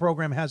then, though, the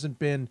program hasn't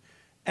been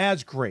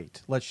as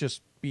great. Let's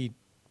just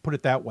put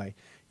it that way.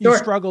 You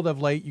struggled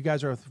of late. You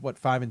guys are,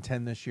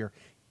 5-10 this year.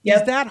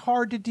 Yep. Is that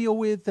hard to deal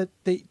with, that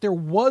there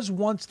was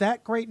once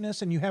that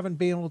greatness and you haven't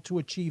been able to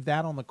achieve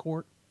that on the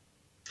court?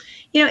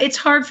 You know, it's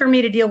hard for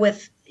me to deal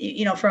with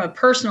from a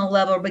personal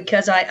level,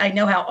 because I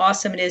know how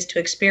awesome it is to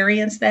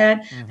experience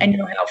that. Mm-hmm. I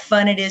know how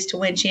fun it is to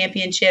win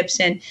championships,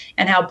 and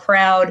how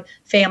proud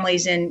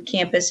families and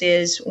campus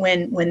is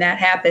when that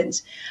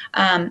happens.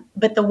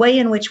 But the way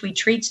in which we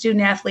treat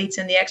student athletes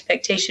and the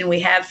expectation we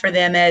have for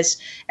them as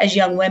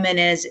young women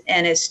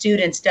and as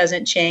students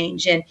doesn't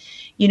change. And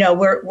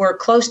we're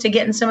close to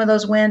getting some of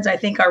those wins. I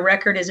think our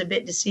record is a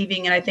bit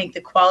deceiving, and I think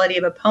the quality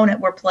of opponent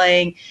we're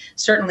playing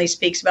certainly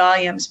speaks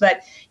volumes.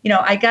 But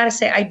I got to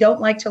say, I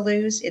don't like to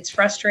lose. It's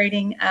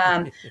frustrating,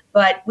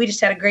 but we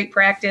just had a great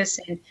practice,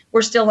 and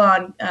we're still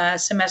on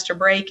semester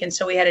break, and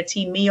so we had a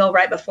team meal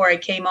right before I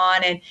came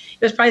on, and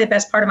it was probably the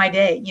best part of my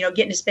day.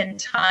 Getting to spend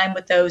time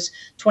with those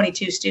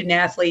 22 student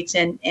athletes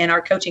and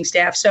our coaching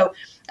staff. So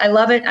I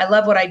love it. I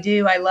love what I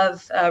do. I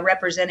love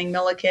representing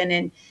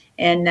Millikin,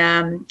 and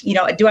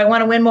do I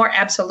want to win more?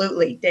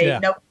 Absolutely, Dave.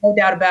 Yeah. No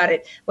doubt about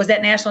it. Was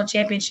that national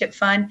championship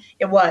fun?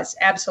 It was,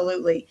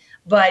 absolutely.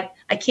 But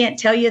I can't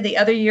tell you the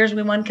other years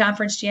we won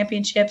conference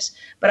championships,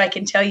 but I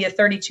can tell you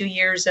 32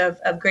 years of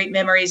great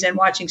memories and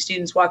watching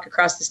students walk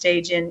across the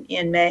stage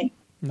in May.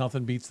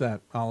 Nothing beats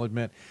that, I'll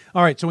admit.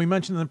 All right, so we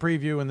mentioned in the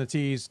preview and the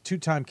tease,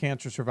 2-time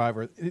cancer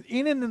survivor.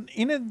 In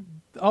and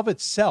of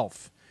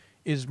itself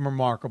is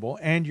remarkable,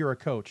 and you're a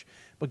coach.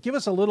 But give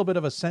us a little bit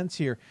of a sense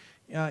here.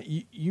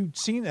 You'd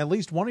seen at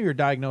least one of your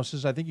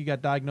diagnoses. I think you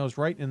got diagnosed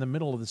right in the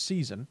middle of the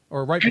season,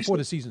 or right before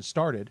the season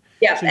started.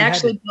 Yeah, so you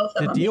actually, had both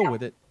of them. To deal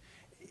with it.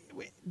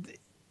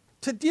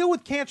 To deal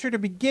with cancer to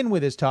begin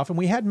with is tough, and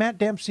we had Matt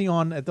Dempsey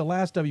on at the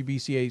last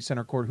WBCA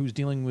Center Court, who's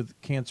dealing with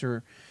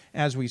cancer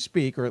as we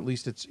speak, or at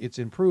least it's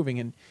improving,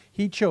 and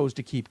he chose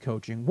to keep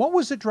coaching. What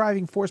was the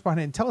driving force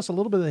behind it? And tell us a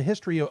little bit of the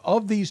history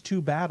of these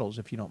two battles,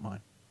 if you don't mind.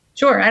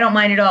 Sure, I don't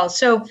mind at all.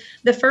 So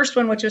the first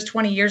one, which was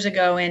 20 years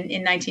ago in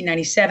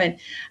 1997,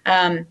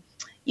 I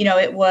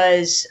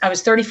was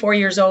 34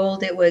 years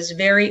old. It was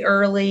very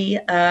early,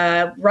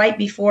 right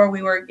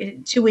before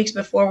 2 weeks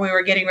before we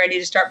were getting ready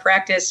to start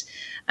practice.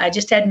 I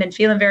just hadn't been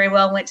feeling very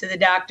well, went to the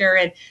doctor.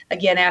 And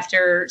again,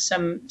 after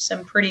some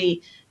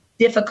pretty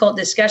difficult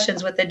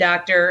discussions with the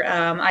doctor,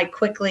 I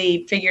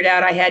quickly figured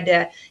out I had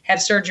to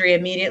have surgery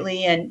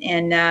immediately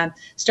and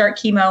start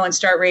chemo and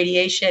start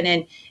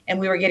radiation. And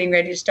we were getting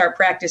ready to start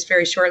practice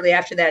very shortly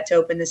after that to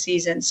open the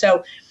season.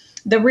 So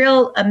the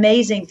real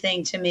amazing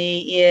thing to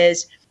me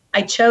is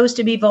I chose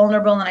to be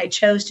vulnerable, and I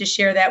chose to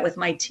share that with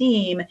my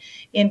team,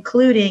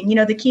 including,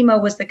 the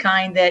chemo was the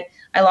kind that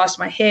I lost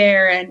my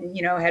hair and,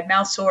 had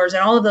mouth sores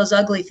and all of those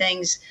ugly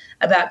things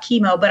about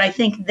chemo. But I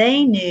think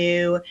they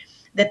knew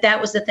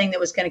that was the thing that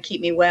was going to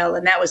keep me well.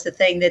 And that was the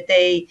thing that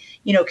they,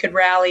 could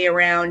rally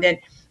around. And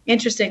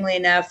interestingly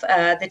enough,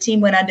 the team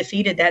went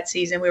undefeated that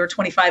season. We were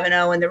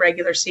 25-0 in the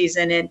regular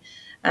season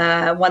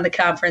and won the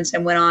conference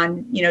and went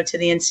on, to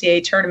the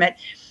NCAA tournament.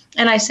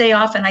 And I say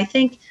often, I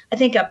think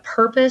a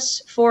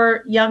purpose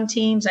for young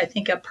teams, I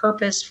think a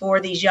purpose for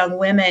these young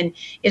women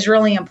is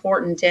really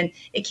important. And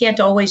it can't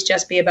always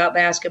just be about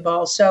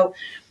basketball. So,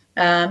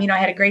 I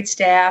had a great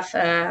staff,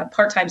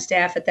 part-time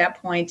staff at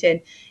that point,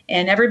 and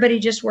everybody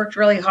just worked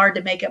really hard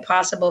to make it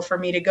possible for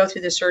me to go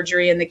through the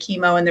surgery and the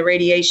chemo and the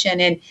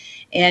radiation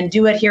and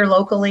do it here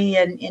locally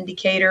in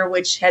Decatur,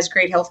 which has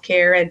great health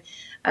care, and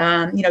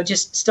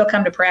just still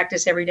come to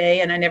practice every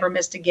day, and I never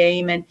missed a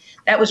game. And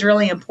that was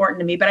really important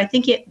to me. But I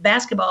think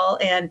basketball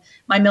and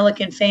my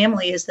Millikin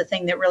family is the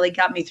thing that really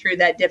got me through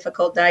that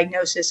difficult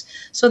diagnosis.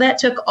 So that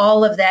took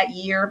all of that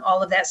year,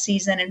 all of that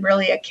season, and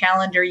really a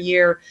calendar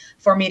year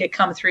for me to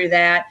come through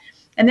that.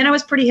 And then I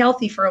was pretty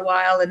healthy for a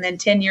while. And then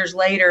 10 years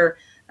later,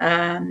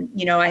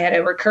 I had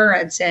a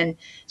recurrence. And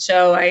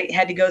so I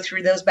had to go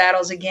through those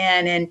battles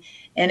again.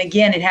 And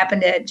again, it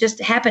happened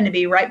to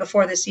be right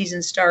before the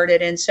season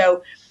started. And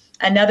so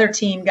another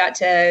team got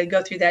to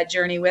go through that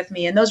journey with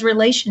me. And those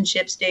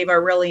relationships, Dave,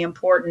 are really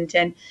important.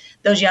 And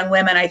those young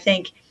women, I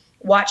think,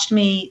 watched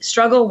me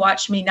struggle,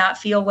 watched me not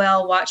feel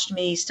well, watched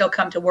me still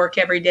come to work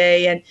every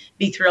day and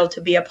be thrilled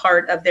to be a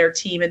part of their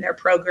team and their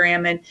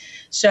program. And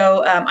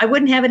so I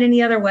wouldn't have it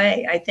any other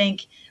way. I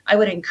think I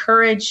would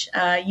encourage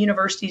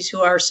universities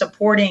who are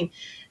supporting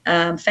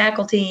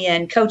faculty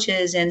and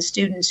coaches and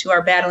students who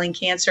are battling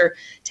cancer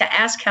to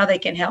ask how they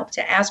can help,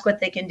 to ask what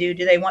they can do.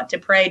 Do they want to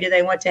pray? Do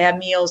they want to have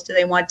meals? Do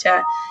they want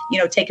to,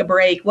 take a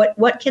break?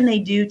 What can they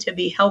do to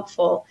be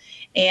helpful?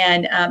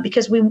 And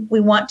because we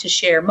want to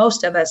share,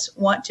 most of us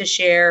want to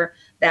share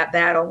that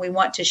battle. We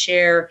want to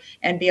share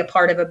and be a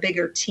part of a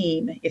bigger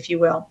team, if you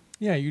will.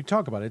 Yeah, you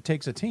talk about it. It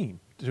takes a team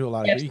to do a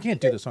lot of it. You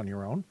can't do this on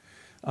your own.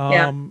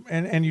 Yeah.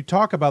 And you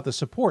talk about the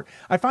support.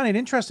 I find it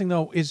interesting,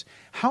 though, is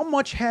how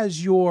much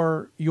has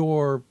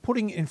your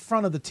putting in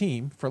front of the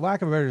team, for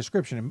lack of a better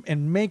description,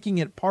 and making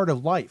it part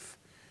of life.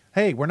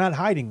 Hey, we're not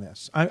hiding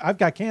this. I've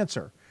got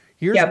cancer.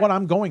 Here's what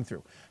I'm going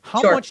through.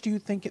 How much do you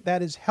think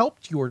that has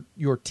helped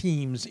your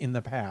teams in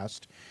the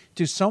past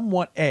to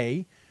somewhat,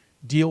 A,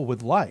 deal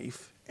with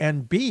life,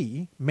 and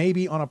B,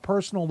 maybe on a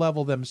personal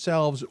level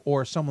themselves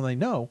or someone they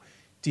know,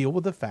 deal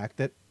with the fact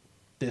that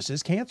this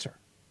is cancer?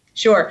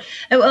 Sure.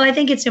 Well, I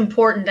think it's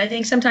important. I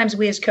think sometimes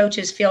we as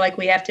coaches feel like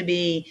we have to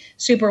be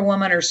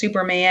superwoman or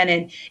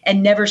superman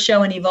and never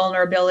show any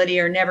vulnerability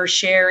or never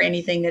share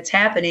anything that's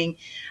happening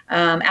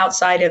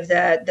outside of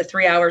the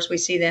 3 hours we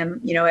see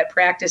them, at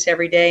practice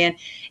every day.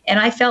 And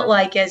I felt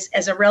like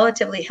as a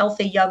relatively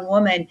healthy young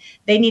woman,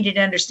 they needed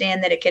to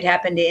understand that it could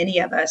happen to any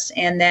of us,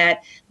 and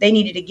that they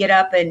needed to get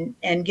up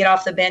and get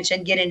off the bench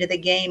and get into the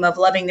game of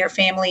loving their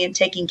family and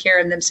taking care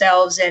of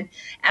themselves and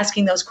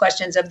asking those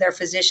questions of their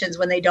physicians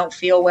when they don't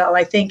feel well.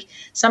 I think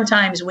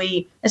sometimes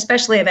we,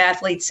 especially of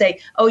athletes, say,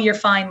 oh, you're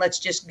fine, let's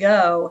just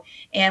go.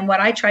 And what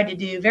I tried to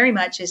do very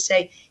much is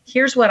say,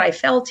 here's what I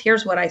felt,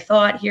 here's what I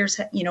thought, here's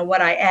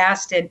what I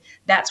asked, and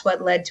that's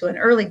what led to an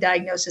early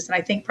diagnosis, and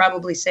I think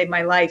probably saved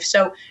my life.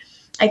 So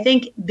I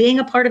think being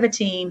a part of a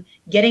team,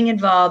 getting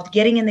involved,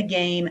 getting in the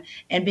game,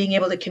 and being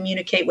able to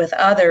communicate with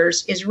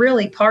others is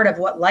really part of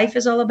what life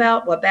is all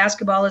about, what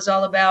basketball is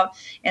all about.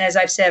 And as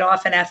I've said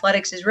often,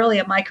 athletics is really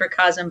a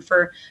microcosm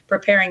for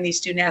preparing these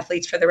student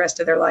athletes for the rest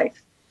of their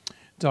life.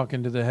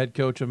 Talking to the head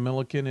coach of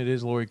Millikin, it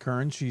is Lori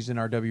Kearns. She's in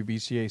our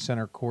WBCA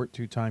center court,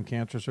 two-time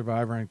cancer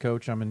survivor. And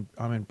coach, I'm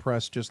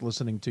impressed just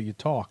listening to you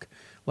talk,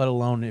 let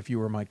alone if you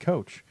were my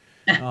coach.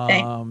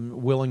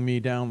 Willing me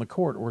down the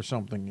court or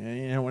something,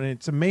 and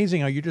it's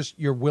amazing how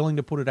you're willing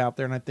to put it out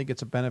there, and I think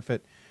it's a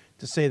benefit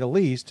to say the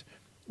least.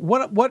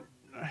 What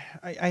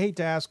I hate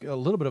to ask a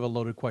little bit of a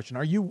loaded question.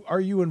 Are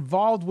you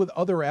involved with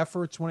other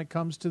efforts when it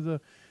comes to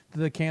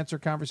the cancer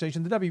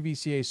conversation? The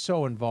WBCA is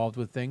so involved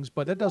with things,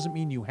 but that doesn't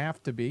mean you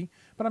have to be.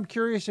 But I'm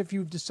curious if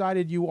you've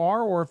decided you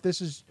are, or if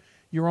this is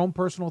your own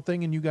personal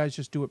thing and you guys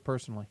just do it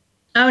personally.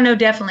 Oh, no,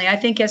 definitely. I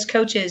think as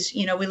coaches,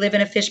 we live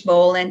in a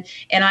fishbowl, and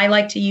I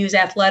like to use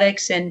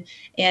athletics and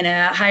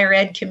a higher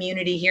ed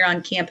community here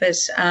on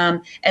campus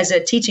as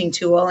a teaching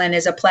tool and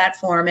as a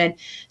platform. And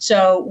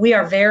so we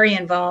are very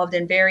involved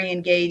and very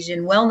engaged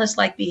in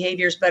wellness-like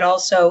behaviors, but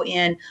also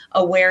in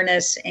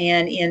awareness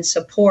and in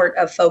support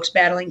of folks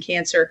battling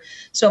cancer.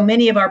 So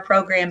many of our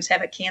programs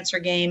have a cancer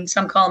game.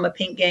 Some call them a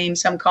pink game.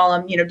 Some call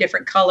them,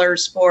 different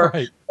colors for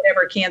right.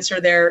 Whatever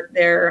cancer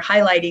they're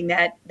highlighting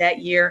that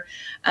year.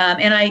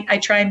 And I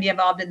try and be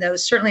involved in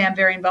those. Certainly I'm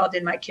very involved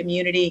in my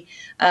community,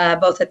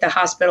 both at the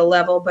hospital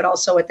level, but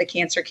also at the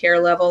cancer care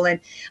level.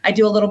 And I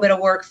do a little bit of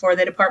work for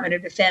the Department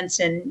of Defense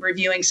and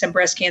reviewing some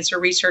breast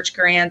cancer research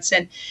grants.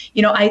 And,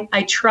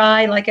 I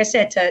try, like I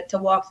said, to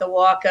walk the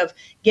walk of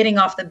getting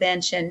off the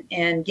bench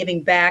and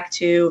giving back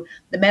to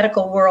the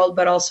medical world,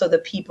 but also the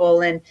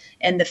people and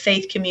the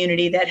faith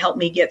community that helped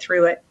me get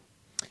through it.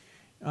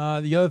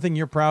 The other thing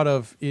you're proud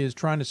of is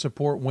trying to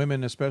support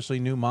women, especially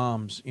new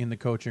moms, in the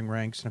coaching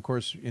ranks. And, of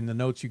course, in the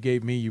notes you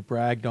gave me, you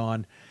bragged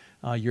on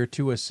your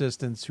two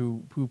assistants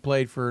who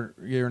played for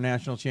your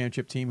national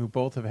championship team, who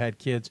both have had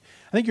kids.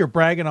 I think you're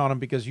bragging on them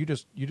because you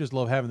just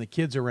love having the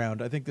kids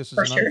around. I think this is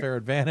an unfair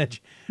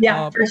advantage.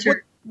 Yeah, for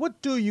sure.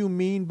 What do you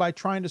mean by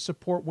trying to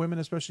support women,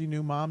 especially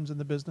new moms, in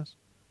the business?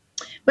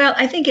 Well,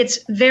 I think it's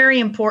very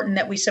important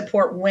that we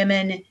support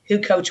women who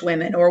coach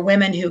women, or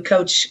women who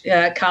coach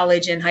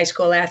college and high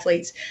school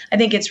athletes. I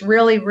think it's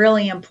really,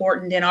 really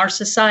important in our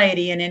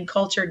society and in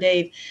culture,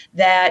 Dave,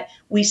 that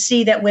we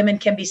see that women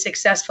can be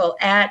successful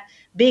at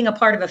being a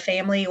part of a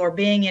family or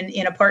being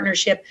in a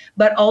partnership,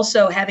 but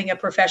also having a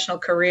professional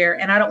career.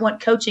 And I don't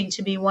want coaching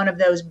to be one of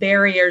those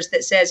barriers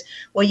that says,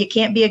 well, you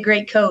can't be a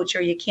great coach,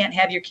 or you can't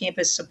have your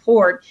campus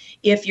support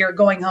if you're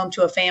going home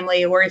to a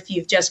family, or if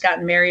you've just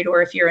gotten married,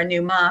 or if you're a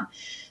new mom.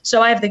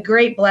 So I have the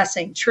great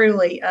blessing,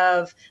 truly,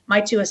 of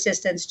my two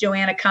assistants,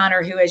 Joanna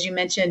Connor, who, as you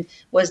mentioned,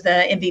 was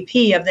the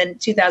MVP of the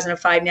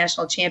 2005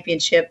 National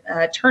Championship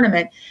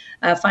tournament,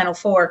 Final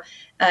Four.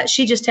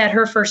 She just had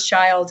her first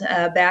child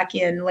back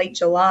in late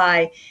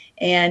July,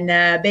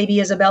 and baby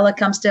Isabella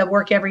comes to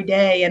work every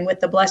day. And with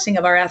the blessing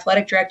of our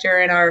athletic director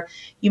and our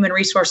human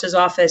resources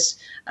office,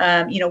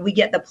 we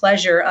get the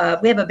pleasure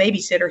of, we have a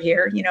babysitter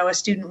here, a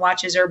student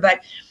watches her, but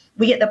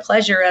we get the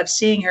pleasure of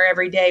seeing her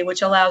every day,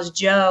 which allows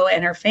Jo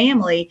and her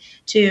family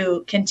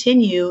to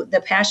continue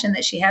the passion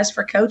that she has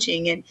for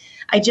coaching. And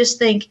I just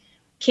think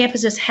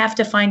campuses have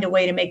to find a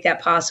way to make that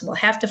possible,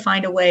 have to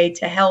find a way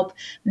to help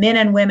men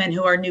and women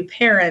who are new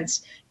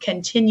parents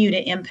continue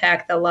to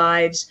impact the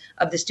lives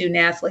of the student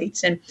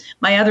athletes. And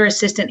my other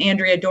assistant,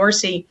 Andrea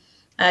Dorsey,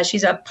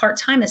 she's a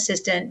part-time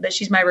assistant, but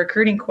she's my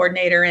recruiting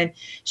coordinator, and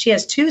she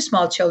has two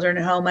small children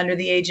at home under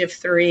the age of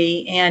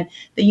 3. And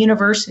the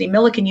university,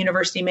 Millikin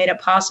University, made it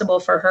possible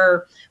for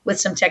her, with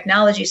some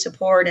technology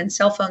support and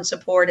cell phone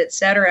support, et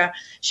cetera.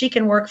 She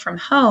can work from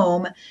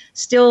home,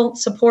 still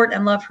support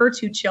and love her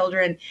 2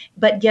 children,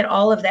 but get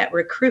all of that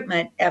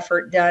recruitment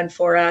effort done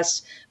for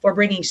us for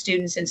bringing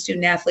students and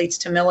student athletes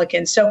to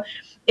Millikin. So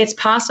it's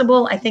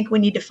possible. I think we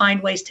need to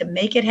find ways to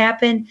make it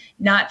happen,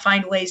 not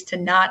find ways to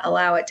not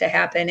allow it to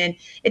happen. And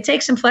it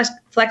takes some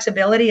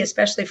flexibility,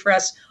 especially for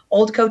us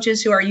old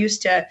coaches who are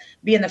used to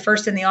being the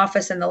first in the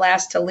office and the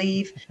last to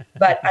leave.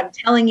 But I'm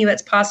telling you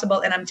it's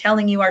possible, and I'm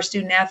telling you our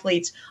student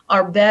athletes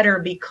are better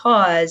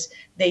because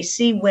they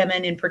see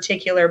women in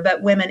particular,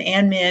 but women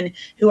and men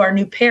who are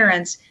new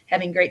parents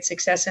having great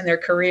success in their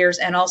careers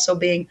and also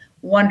being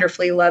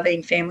wonderfully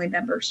loving family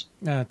members.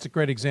 It's a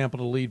great example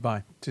to lead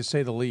by, to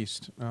say the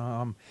least.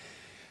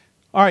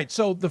 All right,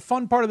 so the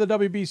fun part of the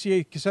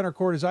WBCA Center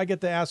Court is I get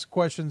to ask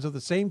questions of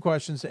the same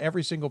questions to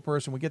every single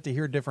person. We get to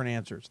hear different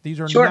answers. These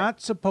are not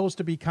supposed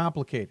to be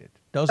complicated.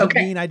 Doesn't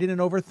mean I didn't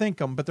overthink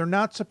them, but they're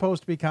not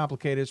supposed to be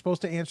complicated. It's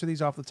supposed to answer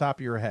these off the top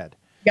of your head.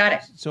 Got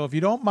it. So if you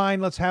don't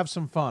mind, let's have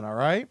some fun, all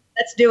right?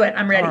 Let's do it.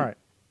 I'm ready. All right.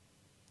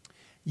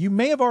 You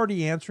may have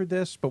already answered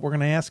this, but we're going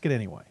to ask it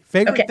anyway.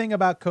 Favorite thing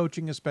about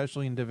coaching,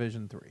 especially in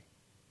Division III?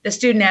 The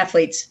student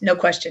athletes, no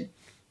question.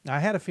 I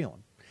had a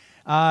feeling.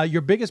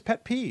 Your biggest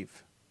pet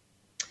peeve?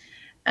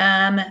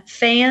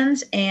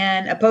 Fans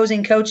and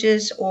opposing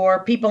coaches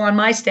or people on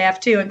my staff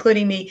too,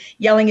 including me,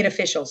 yelling at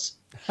officials.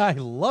 I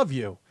love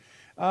you.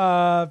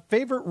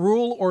 Favorite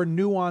rule or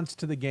nuance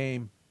to the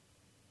game?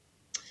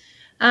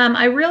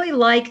 I really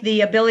like the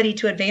ability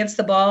to advance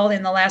the ball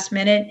in the last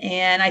minute,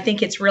 and I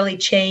think it's really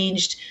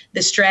changed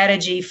the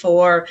strategy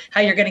for how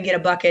you're going to get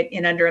a bucket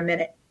in under a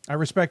minute. I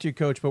respect you,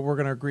 Coach, but we're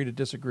going to agree to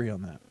disagree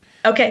on that.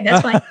 Okay,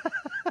 that's fine.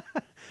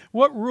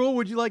 What rule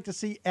would you like to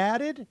see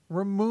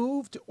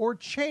removed, or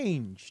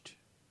changed?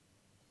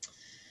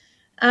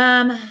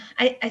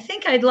 I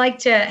think I'd like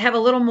to have a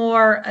little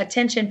more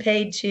attention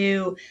paid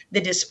to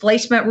the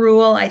displacement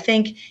rule. I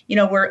think,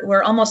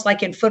 we're almost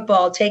like in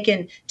football,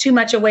 taking too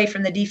much away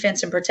from the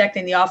defense and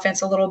protecting the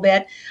offense a little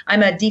bit.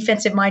 I'm a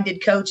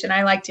defensive-minded coach, and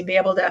I like to be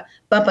able to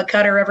bump a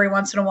cutter every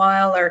once in a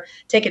while or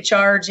take a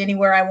charge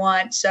anywhere I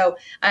want. So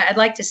I'd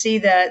like to see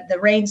the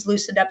reins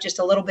loosened up just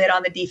a little bit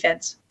on the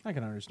defense. I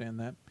can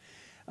understand that.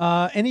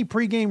 Any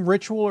pregame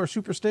ritual or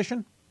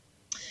superstition?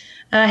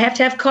 I have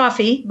to have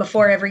coffee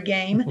before every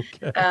game.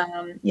 Okay.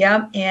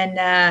 And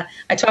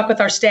I talk with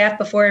our staff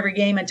before every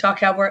game and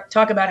talk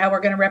about how we're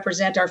going to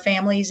represent our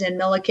families in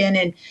Milliken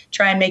and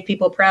try and make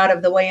people proud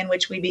of the way in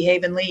which we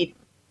behave and lead.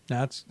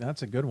 That's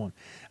a good one.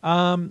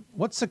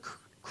 What's the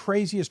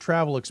craziest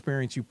travel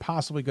experience you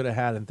possibly could have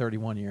had in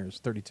 31 years,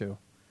 32?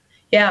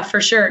 Yeah,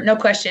 for sure. No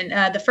question.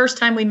 The first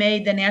time we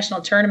made the national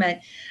tournament,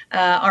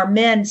 our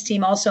men's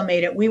team also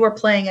made it. We were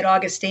playing at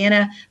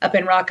Augustana up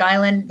in Rock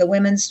Island. The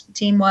women's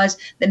team was.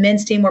 The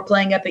men's team were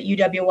playing up at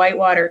UW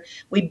Whitewater.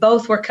 We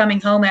both were coming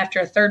home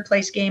after a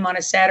third-place game on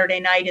a Saturday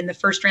night in the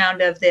first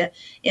round of the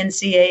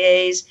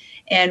NCAAs,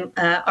 and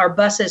our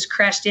buses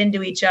crashed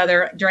into each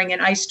other during an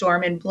ice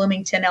storm in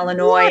Bloomington,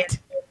 Illinois. What?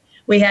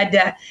 We had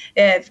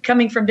to,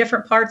 coming from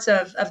different parts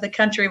of the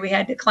country, we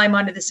had to climb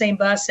onto the same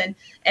bus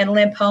and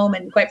limp home.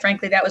 And quite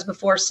frankly, that was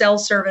before cell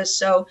service.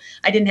 So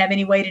I didn't have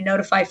any way to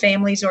notify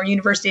families or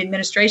university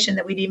administration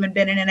that we'd even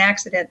been in an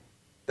accident.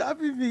 That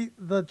would be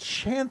the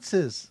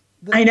chances.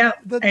 I know.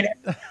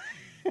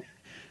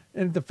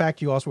 And the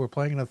fact you also were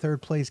playing in a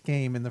third-place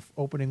game in the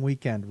opening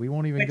weekend. We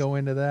won't even go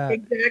into that.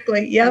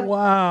 Exactly. Yep.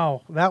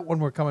 Wow. That one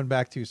we're coming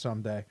back to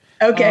someday.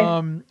 Okay.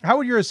 How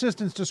would your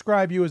assistants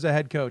describe you as a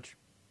head coach?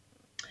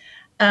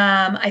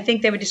 I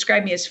think they would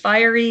describe me as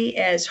fiery,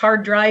 as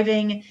hard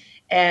driving,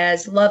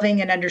 as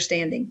loving and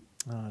understanding.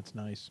 Oh, that's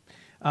nice.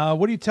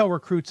 What do you tell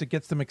recruits that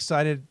gets them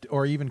excited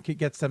or even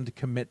gets them to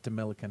commit to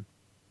Milliken?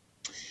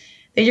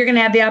 That you're going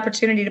to have the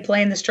opportunity to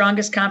play in the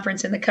strongest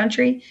conference in the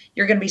country.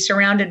 You're going to be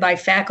surrounded by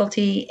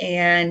faculty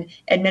and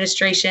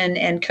administration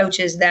and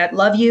coaches that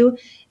love you,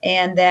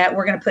 and that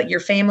we're going to put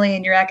your family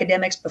and your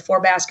academics before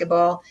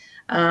basketball.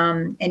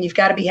 And you've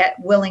got to be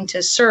willing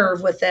to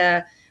serve with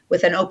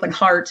an open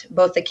heart,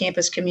 both the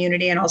campus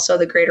community and also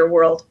the greater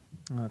world.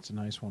 Oh, that's a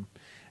nice one.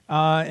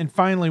 And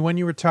finally, when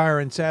you retire,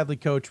 and sadly,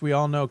 Coach, we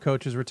all know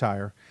coaches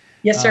retire.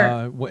 Yes,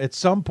 sir. At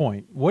some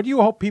point, what do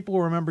you hope people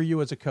will remember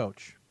you as a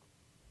coach?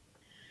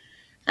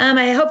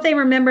 I hope they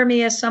remember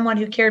me as someone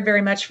who cared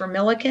very much for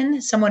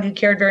Milliken, someone who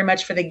cared very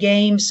much for the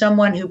game,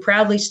 someone who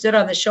proudly stood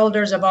on the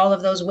shoulders of all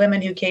of those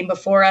women who came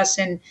before us,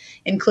 and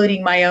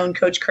including my own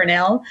Coach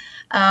Cornell,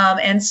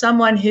 and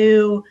someone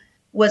who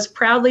was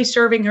proudly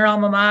serving her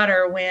alma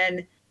mater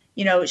when,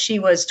 she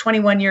was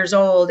 21 years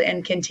old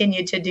and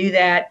continued to do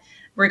that,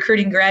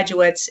 recruiting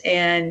graduates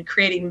and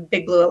creating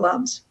Big Blue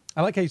alums.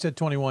 I like how you said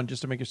 21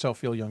 just to make yourself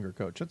feel younger,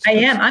 Coach. I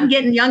am. I'm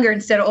getting younger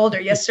instead of older.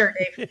 Yes, sir,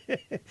 Dave.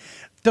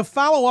 To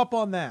follow up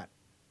on that,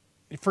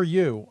 for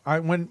you,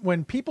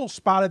 when people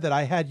spotted that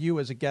I had you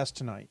as a guest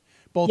tonight,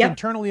 both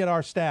internally at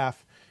our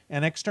staff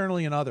and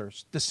externally in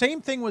others, the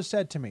same thing was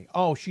said to me.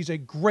 Oh, she's a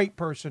great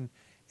person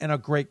and a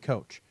great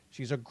coach.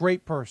 She's a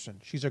great person.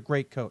 She's a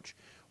great coach.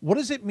 What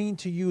does it mean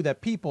to you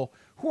that people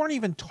who aren't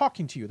even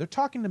talking to you, they're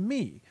talking to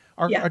me,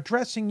 are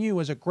addressing you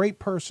as a great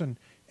person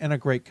and a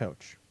great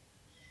coach?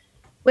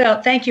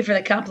 Well, thank you for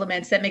the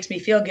compliments. That makes me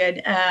feel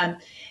good.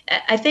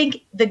 I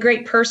think the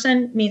great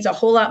person means a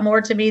whole lot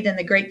more to me than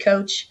the great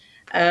coach.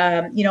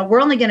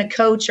 We're only going to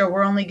coach, or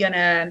we're only going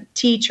to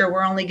teach, or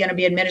we're only going to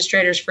be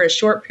administrators for a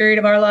short period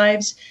of our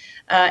lives.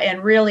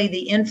 and really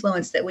the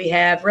influence that we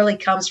have really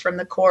comes from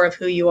the core of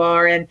who you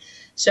are. And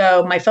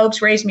so my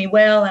folks raised me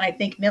well, and I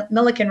think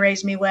Millikin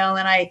raised me well,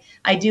 and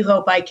I do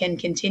hope I can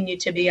continue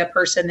to be a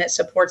person that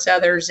supports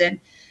others, and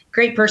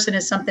great person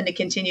is something to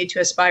continue to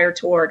aspire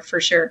toward, for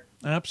sure.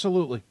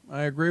 Absolutely.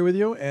 I agree with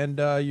you, and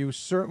you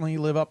certainly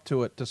live up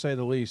to it, to say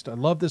the least. I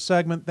love this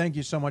segment. Thank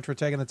you so much for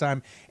taking the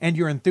time and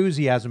your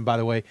enthusiasm, by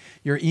the way.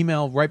 Your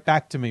email right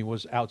back to me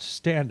was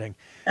outstanding.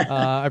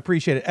 I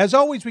appreciate it. As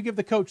always, we give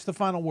the coach the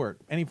final word.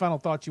 Any final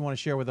thoughts you want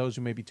to share with those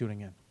who may be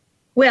tuning in?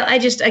 Well, I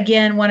just,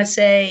 again, want to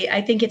say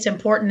I think it's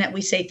important that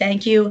we say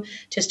thank you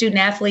to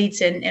student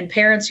athletes and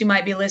parents who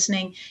might be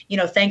listening. You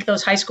know, thank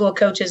those high school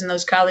coaches and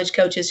those college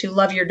coaches who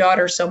love your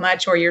daughter so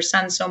much or your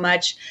son so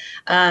much.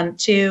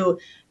 To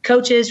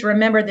coaches,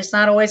 remember, this is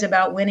not always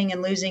about winning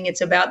and losing.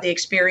 It's about the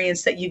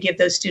experience that you give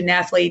those student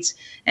athletes.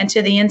 And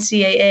to the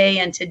NCAA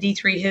and to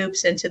D3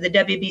 Hoops and to the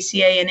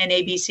WBCA and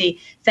NABC,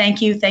 thank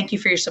you. Thank you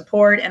for your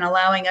support and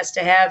allowing us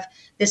to have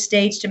this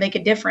stage to make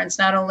a difference,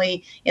 not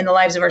only in the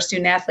lives of our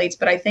student athletes,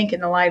 but I think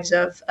in the lives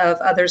of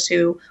others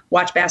who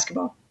watch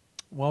basketball.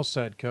 Well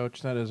said,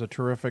 Coach. That is a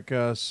terrific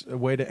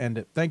way to end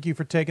it. Thank you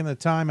for taking the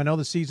time. I know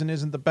the season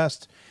isn't the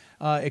best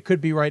it could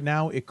be right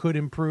now. It could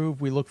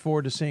improve. We look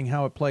forward to seeing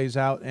how it plays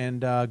out,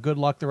 and good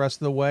luck the rest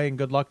of the way, and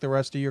good luck the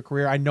rest of your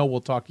career. I know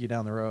we'll talk to you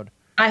down the road.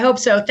 I hope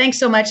so. Thanks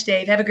so much,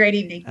 Dave. Have a great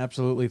evening.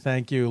 Absolutely.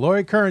 Thank you.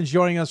 Lori Kearns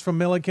joining us from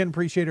Millikin.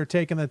 Appreciate her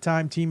taking the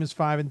time. Team is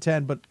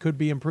 5-10, but could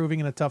be improving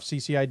in a tough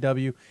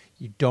CCIW.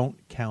 You don't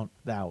count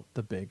out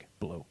the big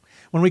blue.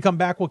 When we come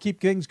back, we'll keep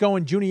things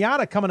going.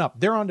 Juniata coming up.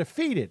 They're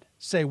undefeated.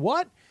 Say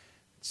what?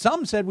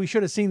 Some said we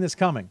should have seen this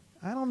coming.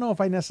 I don't know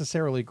if I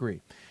necessarily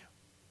agree.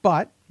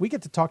 But we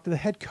get to talk to the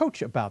head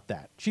coach about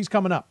that. She's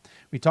coming up.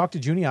 We talk to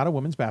Juniata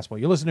women's basketball.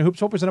 You're listening to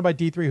Hoopsville, presented by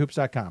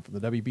D3Hoops.com from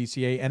the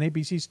WBCA and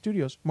ABC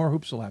studios. More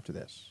Hoopsville after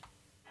this.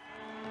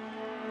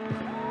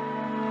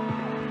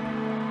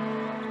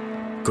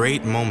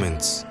 Great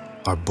moments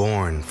are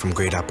born from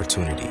great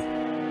opportunity.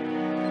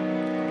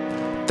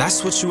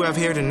 That's what you have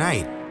here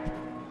tonight.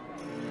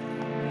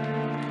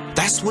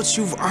 That's what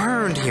you've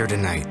earned here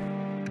tonight.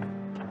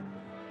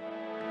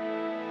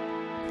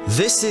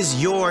 This is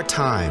your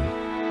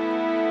time.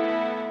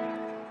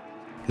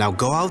 Now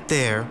go out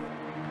there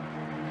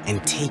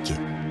and take it.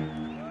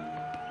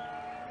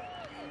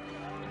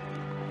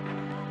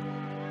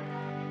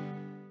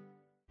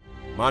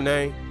 My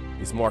name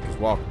is Marcus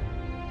Walker.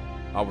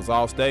 I was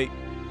All-State,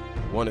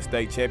 won a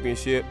state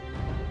championship,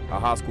 a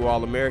high school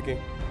All-American,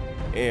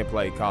 and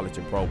played college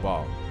and pro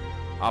ball.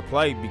 I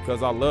played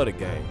because I love the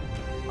game.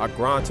 I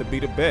grind to be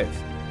the best.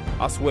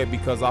 I sweat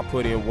because I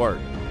put in work.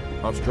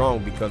 I'm strong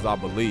because I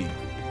believe.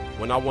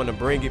 When I want to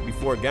bring it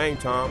before game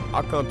time,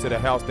 I come to the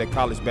house that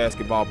college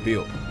basketball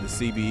built, the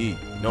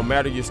CBE. No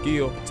matter your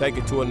skill, take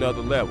it to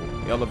another level.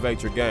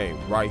 Elevate your game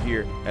right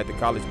here at the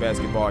College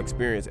Basketball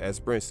Experience at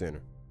Sprint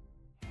Center.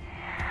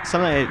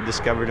 Something I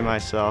discovered in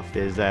myself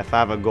is that if I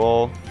have a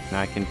goal,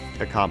 I can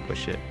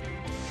accomplish it.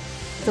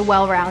 It's a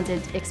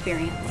well-rounded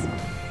experience.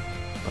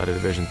 At a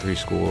Division III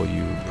school,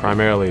 you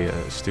primarily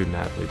a student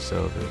athlete,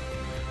 so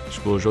the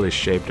school is really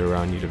shaped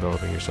around you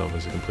developing yourself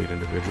as a complete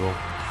individual.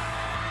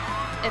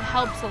 It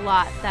helps a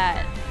lot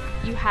that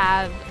you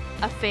have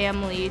a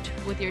family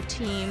with your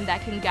team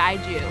that can guide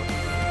you.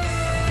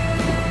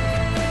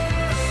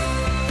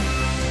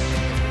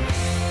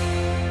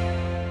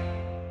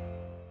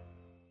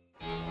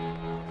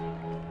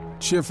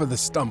 Cheer for the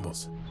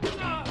stumbles.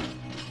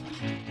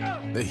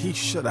 The he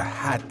shoulda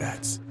had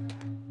that's.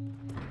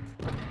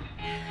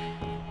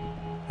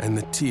 And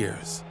the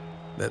tears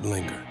that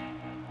linger.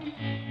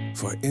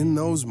 For in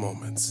those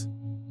moments,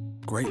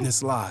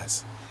 greatness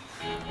lies.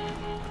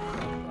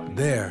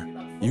 There,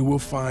 you will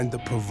find the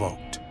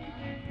provoked,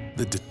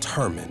 the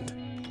determined,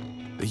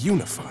 the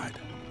unified.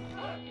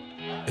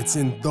 It's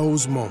in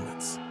those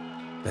moments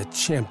that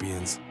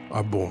champions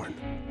are born.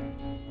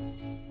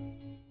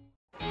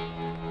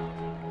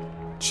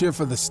 Cheer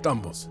for the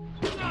stumbles.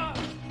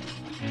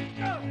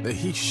 The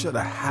he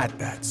shoulda had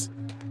that's.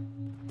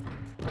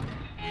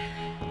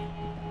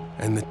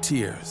 And the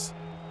tears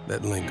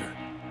that linger.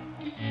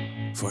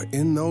 For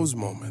in those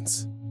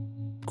moments,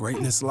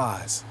 greatness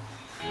lies.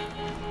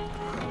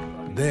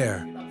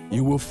 There,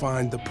 you will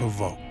find the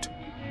provoked,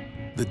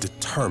 the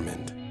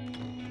determined,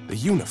 the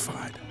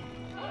unified.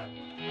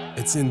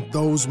 It's in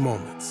those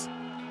moments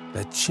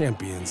that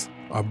champions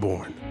are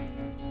born.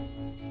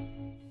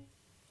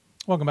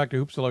 Welcome back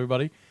to Hoopsville,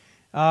 everybody.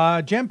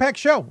 Jam-packed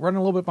show. Running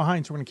a little bit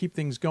behind, so we're going to keep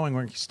things going.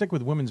 We're going to stick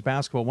with women's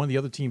basketball. One of the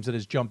other teams that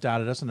has jumped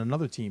out at us, and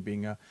another team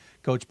being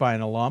coached by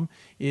an alum,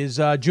 is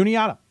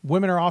Juniata.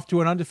 Women are off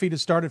to an undefeated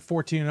start at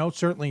 14-0.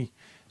 Certainly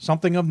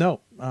something of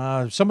note.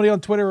 Somebody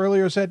on Twitter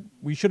earlier said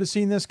we should have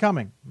seen this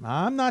coming.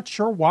 I'm not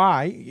sure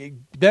why.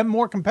 Them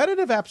more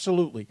competitive?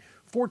 Absolutely.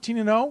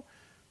 14-0,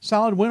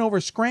 solid win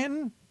over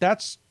Scranton.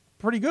 That's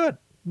pretty good.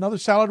 Another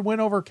solid win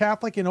over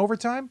Catholic in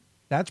overtime.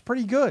 That's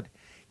pretty good.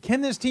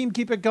 Can this team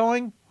keep it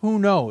going? Who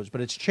knows?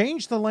 But it's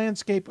changed the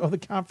landscape of the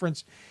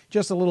conference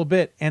just a little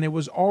bit, and it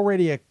was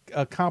already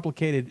a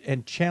complicated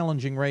and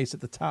challenging race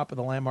at the top of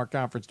the Landmark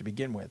Conference to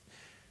begin with.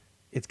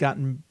 It's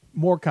gotten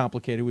more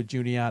complicated with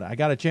Juniata. I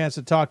got a chance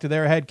to talk to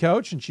their head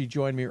coach, and she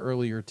joined me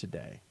earlier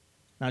today.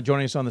 Now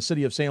joining us on the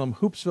City of Salem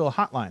Hoopsville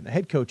hotline, the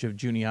head coach of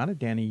Juniata,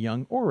 Danny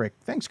Young-Orrick.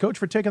 Thanks, Coach,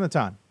 for taking the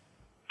time.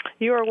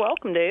 You are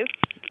welcome, Dave.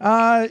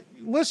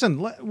 Listen,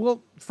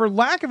 well, for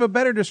lack of a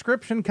better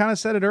description, kind of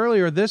said it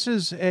earlier, this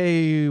is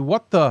a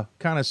what the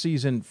kind of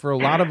season for a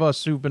lot of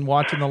us who've been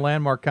watching the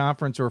Landmark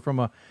Conference, or from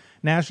a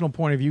national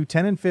point of view.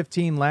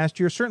 10-15 last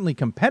year, certainly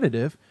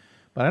competitive,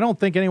 but I don't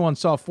think anyone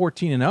saw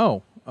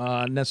 14-0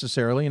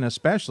 necessarily, and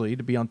especially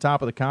to be on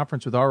top of the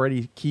conference with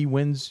already key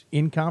wins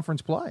in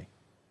conference play.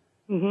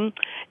 Mm-hmm.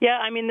 Yeah,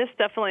 I mean, this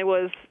definitely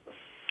was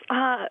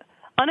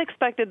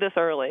unexpected this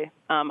early.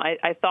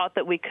 I thought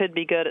that we could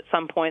be good at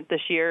some point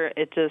this year.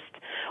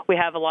 We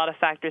have a lot of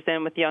factors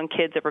in with young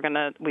kids that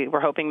we're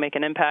hoping make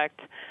an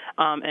impact,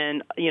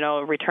 and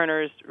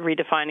returners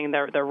redefining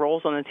their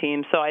roles on the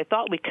team. So I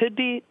thought we could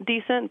be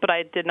decent, but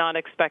I did not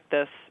expect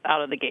this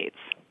out of the gates.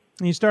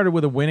 You started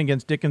with a win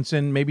against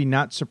Dickinson, maybe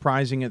not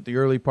surprising at the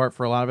early part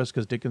for a lot of us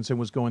because Dickinson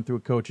was going through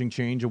a coaching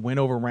change. A win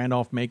over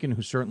Randolph-Macon,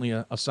 who's certainly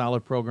a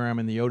solid program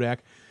in the ODAC.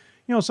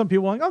 Some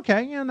people are like,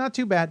 okay, not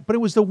too bad. But it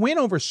was the win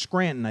over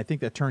Scranton, I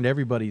think, that turned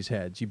everybody's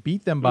heads. You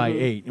beat them by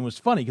 8. It was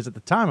funny because at the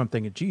time I'm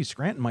thinking, geez,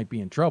 Scranton might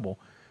be in trouble.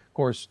 Of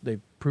course,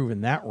 they've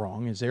proven that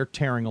wrong as they're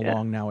tearing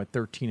along now at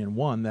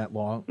 13-1, that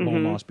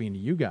lone loss being to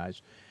you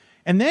guys.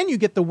 And then you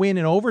get the win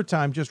in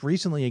overtime just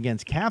recently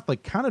against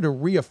Catholic, kind of to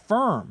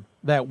reaffirm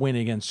that win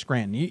against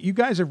Scranton. You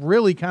guys have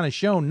really kind of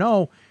shown,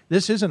 no,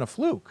 this isn't a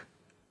fluke.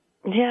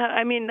 Yeah,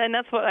 I mean, and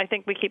that's what I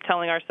think we keep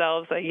telling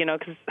ourselves,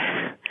 because,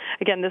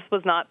 again, this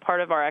was not part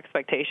of our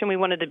expectation. We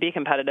wanted to be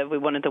competitive. We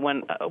wanted to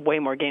win way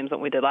more games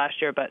than we did last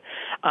year. But,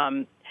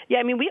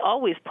 we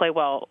always play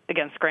well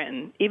against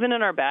Scranton, even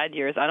in our bad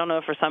years. I don't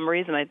know, for some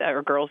reason,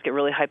 our girls get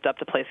really hyped up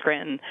to play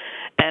Scranton.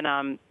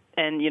 And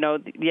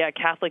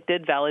Catholic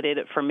did validate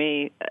it for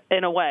me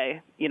in a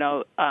way,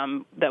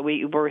 that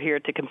we were here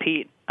to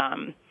compete.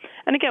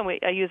 And again,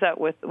 I use that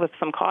with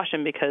some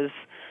caution because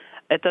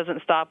it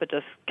doesn't stop at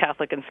just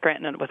Catholic and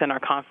Scranton within our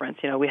conference.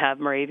 We have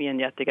Moravian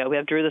yet to go. We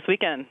have Drew this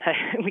weekend.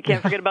 We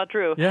can't forget about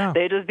Drew. Yeah.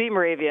 They just beat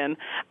Moravian.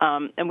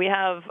 And we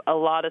have a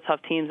lot of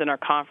tough teams in our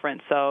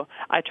conference. So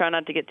I try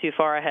not to get too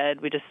far ahead.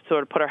 We just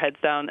sort of put our heads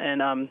down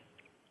and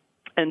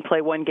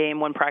play one game,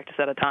 one practice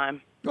at a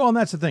time. Well, and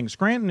that's the thing.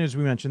 Scranton, as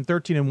we mentioned,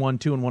 13-1,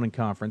 2-1 in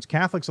conference.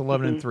 Catholic's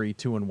 11-3,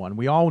 2-1.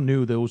 We all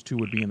knew those two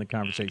would be in the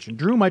conversation.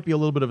 Drew might be a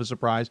little bit of a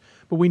surprise,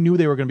 but we knew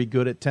they were going to be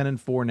good at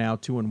 10-4 now,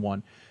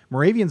 2-1.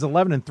 Moravian's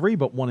 11-3,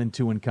 but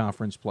 1-2 in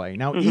conference play.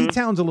 Now,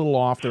 E-Town's a little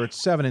off. They're at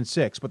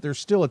 7-6, but they're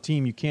still a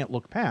team you can't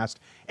look past.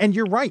 And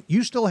you're right.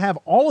 You still have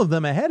all of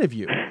them ahead of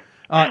you.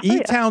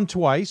 E-Town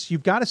twice.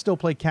 You've got to still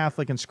play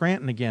Catholic and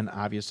Scranton again,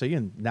 obviously,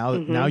 and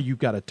now you've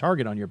got a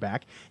target on your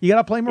back. You got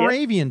to play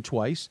Moravian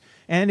twice,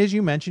 and as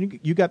you mentioned,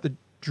 you got the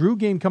Drew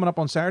game coming up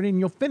on Saturday, and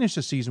you'll finish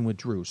the season with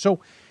Drew. So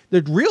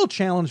the real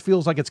challenge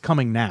feels like it's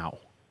coming now.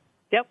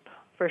 Yep,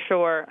 for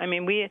sure. I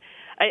mean,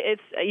 I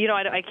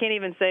can't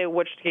even say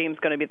which game's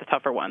going to be the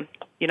tougher one.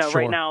 Sure.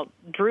 Right now,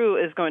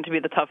 Drew is going to be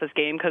the toughest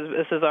game because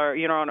this is our,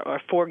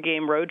 our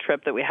 4-game road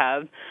trip that we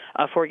have,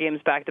 4 games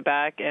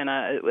back-to-back, and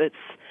it's,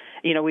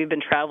 we've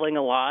been traveling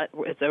a lot.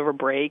 It's over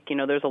break.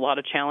 There's a lot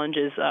of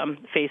challenges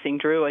facing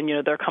Drew,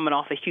 and, they're coming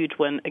off a huge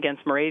win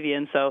against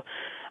Moravian. So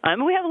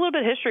we have a little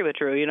bit of history with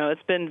Drew.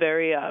 It's been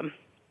very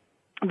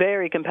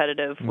very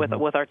competitive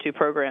with our two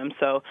programs.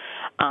 So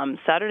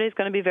Saturday's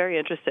going to be very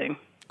interesting.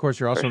 Of course,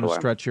 you're also in a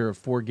stretch here of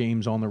 4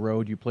 games on the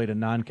road. You played a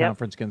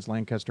non-conference against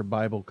Lancaster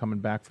Bible coming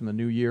back from the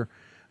new year.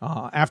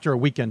 After a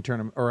weekend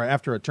tournament, or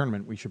after a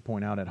tournament, we should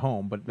point out, at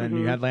home. But then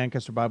you had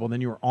Lancaster Bible,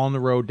 then you were on the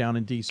road down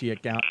in D.C.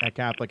 at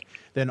Catholic,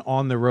 then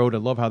on the road. I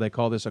love how they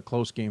call this a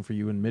close game for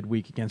you in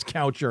midweek against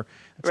Coucher.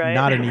 It's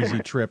not an easy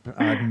trip.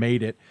 I've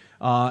made it.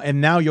 And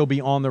now you'll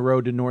be on the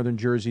road to Northern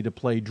Jersey to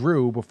play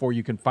Drew before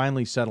you can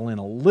finally settle in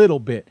a little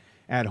bit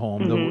at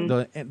home.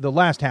 The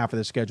last half of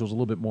the schedule is a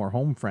little bit more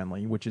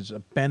home-friendly, which is a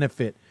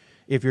benefit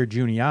if you're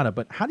Juniata.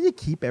 But how do you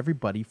keep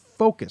everybody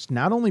focused?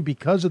 Not only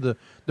because of the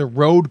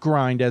road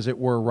grind, as it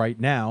were, right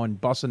now, and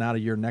busting out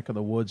of your neck of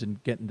the woods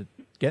and getting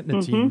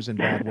to teams in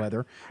bad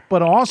weather,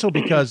 but also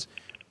because,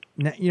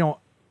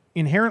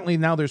 inherently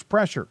now there's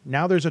pressure.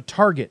 Now there's a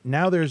target.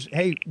 Now there's,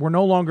 hey, we're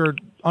no longer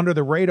under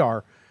the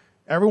radar.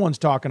 Everyone's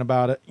talking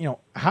about it.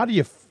 How do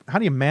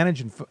you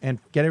manage and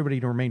get everybody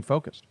to remain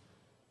focused?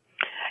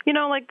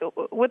 Like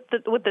with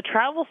the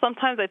travel,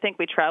 sometimes I think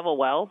we travel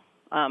well.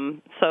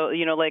 So,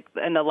 like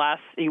in the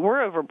last,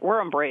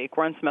 we're on break.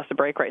 We're on semester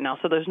break right now.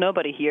 So there's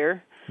nobody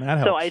here. That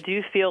helps. So I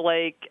do feel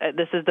like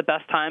this is the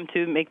best time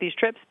to make these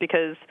trips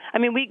because,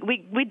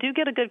 we do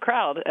get a good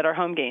crowd at our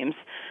home games,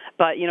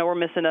 but, we're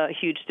missing a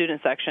huge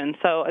student section.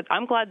 So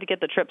I'm glad to get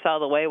the trips out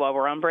of the way while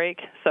we're on break.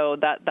 So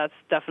that's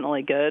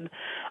definitely good.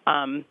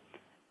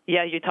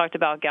 You talked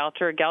about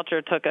Goucher.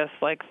 Goucher took us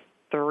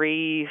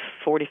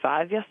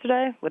 3:45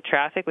 yesterday with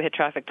traffic. We hit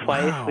traffic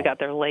twice. Wow. We got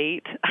there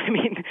late. I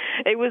mean,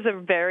 it was a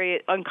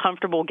very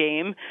uncomfortable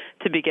game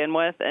to begin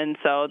with, and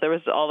so there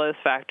was all those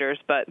factors.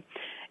 But,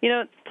 you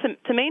know,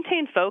 to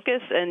maintain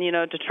focus and, you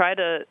know, to try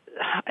to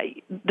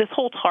this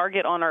whole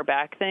target on our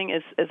back thing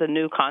is a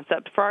new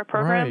concept for our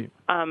program.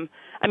 Right.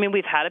 I mean,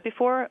 we've had it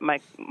before. My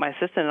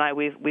assistant and I,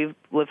 we've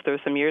lived through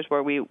some years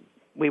where we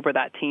were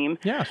that team.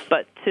 Yes.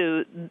 But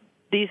to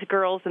these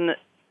girls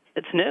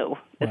it's new.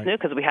 It's Right. new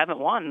because we haven't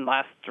won the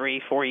last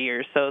 3-4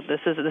 years. So this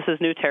is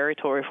new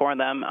territory for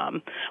them.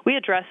 We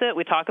address it,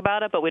 we talk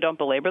about it, but we don't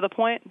belabor the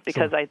point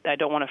because I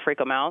don't want to freak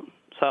them out.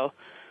 So.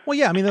 Well,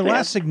 yeah, I mean, the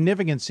last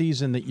significant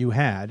season that you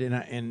had,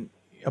 and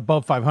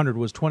above 500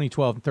 was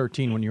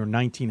 2012-13 when you were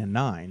 19-9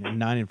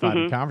 and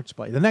 9-5 in conference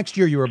play. The next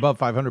year you were above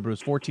 500, but it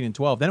was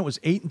 14-12. Then it was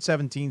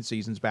 8-17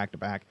 seasons back to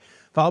back,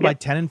 followed by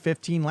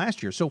 10-15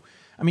 last year. So,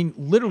 I mean,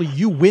 literally,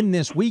 you win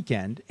this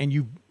weekend, and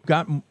you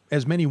got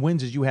as many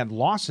wins as you had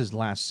losses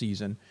last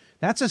season.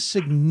 That's a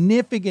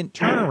significant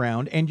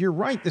turnaround, and you're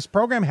right. This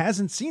program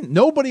hasn't seen.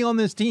 Nobody on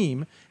this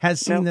team has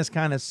seen this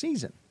kind of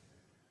season.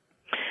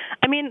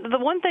 I mean, the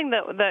one thing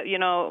that you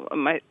know,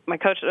 my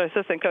coach,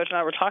 assistant coach, and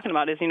I were talking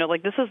about is, you know,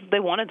 like they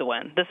wanted to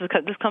win. This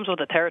comes with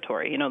the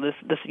territory. You know,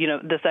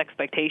 this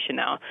expectation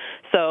now.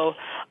 So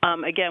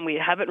again, we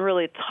haven't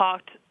really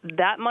talked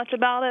that much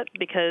about it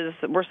because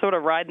we're sort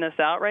of riding this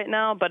out right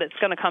now. But it's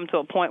going to come to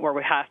a point where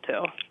we have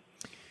to.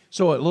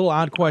 So a little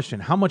odd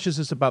question. How much is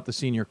this about the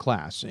senior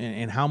class,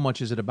 and how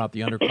much is it about the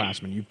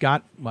underclassmen? You've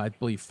got, I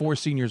believe, 4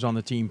 seniors on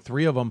the team.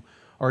 3 of them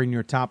are in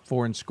your top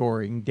 4 in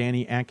scoring.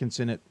 Danny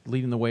Atkinson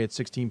leading the way at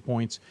 16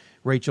 points.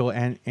 Rachel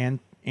Anstein.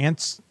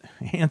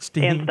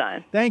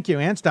 Thank you.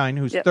 Anstein,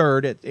 who's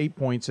third at 8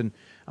 points, and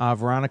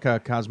Veronica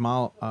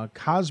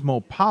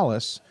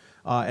Cosmopoulos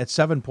at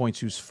 7 points,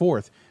 who's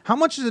fourth. How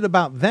much is it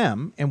about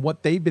them and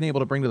what they've been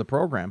able to bring to the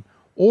program?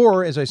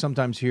 Or, as I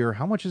sometimes hear,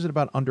 how much is it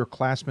about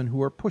underclassmen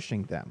who are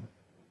pushing them?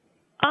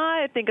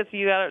 I think it's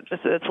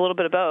a little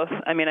bit of both.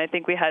 I mean, I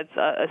think we had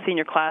a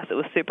senior class that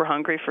was super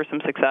hungry for some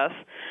success.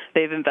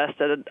 They've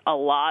invested a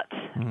lot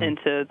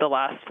into the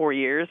last 4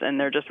 years, and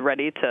they're just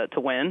ready to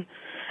win.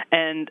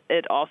 And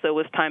it also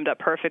was timed up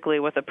perfectly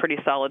with a pretty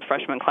solid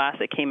freshman class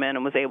that came in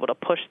and was able to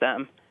push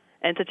them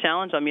and to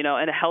challenge them, you know,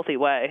 in a healthy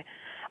way.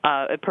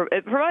 It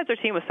provides our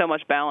team with so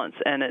much balance,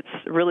 and it's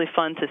really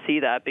fun to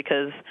see that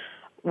because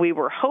we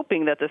were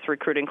hoping that this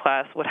recruiting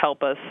class would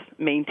help us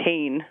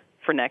maintain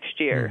for next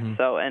year.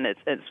 So, and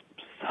it's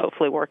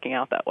hopefully working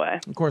out that way.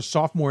 Of course,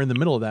 sophomore in the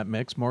middle of that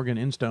mix, Morgan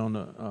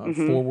Instone,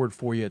 forward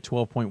for you at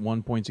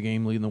 12.1 points a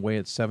game, leading the way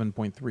at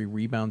 7.3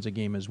 rebounds a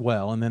game as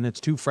well. And then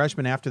it's 2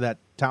 freshmen after that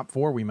top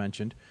 4 we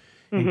mentioned,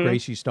 and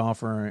Gracie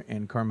Stauffer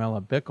and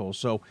Carmela Bickle.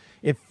 So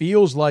it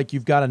feels like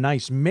you've got a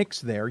nice mix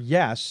there.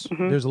 Yes,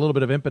 there's a little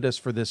bit of impetus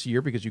for this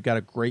year because you've got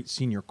a great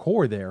senior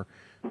core there,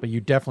 but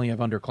you definitely have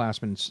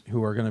underclassmen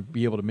who are going to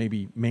be able to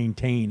maybe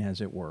maintain,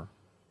 as it were.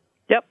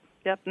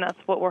 Yep, and that's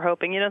what we're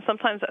hoping. You know,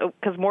 sometimes,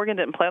 because Morgan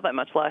didn't play that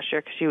much last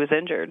year because she was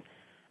injured,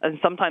 and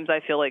sometimes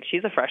I feel like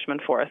she's a freshman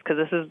for us because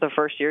this is the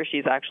first year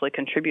she's actually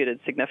contributed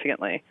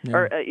significantly,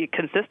 or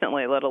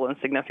consistently, let alone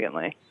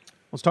significantly.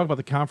 Let's talk about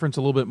the conference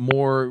a little bit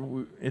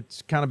more.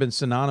 It's kind of been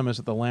synonymous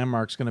that the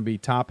Landmark's going to be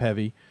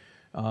top-heavy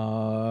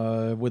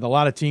with a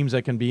lot of teams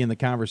that can be in the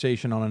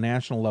conversation on a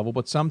national level,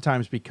 but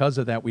sometimes because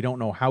of that, we don't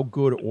know how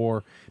good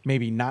or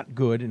maybe not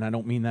good, and I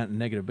don't mean that in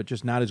negative, but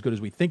just not as good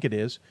as we think it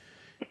is.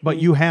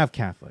 But you have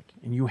Catholic,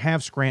 and you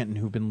have Scranton,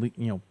 who've been,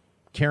 you know,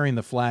 carrying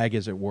the flag,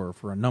 as it were,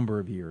 for a number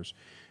of years.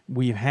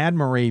 We've had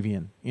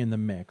Moravian in the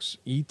mix.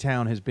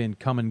 E-Town has been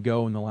come and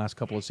go in the last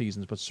couple of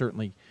seasons, but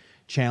certainly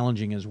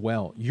challenging as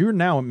well. You're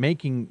now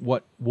making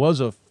what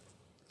was a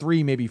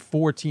 3, maybe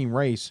 4-team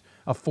race,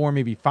 a 4,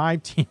 maybe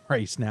 5-team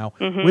race now,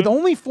 with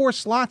only 4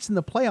 slots in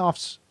the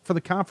playoffs for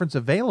the conference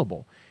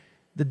available.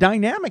 The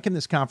dynamic in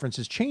this conference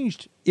has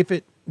changed. If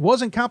it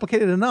wasn't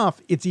complicated enough,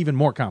 it's even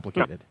more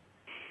complicated.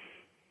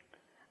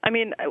 I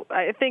mean,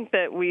 I think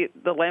that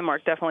the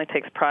Landmark definitely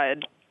takes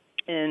pride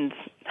in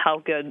how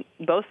good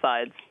both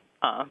sides,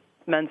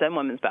 men's and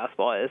women's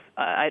basketball is.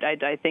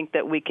 I think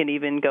that we can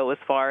even go as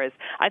far as,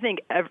 I think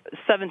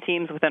 7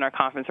 teams within our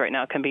conference right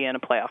now can be in a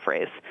playoff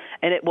race,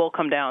 and it will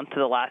come down to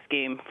the last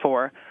game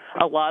for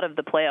a lot of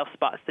the playoff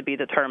spots to be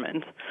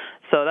determined.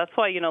 So that's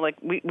why, you know, like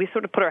we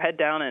sort of put our head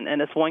down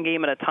and it's one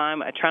game at a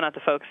time. I try not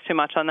to focus too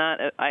much on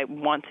that. I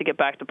want to get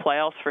back to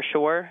playoffs for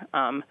sure.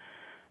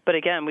 But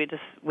again, we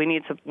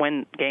need to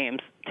win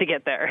games to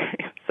get there.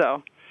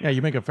 So yeah,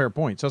 you make a fair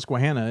point.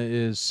 Susquehanna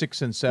is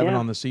 6-7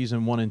 on the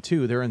season,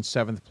 1-2. They're in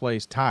 7th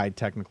place, tied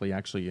technically,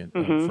 actually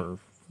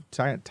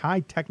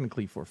tied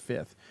technically for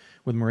 5th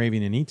with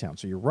Moravian and E-Town.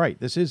 So you're right.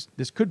 This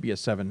could be a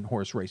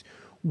 7-horse race.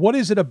 What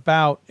is it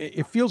about?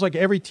 It feels like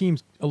every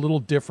team's a little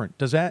different.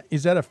 Is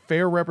that a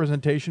fair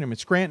representation? I mean,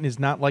 Scranton is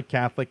not like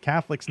Catholic.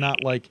 Catholic's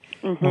not like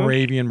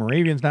Moravian.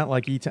 Moravian's not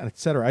like E-Town, et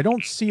cetera. I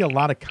don't see a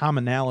lot of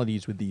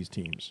commonalities with these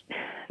teams.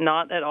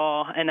 Not at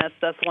all, and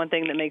that's one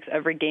thing that makes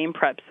every game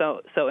prep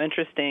so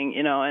interesting,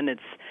 you know. And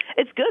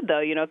It's good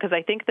though, because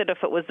I think that if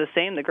it was the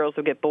same, the girls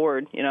would get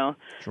bored,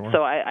 Sure.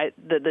 So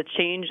the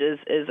change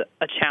is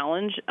a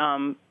challenge,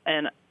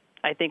 and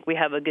I think we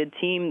have a good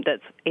team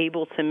that's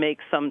able to make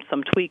some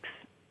tweaks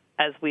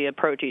as we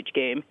approach each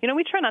game.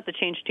 We try not to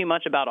change too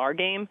much about our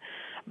game,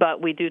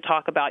 but we do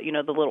talk about,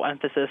 the little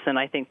emphasis, and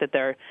I think that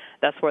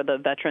that's where the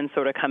veterans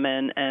sort of come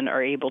in and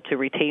are able to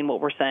retain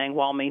what we're saying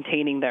while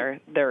maintaining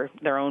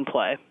their own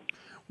play.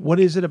 What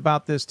is it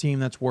about this team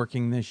that's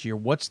working this year?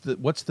 What's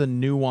the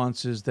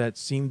nuances that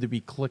seem to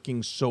be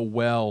clicking so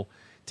well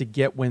to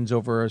get wins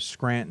over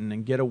Scranton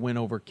and get a win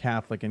over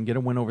Catholic and get a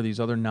win over these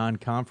other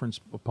non-conference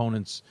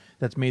opponents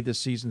that's made this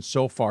season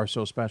so far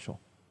so special?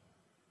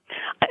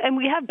 And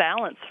we have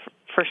balance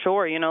for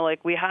sure.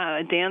 We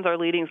have Dan's our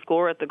leading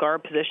scorer at the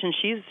guard position.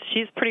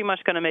 She's pretty much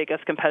going to make us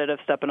competitive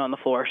stepping on the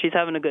floor. She's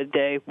having a good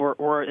day.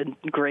 We're in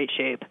great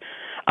shape.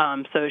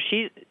 So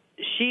she's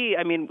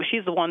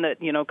the one that,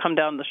 come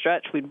down the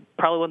stretch, we'd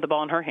probably want the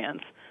ball in her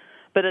hands.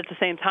 But at the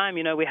same time,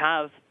 we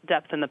have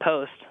depth in the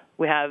post.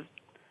 We have,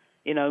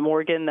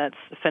 Morgan that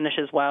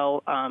finishes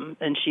well,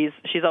 and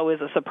she's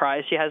always a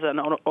surprise. She has an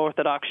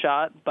unorthodox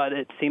shot, but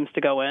it seems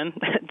to go in.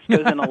 It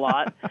goes in a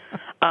lot.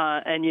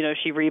 And,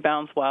 she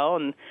rebounds well.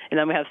 And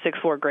then we have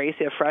 6'4"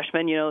 Gracie, a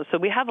freshman, so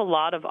we have a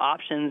lot of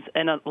options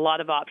and a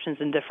lot of options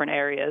in different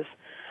areas.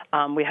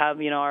 We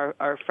have,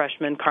 our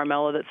freshman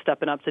Carmela that's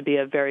stepping up to be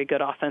a very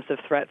good offensive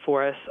threat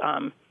for us.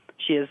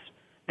 She's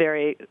a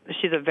very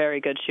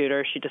good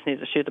shooter. She just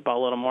needs to shoot the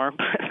ball a little more.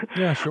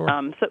 Yeah, sure.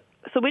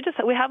 So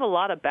we have a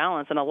lot of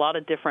balance and a lot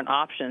of different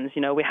options.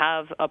 We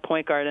have a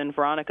point guard in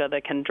Veronica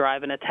that can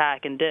drive an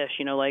attack and dish.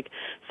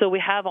 So we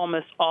have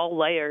almost all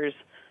layers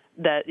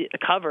that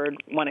covered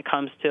when it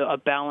comes to a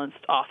balanced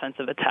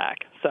offensive attack.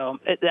 So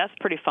that's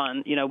pretty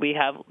fun. We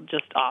have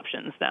just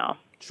options now.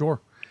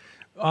 Sure.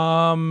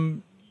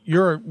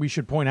 We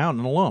should point out,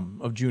 an alum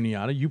of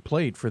Juniata. You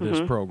played for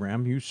this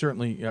program. You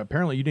certainly,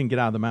 apparently, you didn't get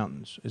out of the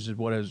mountains. Is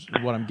what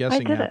I'm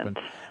guessing happened.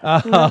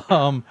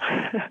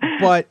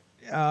 But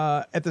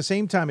at the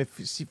same time, it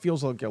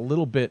feels like a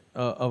little bit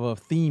of a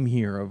theme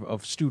here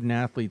of student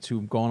athletes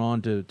who've gone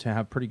on to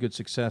have pretty good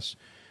success,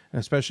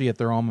 especially at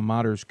their alma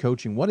maters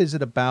coaching. What is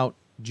it about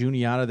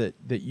Juniata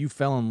that you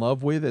fell in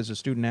love with as a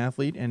student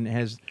athlete and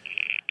has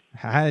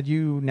had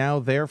you now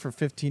there for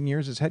 15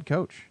 years as head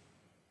coach?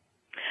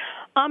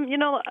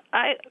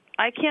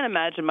 I can't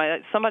imagine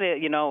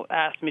somebody,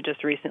 asked me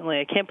just recently,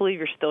 I can't believe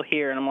you're still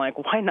here. And I'm like,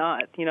 why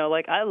not?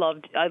 I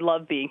love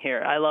being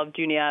here. I love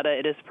Juniata.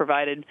 It has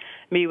provided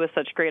me with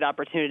such great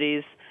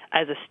opportunities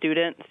as a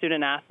student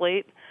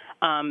athlete.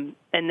 And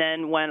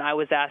then when I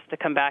was asked to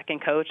come back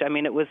and coach,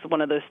 it was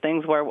one of those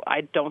things where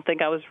I don't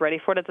think I was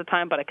ready for it at the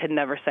time, but I could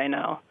never say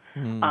no.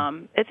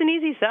 It's an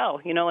easy sell,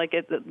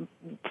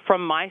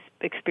 from my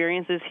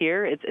experiences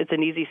here, it's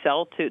an easy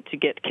sell to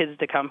get kids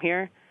to come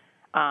here.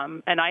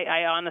 And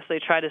I honestly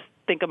try to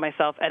think of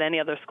myself at any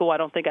other school. I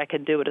don't think I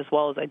could do it as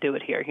well as I do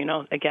it here,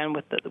 again,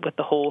 with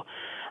the whole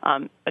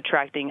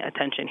attracting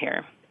attention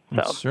here. So.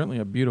 It's certainly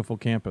a beautiful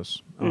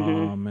campus,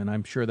 and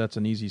I'm sure that's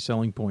an easy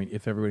selling point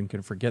if everyone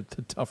can forget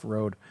the tough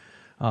road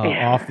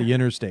off the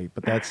interstate.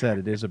 But that said,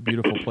 it is a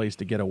beautiful place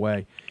to get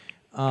away.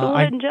 It's a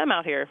hidden gem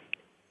out here.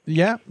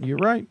 Yeah, you're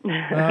right.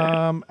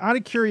 Out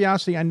of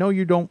curiosity, I know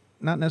you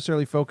not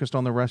necessarily focused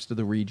on the rest of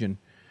the region,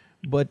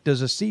 but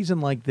does a season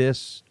like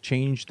this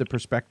change the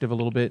perspective a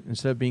little bit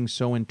instead of being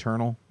so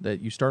internal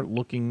that you start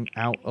looking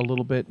out a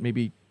little bit,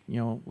 maybe,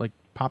 like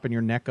popping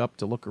your neck up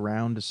to look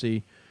around to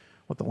see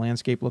what the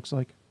landscape looks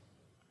like?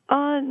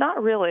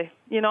 Not really.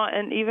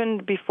 And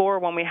even before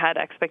when we had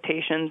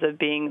expectations of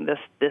being this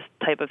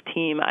type of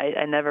team,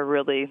 I never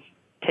really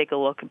take a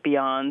look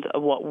beyond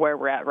where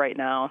we're at right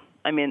now.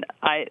 We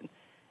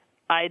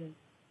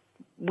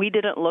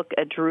didn't look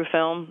at Drew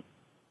film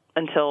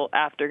until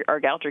after our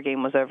Goucher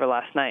game was over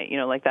last night.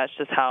 That's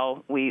just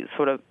how we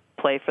sort of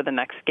play for the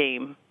next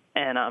game.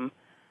 And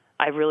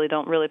I really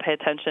don't pay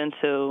attention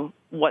to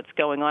what's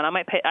going on. I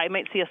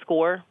might see a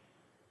score,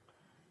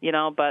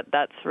 but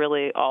that's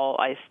really all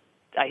I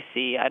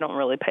see. I don't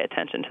really pay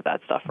attention to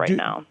that stuff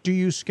now. Do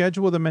you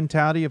schedule with a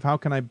mentality of how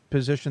can I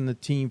position the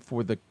team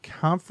for the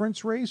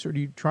conference race, or do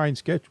you try and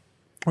schedule,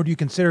 or do you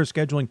consider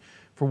scheduling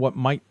for what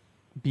might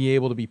be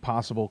able to be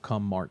possible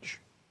come March?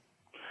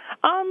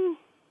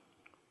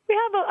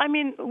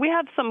 We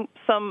have some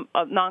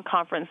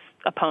non-conference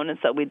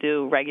opponents that we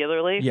do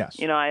regularly. Yes.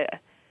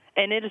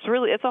 And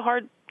it's a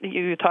hard.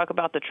 You talk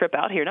about the trip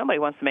out here. Nobody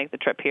wants to make the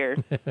trip here.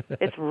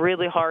 It's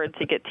really hard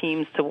to get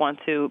teams to want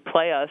to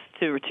play us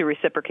to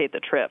reciprocate the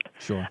trip.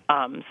 Sure.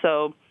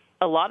 So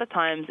a lot of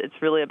times it's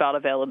really about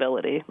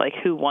availability, like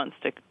who wants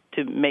to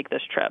make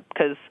this trip,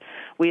 because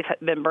we've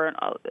been burnt,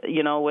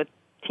 with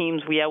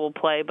teams we'll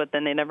play, but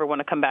then they never want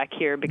to come back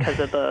here because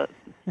of the,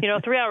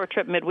 3-hour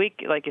trip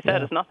midweek, like you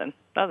said, is nothing.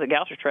 That was a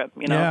Goucher trip,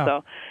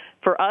 So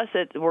for us,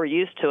 we're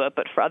used to it,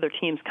 but for other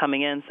teams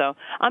coming in, so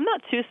I'm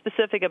not too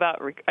specific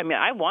about.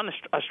 I want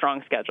a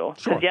strong schedule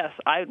because yes,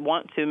 I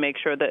want to make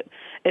sure that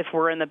if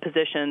we're in the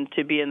position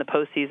to be in the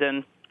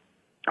postseason,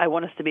 I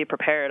want us to be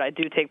prepared. I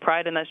do take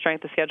pride in that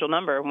strength of schedule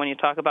number. When you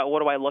talk about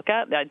what do I look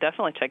at, I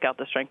definitely check out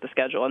the strength of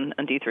schedule on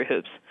D3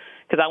 Hoops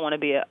because I want to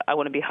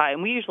be high.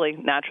 And we usually,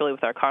 naturally,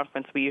 with our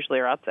conference, we usually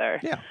are up there.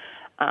 Yeah.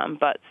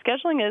 But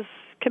scheduling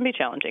can be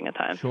challenging at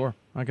times. Sure,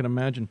 I can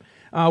imagine.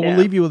 We'll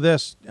leave you with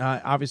this.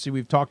 Obviously,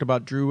 we've talked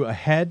about Drew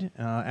ahead.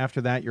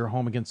 After that, you're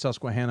home against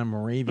Susquehanna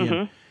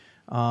Moravian,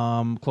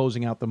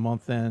 closing out the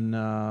month,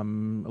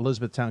 and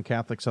Elizabethtown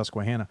Catholic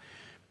Susquehanna.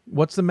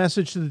 What's the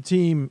message to the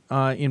team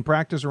in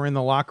practice or in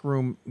the locker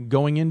room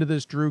going into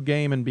this Drew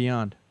game and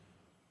beyond?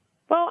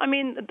 Well, I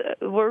mean,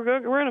 we're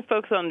going to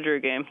focus on the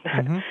Drew game,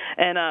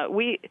 and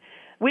we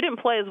didn't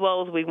play as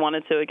well as we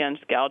wanted to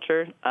against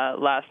Goucher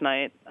last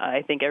night.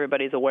 I think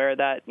everybody's aware of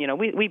that. You know,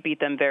 we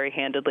beat them very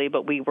handedly,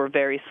 but we were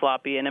very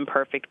sloppy and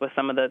imperfect with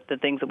some of the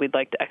things that we'd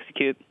like to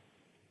execute.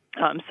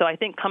 So I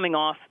think coming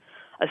off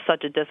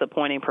such a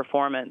disappointing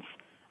performance,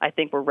 I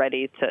think we're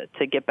ready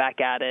to get back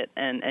at it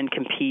and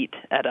compete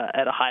at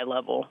a high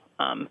level.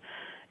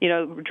 You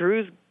know,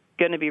 Drew's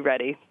going to be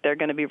ready. They're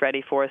going to be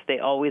ready for us. They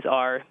always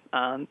are.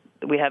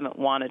 We haven't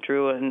won at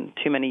Drew in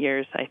too many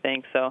years, I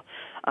think. So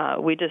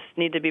we just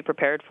need to be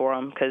prepared for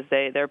them because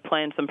they're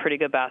playing some pretty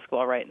good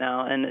basketball right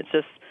now. And it's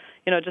just,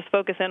 you know, just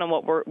focus in on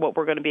what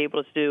we're going to be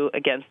able to do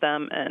against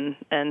them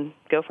and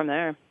go from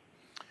there.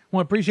 Well,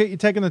 I appreciate you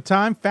taking the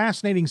time.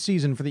 Fascinating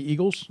season for the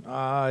Eagles.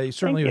 You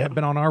certainly have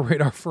been on our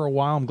radar for a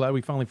while. I'm glad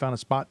we finally found a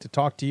spot to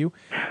talk to you.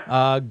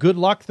 Good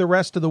luck the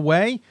rest of the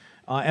way.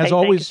 As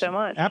always, thank you so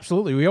much.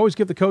 Absolutely. We always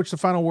give the coach the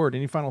final word.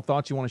 Any final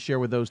thoughts you want to share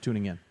with those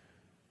tuning in?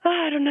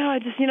 I don't know. I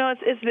just, you know,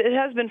 it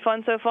has been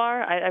fun so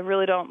far. I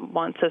really don't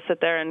want to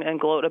sit there and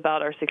gloat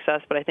about our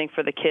success, but I think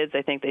for the kids,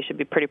 I think they should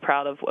be pretty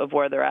proud of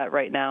where they're at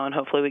right now, and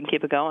hopefully we can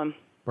keep it going.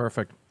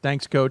 Perfect.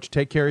 Thanks, Coach.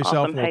 Take care of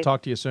yourself, Awesome. and we'll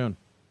talk to you soon.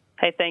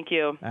 Hey, thank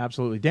you.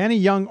 Absolutely. Danny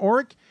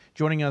Young-Orrick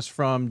joining us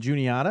from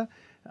Juniata,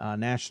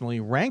 nationally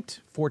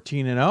ranked,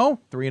 14-0,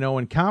 3-0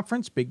 in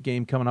conference. Big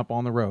game coming up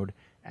on the road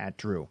at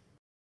Drew.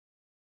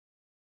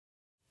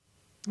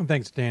 And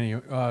thanks, Danny,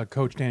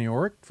 Coach Danny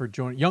Orrick for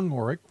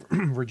Young-Orrick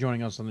for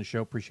joining us on the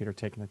show. Appreciate her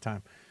taking the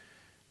time.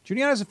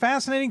 Juniata is a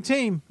fascinating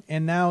team,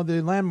 and now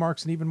the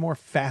Landmark's an even more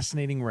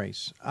fascinating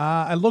race.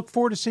 I look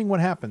forward to seeing what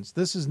happens.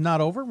 This is not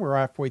over. We're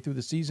halfway through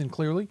the season,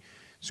 clearly.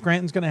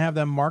 Scranton's going to have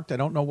them marked. I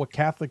don't know what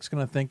Catholic's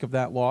going to think of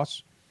that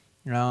loss.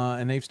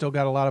 And they've still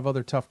got a lot of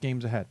other tough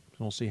games ahead. So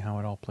we'll see how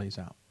it all plays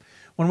out.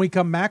 When we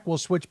come back, we'll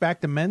switch back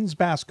to men's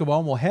basketball,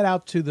 and we'll head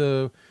out to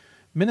the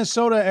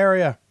Minnesota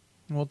area.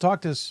 And we'll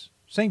talk to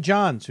St.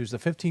 John's, who's the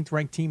 15th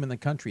ranked team in the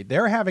country.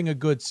 They're having a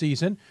good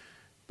season,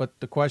 but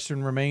the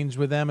question remains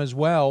with them as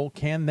well.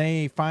 Can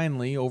they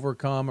finally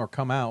overcome or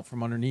come out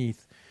from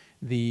underneath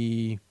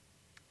the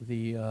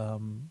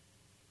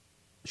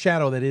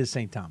shadow that is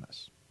St.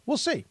 Thomas? We'll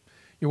see.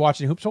 You're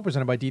watching Hoopsville,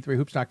 presented by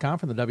D3Hoops.com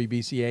from the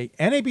WBCA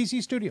and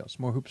ABC studios.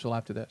 More Hoopsville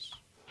after this.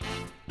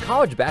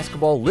 College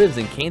basketball lives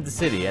in Kansas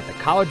City at the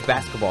College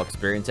Basketball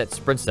Experience at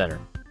Sprint Center.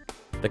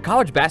 The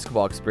College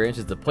Basketball Experience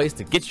is the place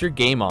to get your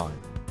game on.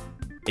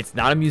 It's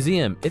not a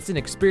museum, it's an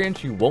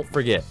experience you won't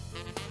forget.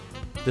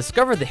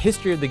 Discover the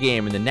history of the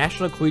game in the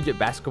National Collegiate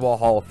Basketball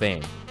Hall of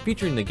Fame,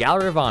 featuring the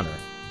Gallery of Honor,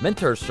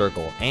 Mentor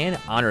Circle, and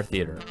Honor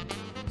Theater.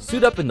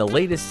 Suit up in the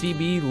latest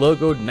CBE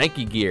logoed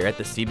Nike gear at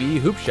the CBE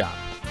Hoop Shop.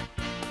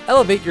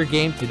 Elevate your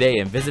game today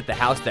and visit the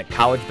house that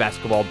college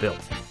basketball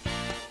built.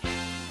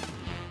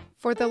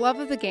 For the love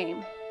of the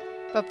game.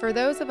 But for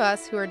those of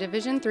us who are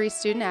Division III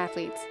student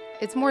athletes,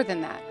 it's more than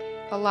that,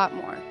 a lot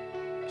more.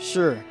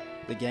 Sure,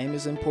 the game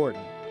is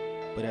important,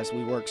 but as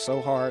we work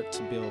so hard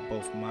to build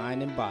both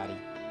mind and body,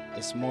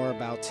 it's more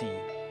about team.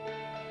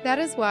 That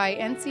is why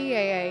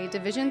NCAA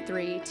Division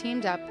III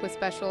teamed up with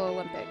Special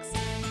Olympics,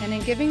 and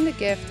in giving the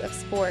gift of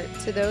sport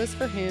to those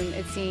for whom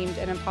it seemed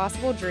an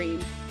impossible dream,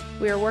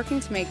 we are working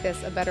to make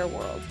this a better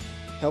world.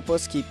 Help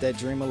us keep that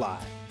dream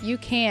alive. You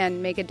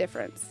can make a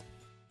difference.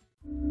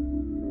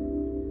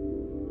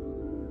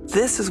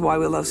 This is why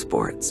we love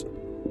sports.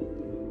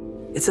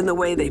 It's in the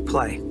way they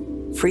play,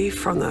 free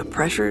from the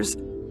pressures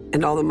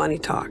and all the money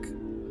talk.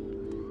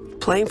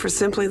 Playing for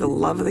simply the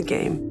love of the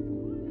game,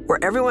 where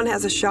everyone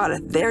has a shot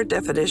at their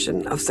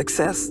definition of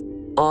success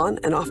on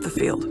and off the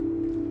field.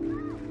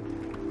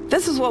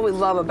 This is what we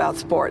love about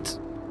sports,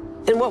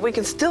 and what we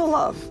can still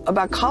love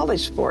about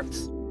college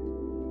sports.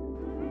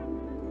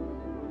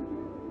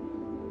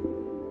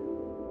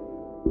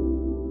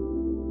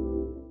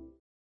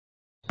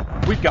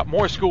 We've got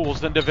more schools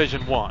than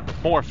Division I,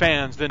 more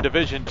fans than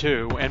Division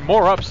II, and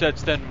more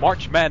upsets than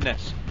March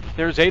Madness.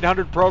 There's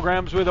 800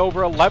 programs with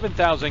over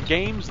 11,000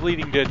 games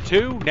leading to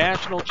 2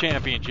 national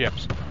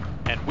championships.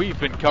 And we've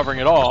been covering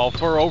it all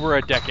for over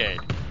a decade.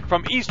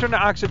 From Eastern to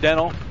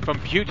Occidental, from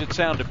Puget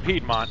Sound to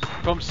Piedmont,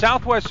 from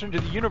Southwestern to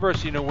the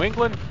University of New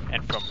England,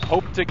 and from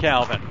Hope to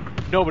Calvin.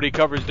 Nobody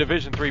covers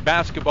Division III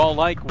basketball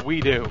like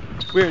we do.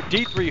 We're at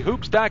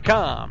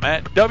D3Hoops.com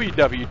at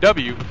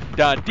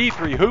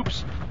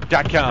www.d3hoops.com.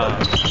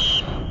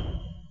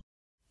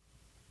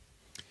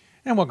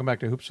 And welcome back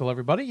to Hoopsville,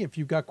 everybody. If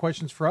you've got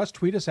questions for us,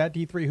 tweet us at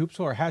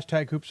D3Hoopsville or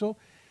hashtag Hoopsville.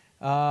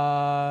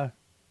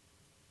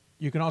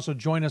 You can also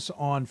join us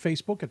on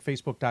Facebook at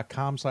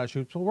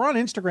facebook.com/Hoopsville. We're on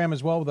Instagram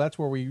as well. That's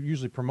where we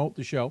usually promote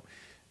the show.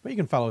 But you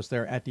can follow us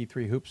there at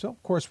D3Hoopsville.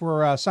 Of course,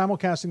 we're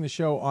simulcasting the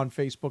show on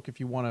Facebook. If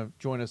you want to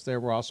join us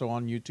there, we're also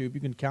on YouTube. You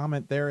can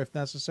comment there if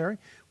necessary.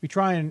 We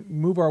try and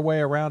move our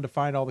way around to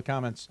find all the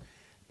comments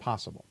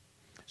possible.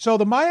 So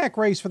the MIAC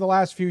race for the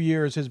last few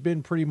years has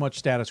been pretty much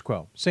status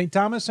quo. St.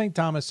 Thomas, St.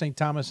 Thomas, St.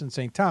 Thomas, and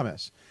St.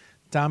 Thomas.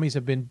 Tommies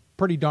have been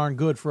pretty darn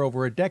good for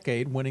over a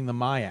decade, winning the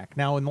MIAC.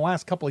 Now, in the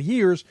last couple of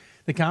years,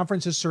 the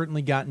conference has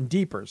certainly gotten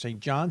deeper. St.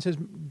 John's has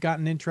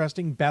gotten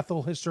interesting.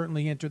 Bethel has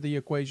certainly entered the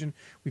equation.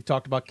 We've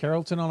talked about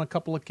Carrollton on a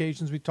couple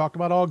occasions. We've talked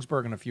about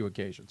Augsburg on a few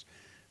occasions.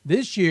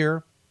 This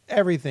year,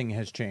 everything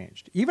has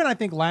changed. Even I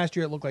think last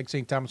year it looked like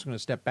St. Thomas was going to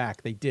step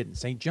back. They didn't.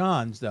 St.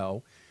 John's,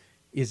 though,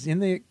 is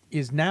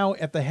now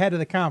at the head of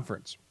the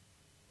conference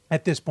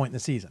at this point in the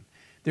season.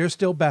 There's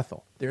still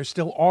Bethel. There's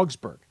still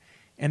Augsburg.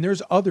 And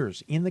there's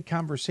others in the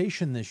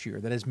conversation this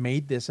year that has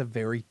made this a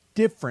very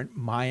different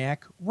MIAC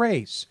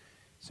race.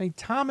 St.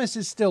 Thomas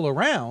is still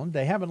around.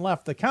 They haven't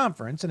left the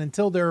conference, and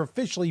until they're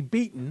officially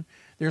beaten,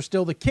 they're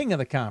still the king of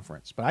the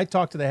conference. But I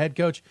talked to the head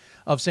coach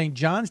of St.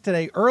 John's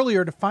today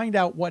earlier to find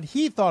out what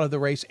he thought of the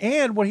race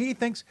and what he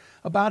thinks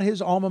about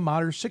his alma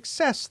mater's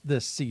success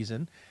this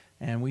season.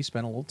 And we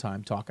spent a little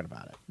time talking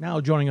about it.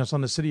 Now joining us on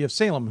the City of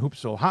Salem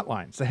Hoopsville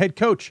Hotlines, the head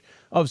coach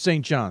of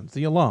St. John's,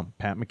 the alum,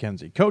 Pat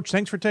McKenzie. Coach,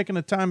 thanks for taking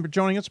the time for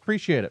joining us.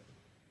 Appreciate it.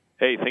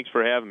 Hey, thanks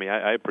for having me.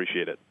 I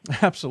appreciate it.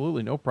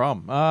 Absolutely, no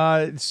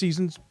problem.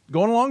 Season's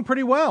going along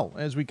pretty well,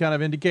 as we kind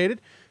of indicated.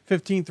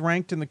 15th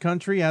ranked in the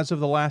country as of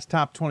the last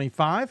top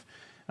 25.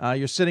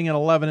 You're sitting at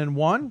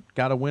 11-1.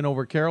 Got a win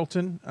over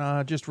Carrollton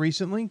just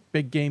recently.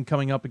 Big game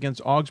coming up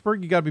against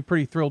Augsburg. You got to be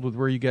pretty thrilled with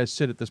where you guys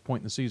sit at this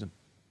point in the season.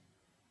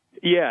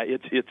 Yeah, we're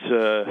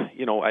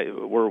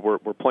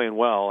playing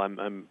well.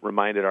 I'm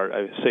reminded.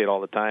 I say it all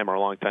the time. Our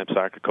longtime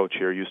soccer coach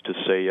here used to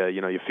say,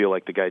 you feel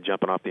like the guy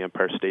jumping off the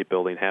Empire State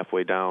Building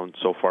halfway down.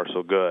 So far,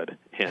 so good.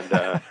 And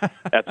that's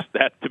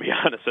to be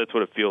honest, that's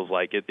what it feels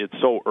like. It's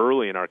so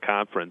early in our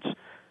conference,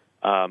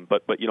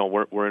 but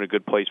we're in a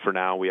good place for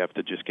now. We have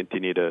to just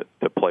continue to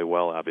play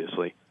well.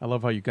 Obviously, I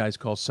love how you guys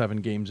call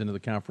 7 games into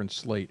the conference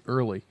slate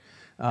early.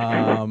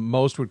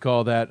 Most would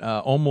call that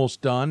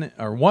almost done,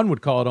 or one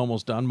would call it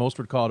almost done. Most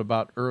would call it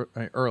about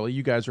early.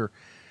 You guys are,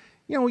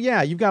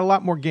 you've got a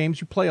lot more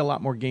games. You play a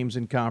lot more games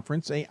in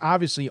conference. They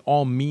obviously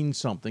all mean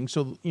something.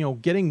 So,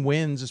 getting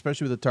wins,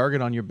 especially with a target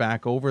on your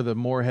back over the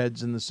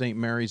Moorheads and the St.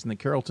 Mary's and the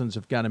Carrolltons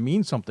have got to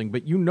mean something.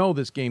 But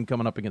this game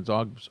coming up against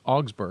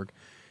Augsburg,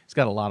 it's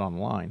got a lot on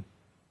the line.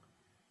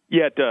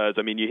 Yeah, it does.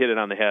 I mean, you hit it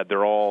on the head.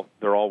 They're all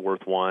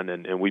worth one,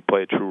 and we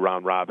play a true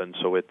round robin,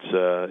 so it's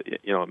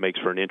it makes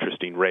for an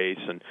interesting race.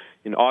 And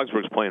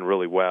Augsburg's playing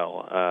really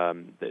well.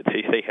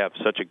 They have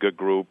such a good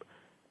group.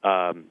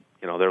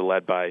 They're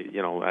led by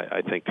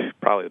I think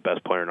probably the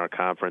best player in our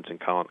conference, in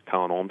Colin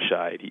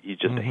Olmscheid. He's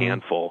just a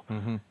handful,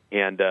 and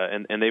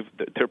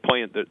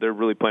they're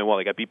really playing well.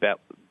 They got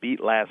beat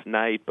last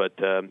night, but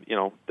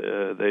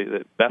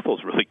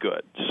Bethel's really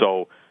good.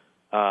 So.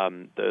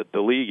 The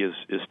league is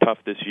tough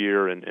this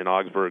year, and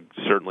Augsburg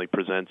certainly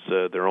presents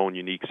their own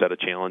unique set of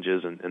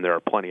challenges, and there are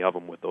plenty of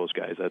them with those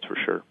guys, that's for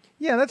sure.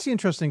 Yeah, that's the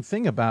interesting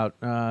thing about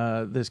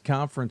this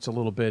conference a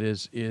little bit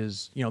is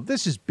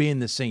this has been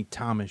the St.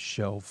 Thomas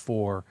show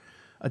for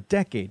a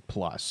decade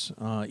plus.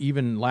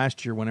 Even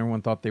last year when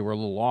everyone thought they were a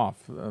little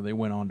off, they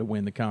went on to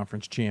win the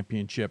conference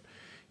championship.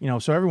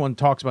 So everyone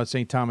talks about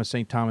St. Thomas,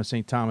 and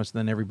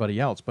then everybody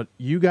else. But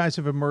you guys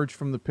have emerged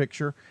from the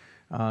picture.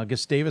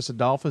 Gustavus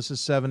Adolphus is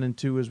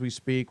 7-2 as we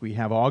speak. We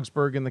have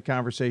Augsburg in the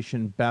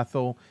conversation.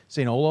 Bethel,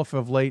 St. Olaf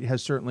of late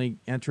has certainly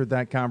entered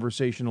that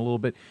conversation a little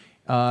bit.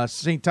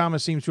 St.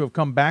 Thomas seems to have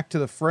come back to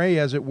the fray,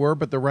 as it were,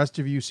 but the rest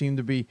of you seem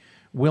to be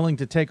willing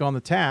to take on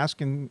the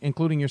task,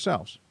 including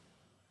yourselves.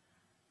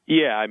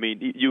 Yeah, I mean,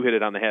 you hit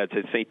it on the head.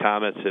 St.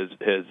 Thomas has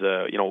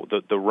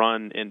the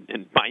run,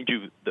 and mind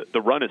you, the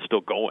run is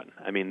still going.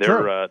 I mean,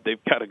 they've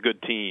got a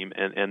good team,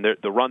 and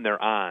the run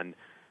they're on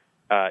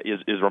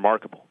is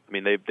remarkable. I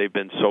mean, they've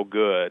been so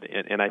good,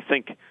 and I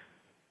think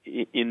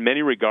in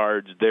many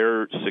regards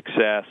their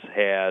success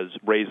has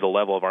raised the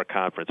level of our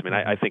conference. I mean,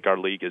 I think our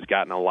league has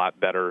gotten a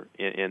lot better,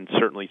 and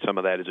certainly some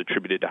of that is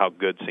attributed to how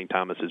good St.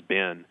 Thomas has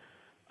been.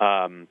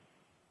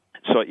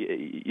 So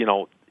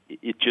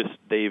it just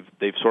they've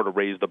sort of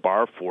raised the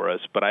bar for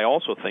us. But I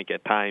also think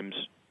at times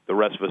the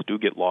rest of us do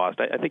get lost.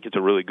 I think it's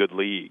a really good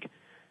league,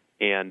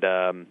 and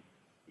the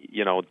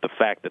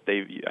fact that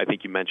I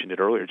think you mentioned it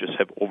earlier, just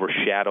have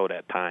overshadowed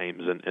at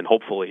times, and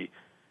hopefully,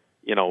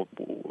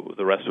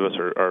 the rest of us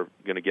are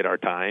going to get our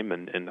time,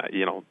 and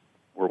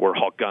we're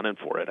all gunning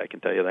for it. I can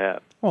tell you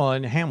that. Well,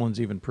 and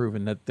Hamlin's even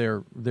proven that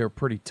they're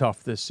pretty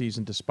tough this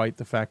season, despite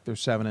the fact they're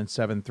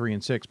 7-7,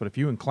 3-6. But if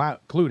you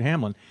include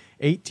Hamlin,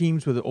 8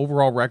 teams with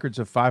overall records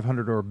of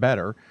 500 or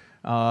better.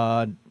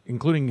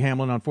 Including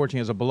Hamlin, unfortunately,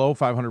 has a below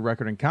 500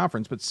 record in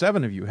conference, but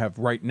 7 of you have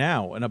right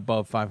now an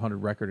above 500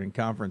 record in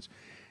conference.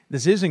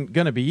 This isn't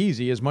going to be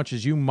easy. As much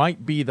as you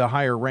might be the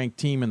higher-ranked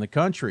team in the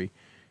country,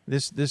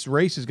 this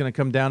race is going to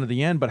come down to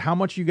the end. But how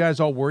much are you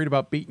guys all worried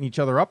about beating each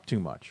other up too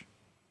much?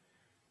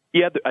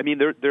 Yeah, I mean,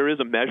 there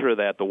is a measure of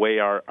that, the way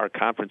our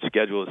conference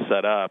schedule is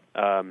set up.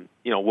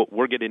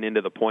 We're getting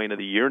into the point of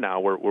the year now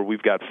where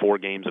we've got 4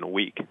 games in a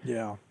week.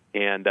 Yeah.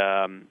 And,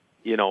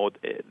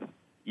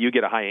 you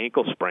get a high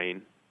ankle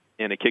sprain,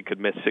 and a kid could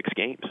miss 6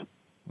 games.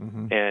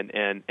 Mm-hmm.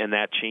 And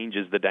that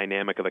changes the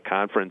dynamic of the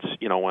conference.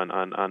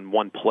 On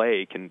one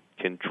play can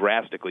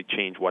drastically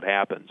change what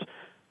happens.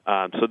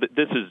 So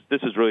this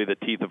is really the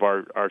teeth of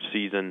our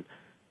season.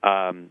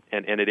 And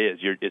it is.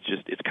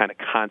 It's kind of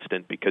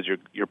constant because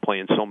you're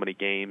playing so many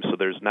games, so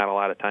there's not a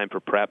lot of time for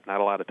prep, not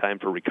a lot of time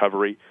for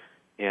recovery,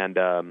 and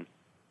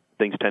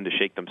things tend to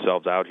shake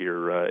themselves out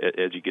here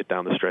as you get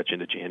down the stretch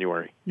into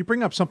January. You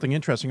bring up something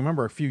interesting. I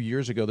remember a few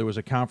years ago there was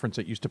a conference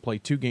that used to play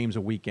 2 games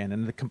a weekend,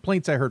 and the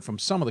complaints I heard from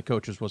some of the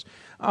coaches was,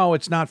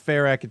 it's not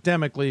fair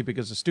academically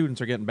because the students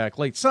are getting back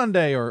late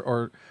Sunday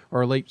or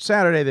late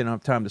Saturday. They don't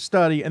have time to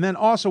study. And then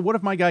also, what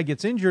if my guy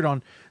gets injured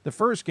on the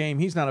first game?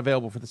 He's not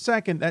available for the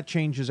second. That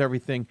changes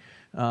everything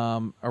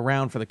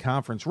around for the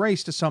conference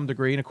race to some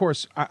degree. And, of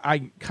course,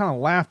 I kind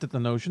of laughed at the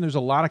notion. There's a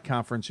lot of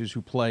conferences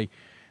who play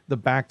the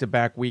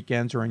back-to-back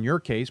weekends, or in your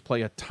case,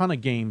 play a ton of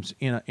games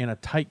in a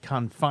tight,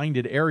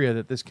 confined area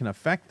that this can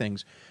affect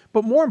things.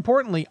 But more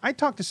importantly, I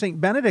talked to St.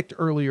 Benedict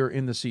earlier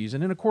in the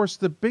season, and of course,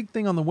 the big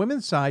thing on the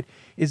women's side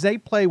is they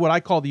play what I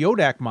call the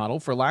ODAC model,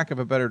 for lack of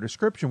a better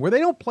description, where they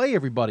don't play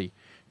everybody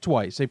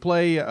twice. They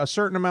play a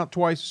certain amount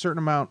twice, a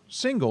certain amount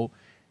single.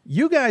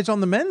 You guys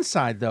on the men's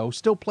side, though,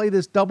 still play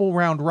this double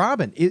round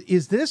robin.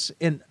 Is this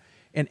an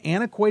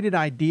antiquated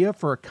idea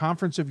for a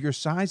conference of your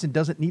size, and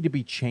does it need to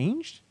be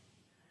changed?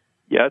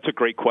 Yeah, that's a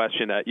great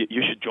question.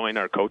 You should join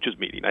our coaches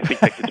meeting. I think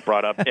that gets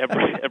brought up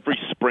every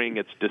spring.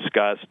 It's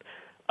discussed.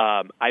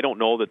 I don't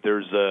know that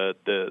there's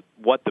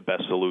what the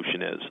best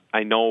solution is.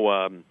 I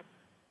know,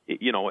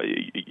 you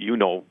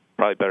know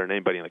probably better than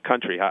anybody in the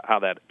country how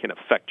that can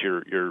affect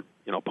your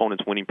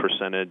opponent's winning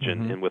percentage,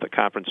 mm-hmm. and with a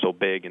conference so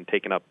big and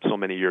taking up so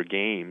many of your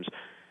games,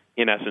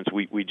 in essence,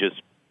 we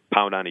just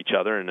pound on each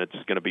other and it's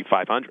going to be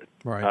 500.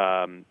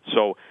 Right.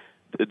 So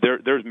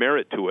there's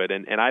merit to it,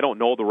 and I don't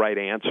know the right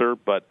answer,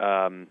 but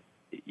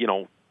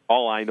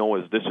all I know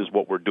is this is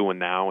what we're doing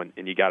now, and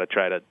you got to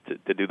try to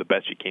do the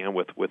best you can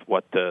with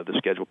what the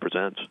schedule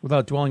presents.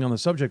 Without dwelling on the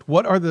subject,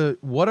 what are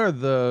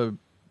the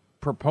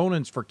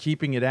proponents for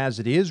keeping it as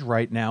it is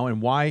right now,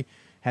 and why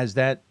has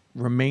that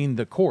remained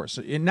the course?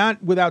 And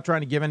not without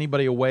trying to give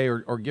anybody away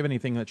or give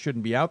anything that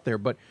shouldn't be out there,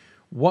 but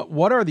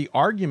what are the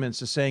arguments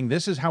to saying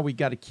this is how we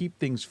got to keep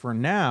things for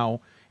now,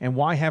 and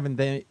why haven't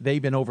they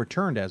been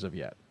overturned as of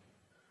yet?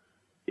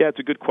 Yeah, it's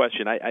a good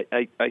question.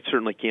 I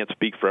certainly can't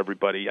speak for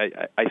everybody.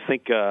 I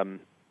think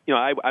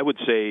I would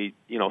say,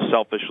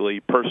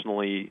 selfishly,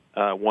 personally,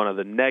 one of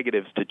the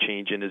negatives to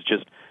changing is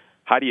just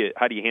how do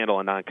you handle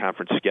a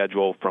non-conference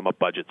schedule from a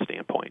budget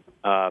standpoint.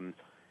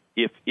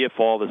 If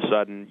all of a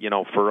sudden,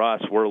 for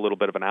us, we're a little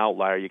bit of an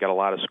outlier. You got a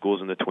lot of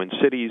schools in the Twin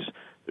Cities.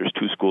 There's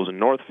 2 schools in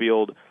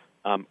Northfield.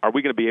 Are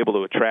we going to be able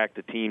to attract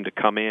a team to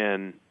come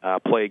in,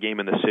 play a game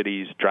in the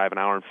cities, drive an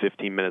hour and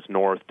 15 minutes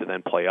north to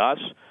then play us?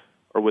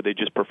 Or would they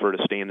just prefer to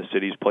stay in the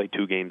cities, play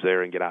 2 games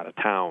there, and get out of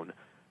town?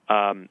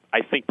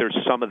 I think there's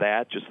some of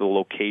that. Just the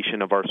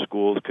location of our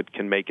schools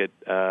can make it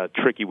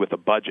tricky with a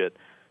budget.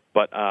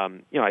 But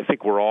I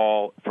think we're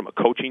all, from a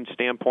coaching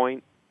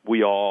standpoint,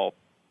 we all,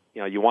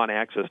 you want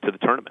access to the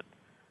tournament,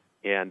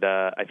 and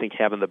I think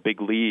having the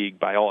big league,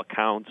 by all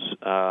accounts,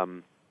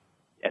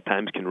 at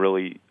times can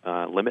really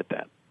limit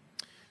that.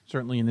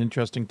 Certainly an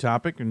interesting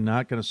topic. I'm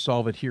not going to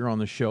solve it here on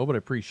the show, but I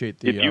appreciate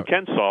the... If you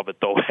can solve it,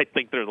 though, I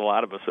think there's a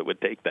lot of us that would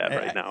take that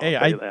right now. Hey,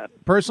 I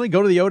personally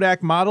go to the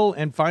ODAC model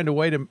and find a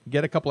way to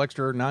get a couple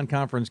extra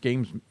non-conference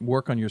games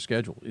work on your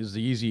schedule is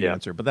the easy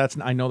answer. But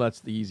I know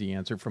that's the easy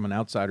answer from an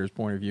outsider's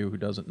point of view who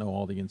doesn't know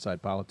all the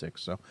inside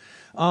politics. So,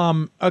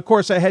 of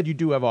course, ahead you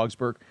do have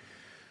Augsburg.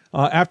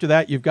 After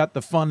that, you've got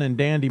the fun and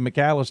dandy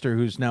McAllister,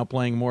 who's now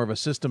playing more of a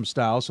system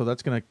style, so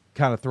that's going to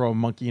kind of throw a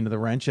monkey into the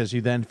wrench as you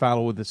then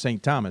follow with the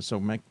St. Thomas. So,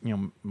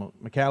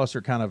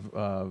 McAllister kind of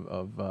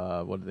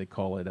what do they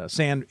call it?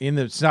 Sand in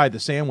the side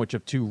the sandwich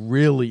of 2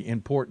 really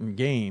important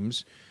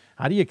games.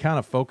 How do you kind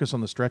of focus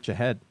on the stretch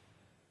ahead?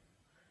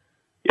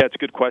 Yeah, it's a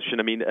good question.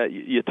 I mean,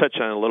 you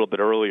touched on it a little bit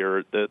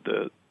earlier.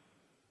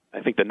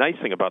 I think the nice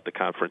thing about the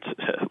conference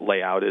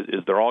layout is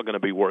they're all going to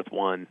be worth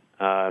one.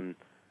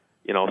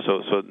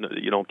 So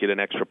you don't get an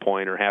extra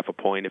point or half a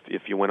point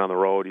if you win on the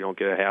road. You don't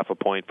get a half a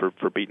point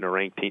for beating a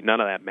ranked team.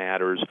 None of that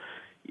matters.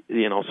 So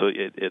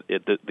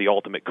the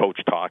ultimate coach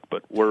talk.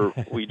 But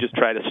we just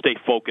try to stay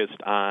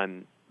focused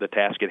on the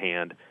task at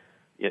hand.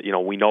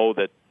 We know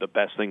that the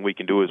best thing we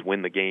can do is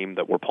win the game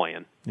that we're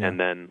playing, and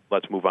then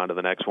let's move on to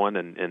the next one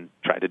and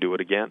try to do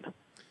it again.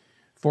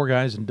 4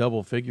 guys in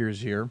double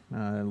figures here,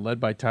 led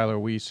by Tyler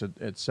Weiss at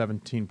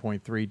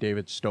 17.3,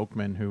 David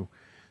Stokeman, who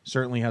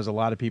certainly has a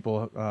lot of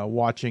people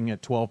watching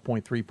at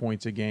 12.3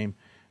 points a game.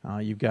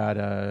 You've got,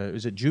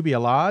 is it Jubi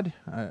Alad?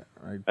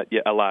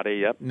 Alade,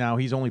 yep. Now,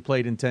 he's only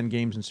played in 10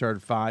 games and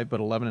started 5, but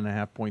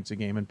 11.5 points a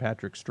game. And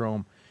Patrick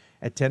Strom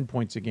at 10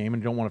 points a game.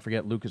 And you don't want to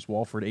forget Lucas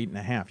Walford,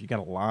 8.5. You got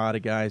a lot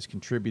of guys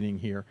contributing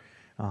here.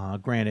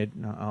 Granted,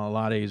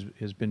 Alade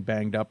has been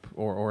banged up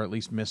or at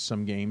least missed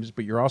some games,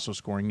 but you're also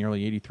scoring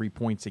nearly 83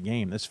 points a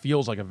game. This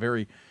feels like a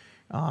very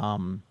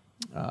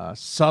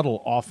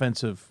subtle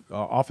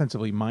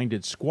offensively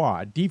minded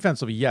squad.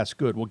 Defensively, yes,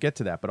 good. We'll get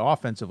to that. But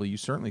offensively, you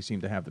certainly seem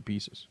to have the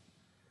pieces.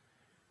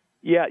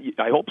 Yeah,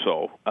 I hope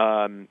so.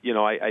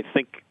 I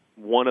think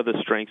one of the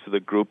strengths of the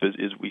group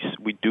is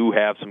we do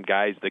have some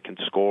guys that can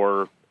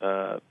score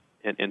and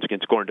can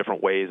score in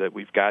different ways.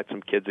 We've got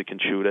some kids that can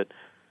shoot it.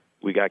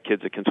 We got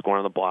kids that can score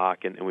on the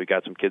block, and we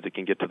got some kids that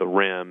can get to the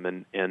rim,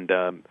 and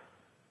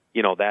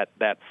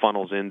that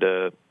funnels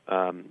into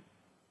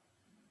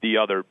the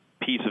other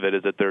piece of it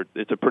is that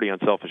it's a pretty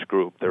unselfish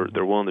group.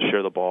 They're willing to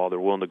share the ball. They're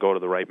willing to go to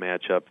the right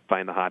matchup,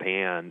 find the hot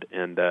hand,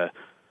 and at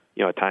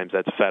times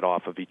that's fed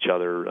off of each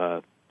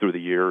other through the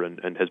year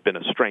and has been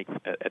a strength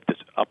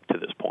up to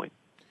this point.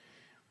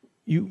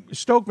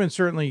 Stokeman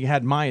certainly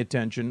had my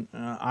attention.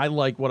 I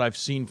like what I've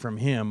seen from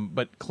him,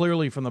 but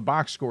clearly from the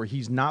box score,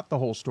 he's not the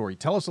whole story.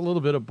 Tell us a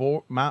little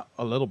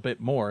bit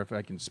more, if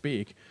I can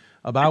speak,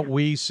 about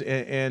Weiss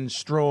and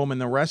Strome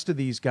and the rest of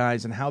these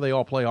guys and how they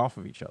all play off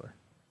of each other.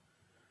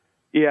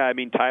 Yeah, I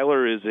mean,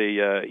 Tyler is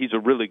he's a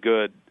really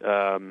good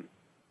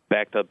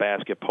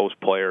back-to-basket post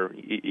player.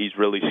 He's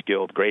really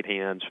skilled, great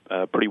hands,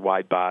 pretty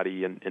wide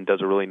body, and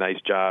does a really nice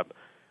job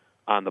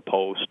on the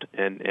post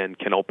and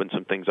can open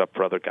some things up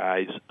for other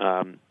guys.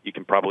 You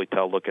can probably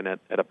tell looking at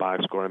a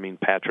box score. I mean,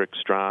 Patrick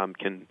Strom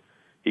can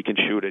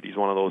shoot it. He's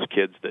one of those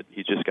kids that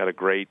he's just got a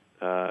great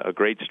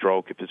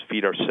stroke. If his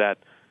feet are set,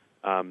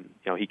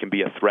 he can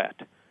be a threat.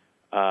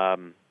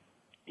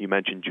 You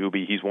mentioned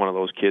Juby. He's one of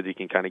those kids. He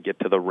can kind of get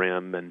to the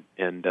rim, and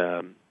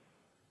then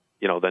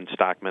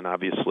Stockman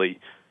obviously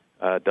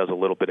does a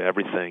little bit of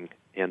everything.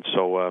 And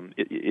so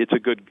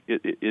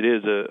it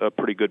is a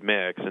pretty good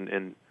mix,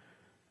 and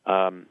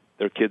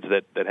they're kids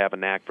that have a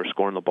knack for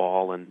scoring the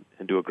ball and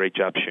do a great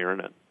job sharing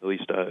it, at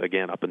least,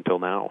 again, up until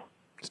now.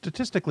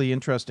 Statistically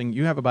interesting,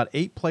 you have about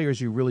 8 players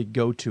you really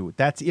go to.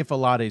 That's if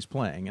Alade's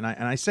playing. And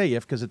I say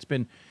if because it's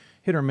been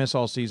hit or miss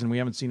all season. We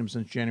haven't seen him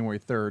since January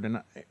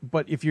 3rd.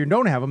 But if you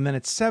don't have him, then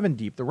it's 7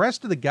 deep. The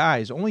rest of the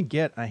guys only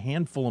get a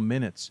handful of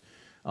minutes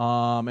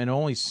and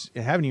only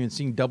haven't even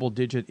seen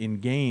double-digit in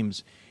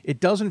games.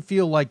 It doesn't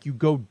feel like you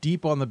go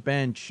deep on the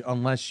bench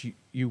unless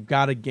you've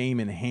got a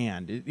game in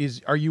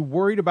hand. Are you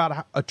worried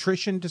about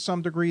attrition to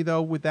some degree,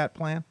 though, with that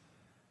plan?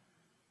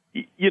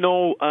 Not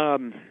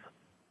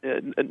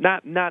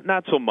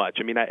so much.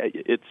 I mean,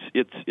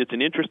 it's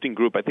an interesting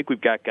group. I think we've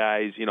got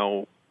guys,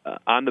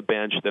 on the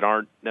bench that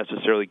aren't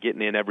necessarily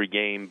getting in every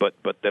game, but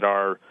that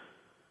are,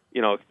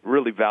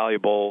 really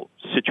valuable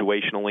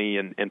situationally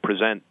and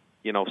present,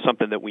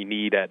 something that we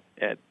need at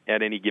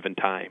any given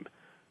time.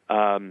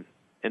 And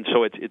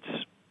so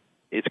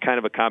it's kind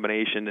of a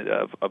combination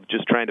of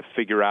just trying to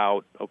figure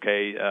out,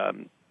 okay,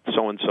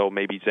 so-and-so,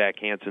 maybe Zach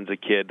Hansen's a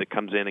kid that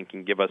comes in and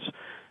can give us,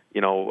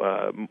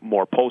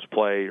 more post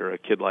play, or a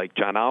kid like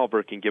John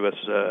Oliver can give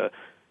us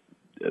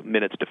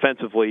minutes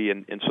defensively,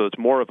 and so it's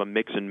more of a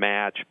mix and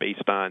match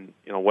based on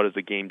what does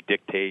the game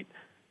dictate,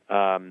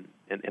 and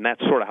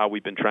that's sort of how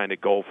we've been trying to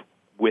go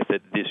with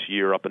it this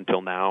year up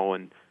until now.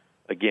 And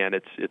again,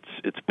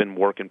 it's been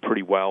working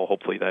pretty well.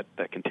 Hopefully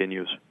that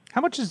continues.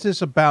 How much is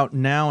this about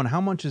now, and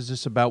how much is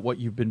this about what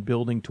you've been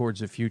building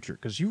towards the future?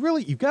 Because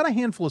you've got a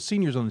handful of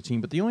seniors on the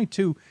team, but the only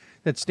 2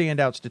 that stand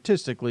out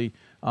statistically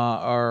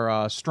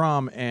are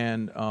Strom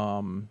and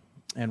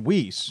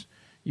Weiss.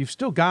 You've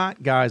still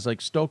got guys like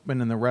Stokeman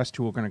and the rest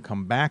who are going to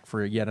come back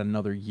for yet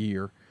another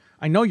year.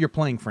 I know you're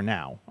playing for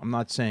now. I'm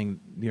not saying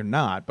you're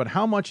not, but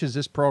how much is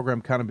this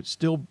program kind of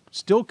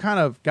still kind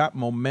of got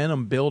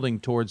momentum building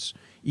towards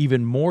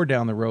even more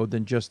down the road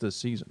than just this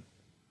season?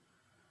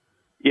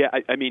 Yeah,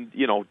 I mean,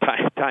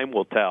 time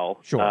will tell.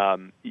 Sure.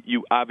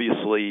 You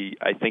obviously,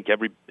 I think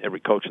every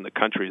coach in the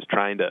country is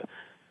trying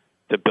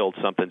to build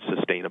something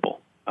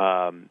sustainable,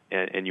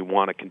 and you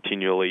want to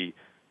continually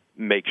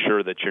make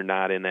sure that you're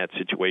not in that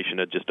situation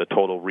of just a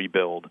total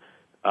rebuild.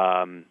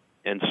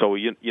 And so,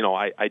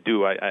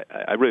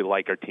 I really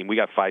like our team. We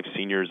got 5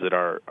 seniors that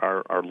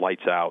are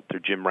lights out. They're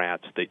gym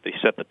rats. They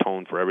set the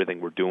tone for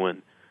everything we're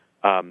doing.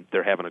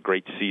 They're having a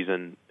great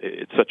season.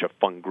 It's such a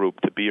fun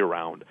group to be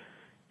around.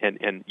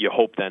 And you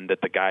hope then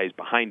that the guys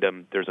behind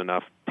them, there's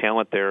enough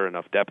talent there,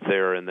 enough depth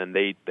there, and then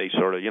they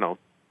sort of,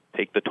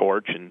 take the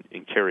torch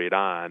and carry it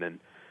on. And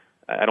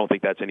I don't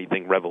think that's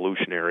anything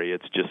revolutionary.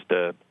 It's just,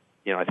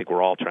 I think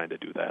we're all trying to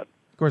do that.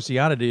 Of course, the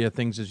oddity of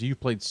things is you've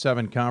played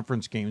 7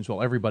 conference games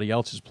while everybody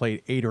else has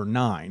played 8 or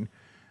 9.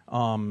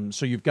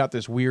 So you've got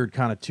this weird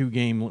kind of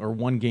 2-game or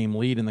 1-game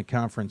lead in the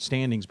conference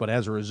standings. But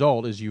as a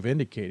result, as you've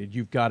indicated,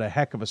 you've got a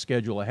heck of a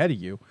schedule ahead of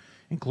you,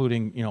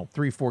 including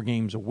 3-4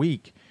 games a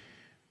week.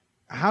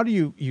 How do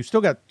you still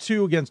got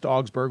 2 against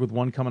Augsburg with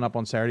 1 coming up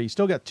on Saturday. You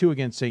still got 2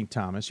 against St.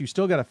 Thomas. You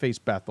still got to face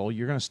Bethel.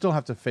 You're going to still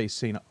have to face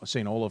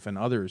St. Olaf and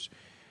others.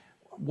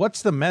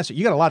 What's the message?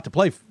 You got a lot to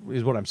play,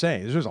 is what I'm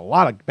saying. There's a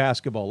lot of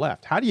basketball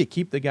left. How do you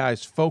keep the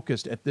guys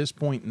focused at this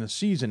point in the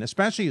season,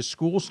 especially as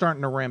school's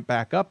starting to ramp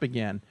back up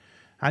again?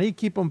 How do you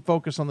keep them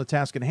focused on the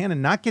task at hand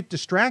and not get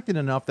distracted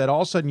enough that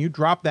all of a sudden you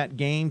drop that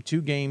game,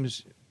 2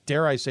 games,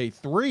 dare I say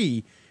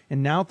 3,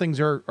 and now things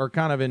are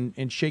kind of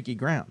in shaky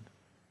ground?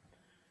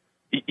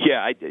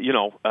 Yeah,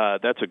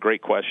 that's a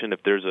great question.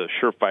 If there's a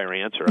surefire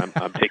answer,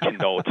 I'm taking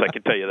notes. I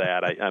can tell you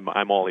that.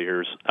 I'm all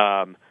ears.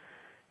 I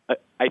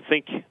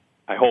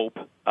hope.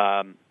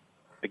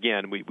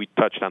 Again, we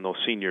touched on those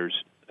seniors.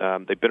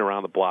 They've been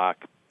around the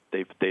block.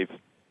 They've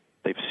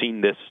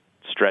seen this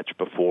stretch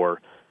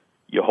before.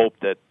 You hope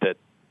that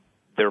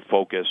their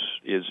focus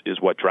is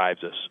what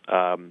drives us.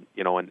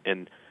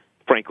 And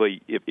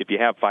frankly, if you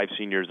have 5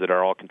 seniors that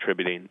are all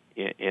contributing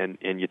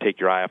and you take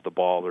your eye off the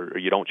ball or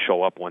you don't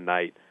show up one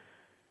night,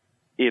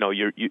 you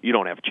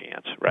don't have a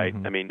chance, right?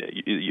 Mm-hmm. I mean,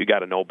 you got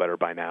to know better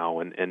by now,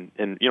 and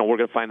we're going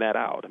to find that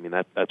out. I mean,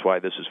 that's why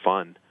this is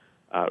fun,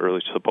 or at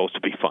least supposed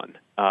to be fun.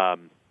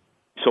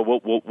 So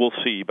we'll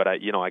see, but I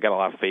got a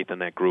lot of faith in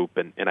that group,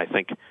 and I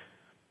think,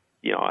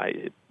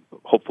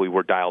 hopefully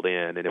we're dialed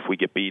in, and if we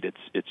get beat,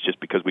 it's just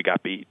because we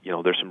got beat.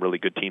 There's some really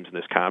good teams in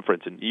this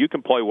conference, and you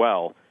can play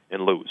well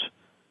and lose.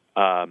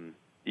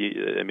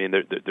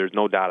 There's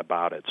no doubt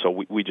about it. So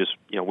we just,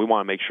 we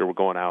want to make sure we're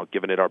going out,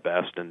 giving it our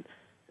best, and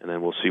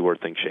then we'll see where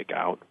things shake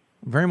out.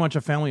 Very much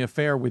a family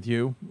affair with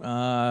you.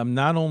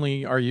 Not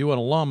only are you an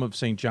alum of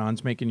St.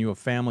 John's, making you a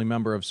family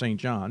member of St.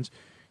 John's,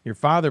 your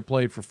father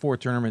played for 4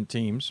 tournament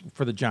teams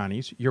for the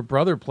Johnnies. Your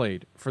brother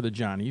played for the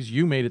Johnnies.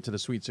 You made it to the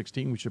Sweet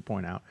 16, we should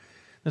point out.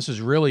 This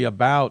is really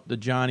about the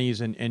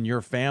Johnnies and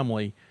your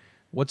family.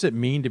 What's it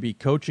mean to be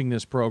coaching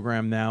this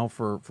program now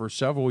for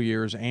several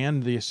years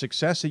and the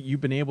success that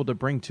you've been able to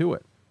bring to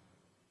it?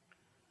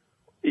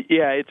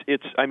 Yeah,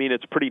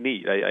 it's pretty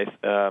neat.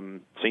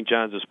 St.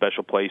 John's is a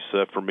special place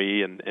for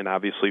me and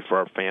obviously for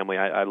our family.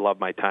 I love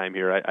my time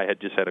here. I had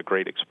just had a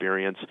great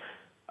experience.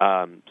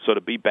 So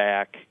to be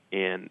back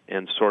and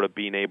sort of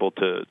being able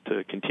to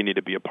continue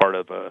to be a part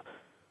of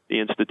the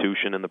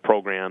institution and the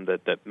program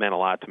that meant a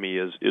lot to me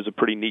is a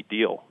pretty neat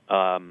deal.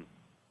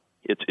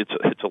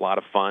 It's a lot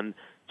of fun.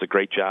 It's a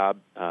great job.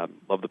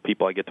 Love the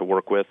people I get to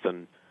work with,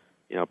 and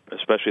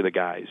especially the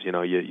guys.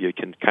 You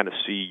can kind of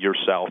see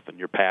yourself and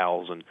your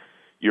pals and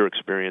your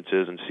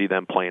experiences and see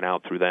them playing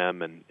out through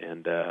them, and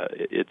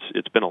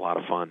it's been a lot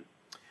of fun.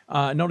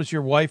 Notice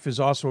your wife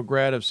is also a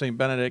grad of St.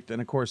 Benedict, and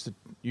of course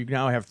you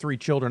now have 3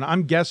 children.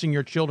 I'm guessing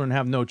your children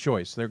have no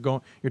choice. They're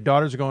going. Your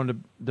daughters are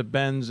going to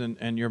Ben's,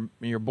 and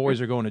your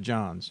boys are going to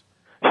John's.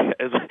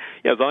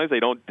 As long as they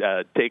don't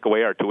take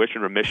away our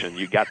tuition remission,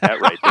 you got that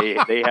right.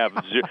 They have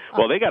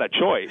they got a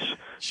choice.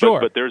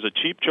 Sure, but there's a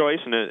cheap choice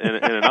and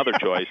another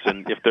choice,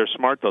 and if they're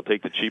smart, they'll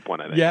take the cheap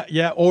one. I think.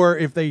 Yeah. Or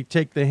if they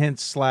take the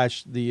hints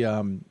 /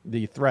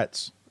 the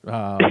threats.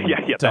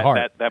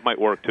 That might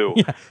work too.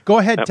 Yeah. Go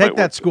ahead, take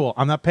that school.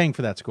 I'm not paying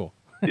for that school.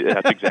 Yeah,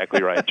 that's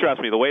exactly right. Trust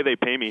me, the way they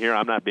pay me here,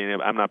 I'm not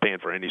paying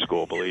for any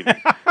school. Believe me.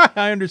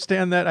 I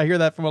understand that. I hear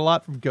that from a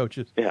lot from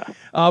coaches. Yeah.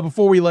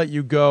 Before we let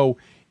you go,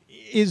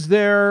 is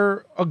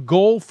there a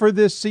goal for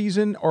this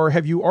season, or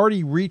have you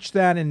already reached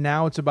that and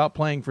now it's about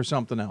playing for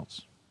something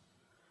else?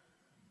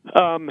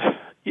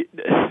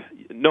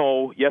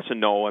 No, yes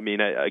and no. I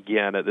mean,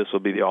 again, this will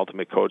be the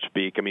ultimate coach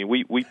speak. I mean,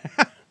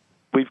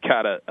 we've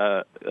got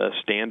a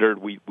standard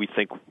we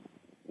think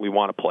we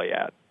want to play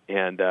at,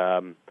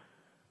 and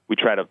we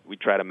try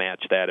to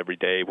match that every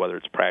day, whether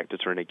it's practice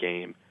or in a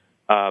game.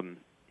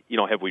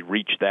 Have we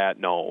reached that?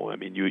 No. I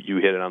mean, you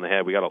hit it on the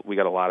head. We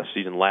got a lot of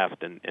season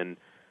left, and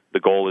the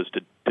goal is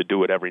to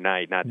do it every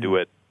night, not do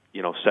it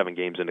 7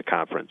 games into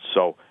conference.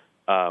 So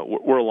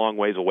we're a long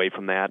ways away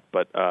from that,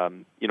 but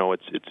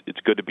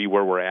it's good to be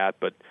where we're at.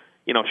 But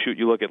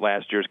you look at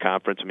last year's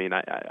conference. I mean,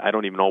 I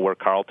don't even know where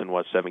Carleton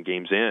was 7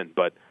 games in,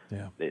 but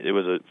it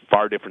was a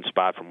far different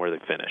spot from where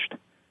they finished.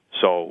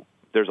 So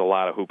there's a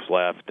lot of hoops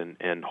left,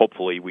 and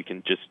hopefully we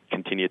can just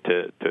continue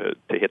to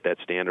hit that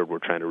standard we're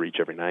trying to reach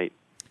every night.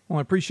 Well,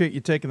 I appreciate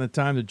you taking the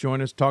time to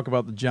join us, talk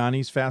about the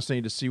Johnnies.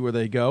 Fascinating to see where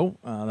they go.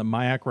 The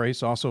MIAC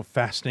race, also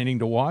fascinating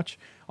to watch.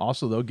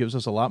 Also, though, gives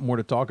us a lot more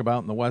to talk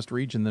about in the West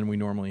region than we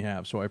normally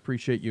have. So I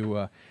appreciate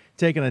you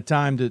taking the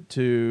time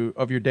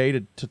of your day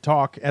to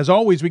talk. As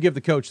always, we give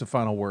the coach the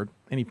final word.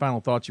 Any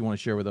final thoughts you want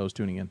to share with those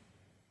tuning in?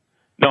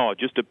 No,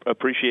 just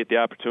appreciate the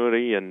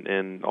opportunity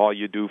and all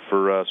you do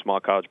for small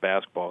college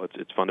basketball.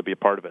 It's fun to be a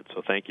part of it,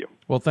 so thank you.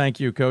 Well, thank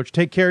you, Coach.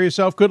 Take care of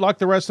yourself. Good luck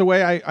the rest of the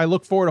way. I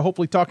look forward to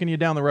hopefully talking to you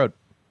down the road.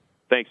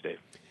 Thanks, Dave.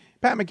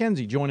 Pat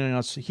McKenzie joining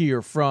us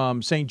here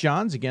from St.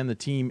 John's. Again, the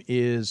team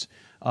is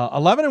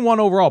 11-1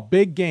 overall.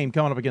 Big game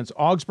coming up against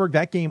Augsburg.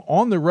 That game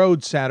on the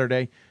road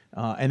Saturday.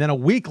 And then a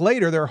week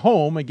later, they're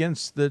home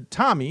against the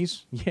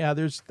Tommies. Yeah,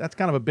 that's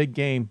kind of a big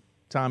game,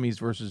 Tommies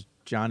versus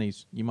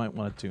Johnnies. You might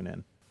want to tune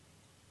in.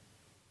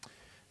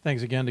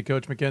 Thanks again to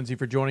Coach McKenzie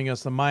for joining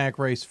us. The MIAC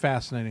race,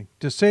 fascinating.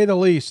 To say the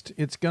least,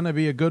 it's going to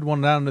be a good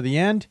one down to the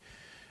end.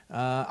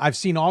 I've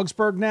seen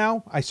Augsburg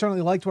now. I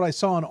certainly liked what I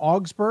saw in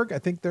Augsburg. I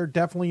think they're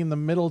definitely in the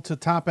middle to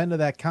top end of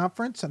that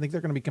conference. I think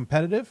they're going to be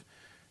competitive.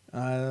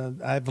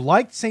 I've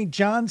liked St.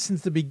 John's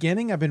since the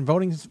beginning. I've been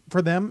voting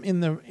for them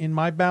in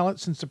my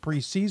ballot since the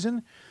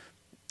preseason.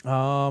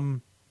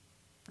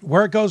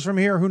 Where it goes from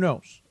here, who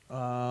knows?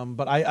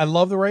 But I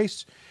love the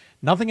race.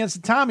 Nothing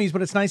against the Tommies,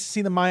 but it's nice to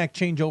see the MIAC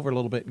change over a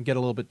little bit and get a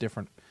little bit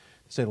different,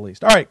 to say the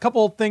least. All right,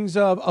 couple of things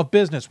of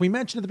business. We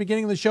mentioned at the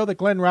beginning of the show that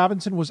Glenn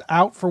Robinson was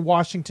out for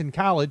Washington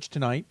College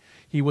tonight.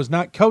 He was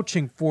not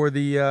coaching for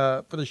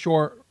the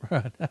Shore.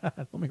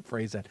 Let me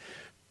phrase that.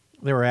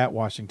 They were at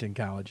Washington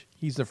College.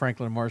 He's the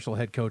Franklin Marshall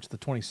head coach, the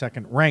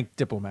 22nd ranked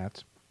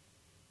Diplomats.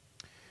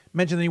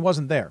 Mentioned that he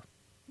wasn't there.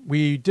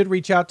 We did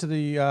reach out to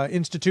the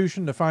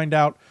institution to find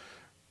out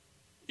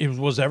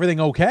was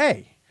everything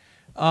okay.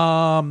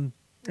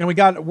 And we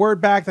got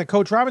word back that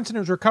Coach Robinson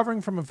is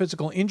recovering from a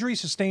physical injury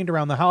sustained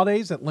around the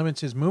holidays that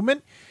limits his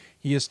movement.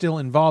 He is still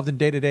involved in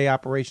day-to-day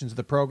operations of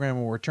the program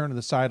and will return to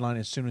the sideline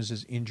as soon as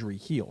his injury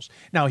heals.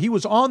 Now, he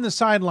was on the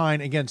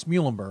sideline against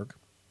Muhlenberg.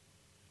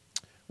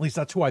 At least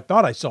that's who I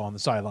thought I saw on the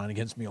sideline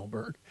against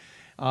Muhlenberg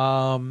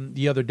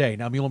the other day.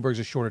 Now, Muhlenberg's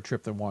a shorter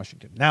trip than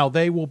Washington. Now,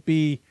 they will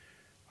be,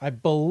 I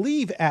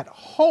believe, at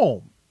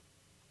home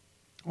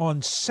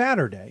on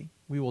Saturday.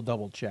 We will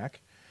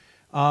double-check.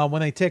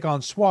 When they take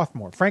on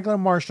Swarthmore.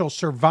 Franklin Marshall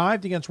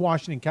survived against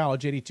Washington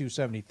College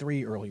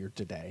 82-73 earlier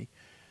today.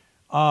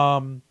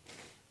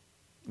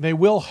 They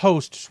will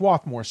host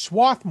Swarthmore.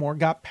 Swarthmore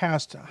got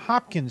past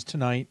Hopkins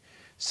tonight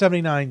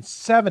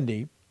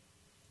 79-70.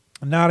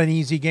 Not an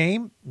easy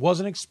game.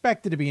 Wasn't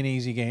expected to be an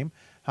easy game.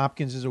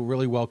 Hopkins is a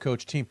really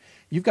well-coached team.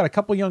 You've got a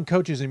couple young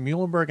coaches in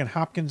Muhlenberg and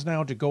Hopkins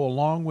now to go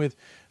along with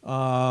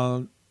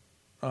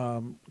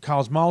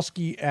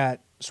Kosmalski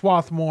at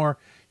Swarthmore.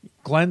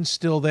 Glenn's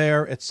still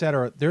there,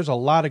 etc. There's a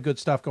lot of good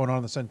stuff going on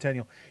in the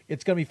Centennial.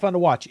 It's going to be fun to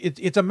watch.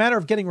 It's a matter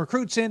of getting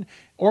recruits in,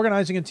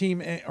 organizing a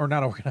team, or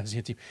not organizing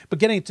a team, but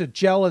getting it to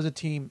gel as a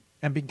team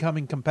and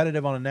becoming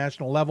competitive on a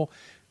national level.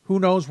 Who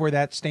knows where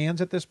that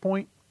stands at this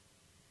point?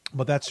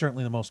 But that's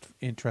certainly the most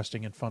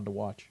interesting and fun to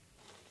watch.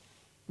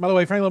 By the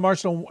way, Franklin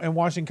Marshall and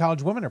Washington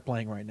College women are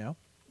playing right now,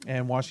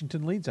 and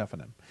Washington leads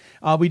F&M.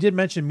 We did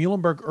mention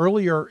Muhlenberg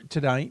earlier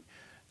tonight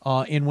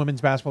in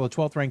women's basketball. The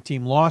 12th ranked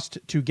team lost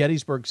to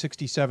Gettysburg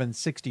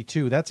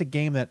 67-62. That's a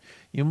game that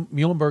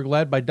Muhlenberg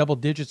led by double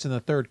digits in the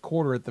third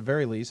quarter at the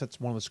very least. That's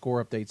one of the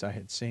score updates I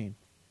had seen.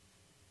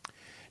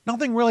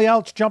 Nothing really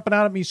else jumping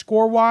out at me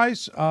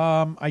score-wise.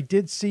 I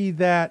did see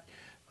that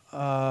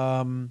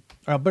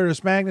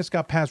Albertus Magnus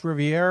got past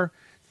Riviere.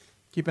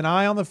 Keep an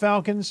eye on the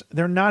Falcons.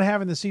 They're not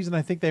having the season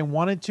I think they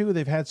wanted to.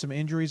 They've had some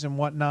injuries and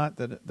whatnot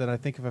that I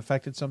think have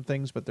affected some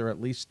things, but they're at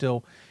least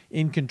still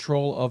in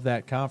control of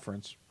that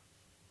conference.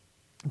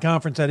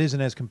 Conference that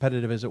isn't as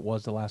competitive as it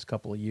was the last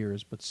couple of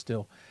years, but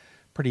still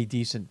pretty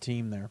decent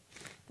team there.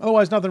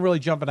 Otherwise, nothing really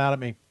jumping out at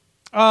me.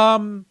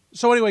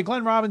 So anyway,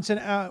 Glenn Robinson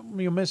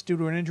missed due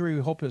to an injury.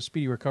 We hope a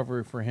speedy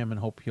recovery for him and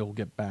hope he'll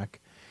get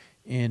back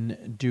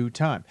in due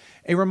time.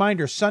 A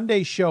reminder,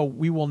 Sunday's show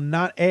we will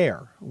not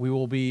air. We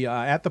will be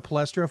at the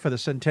Palestra for the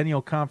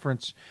Centennial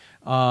Conference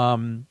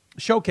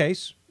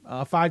showcase,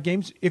 5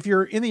 games. If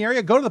you're in the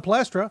area, go to the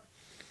Palestra.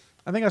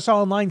 I think I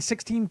saw online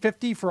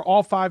 $16.50 for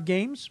all 5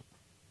 games.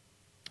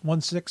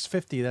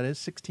 $16.50, that is,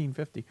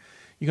 $16.50.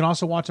 You can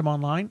also watch them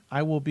online.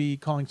 I will be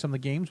calling some of the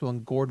games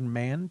with Gordon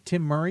Mann.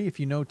 Tim Murray,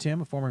 if you know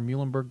Tim, a former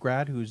Muhlenberg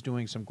grad who's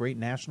doing some great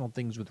national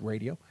things with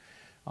radio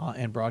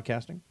and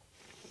broadcasting.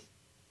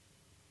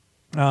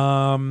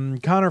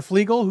 Connor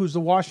Flegel, who's the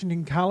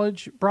Washington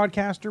College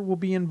broadcaster, will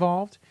be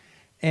involved.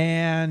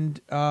 And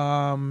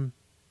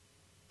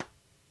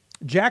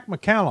Jack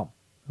McCallum,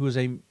 who is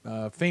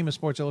a famous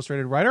Sports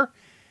Illustrated writer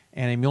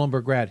and a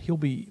Muhlenberg grad. He'll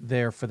be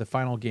there for the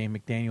final game,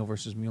 McDaniel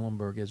versus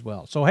Muhlenberg as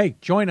well. So, hey,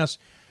 join us.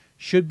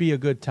 Should be a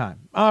good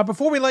time.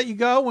 Before we let you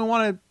go, we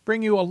want to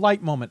bring you a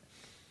light moment.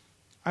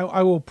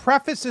 I will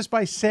preface this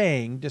by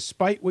saying,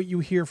 despite what you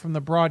hear from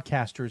the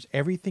broadcasters,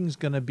 everything's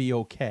going to be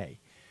okay.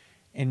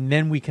 And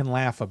then we can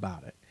laugh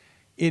about it.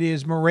 It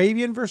is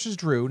Moravian versus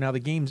Drew. Now, the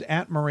game's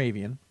at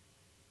Moravian.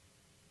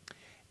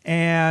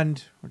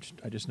 And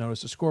I just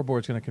noticed the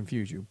scoreboard's going to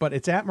confuse you. But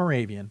it's at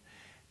Moravian.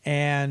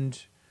 And,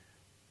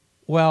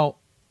 well,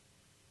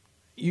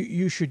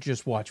 you should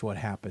just watch what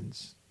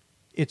happens.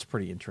 It's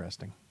pretty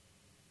interesting.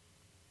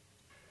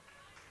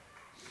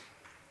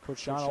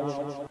 Coach John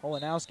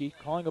Olenowski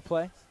calling a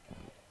play.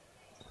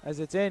 As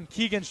it's in,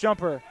 Keegan's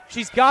jumper.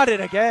 She's got it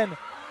again.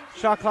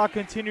 Shot clock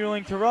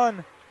continuing to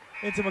run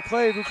into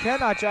McClave, who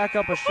cannot jack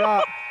up a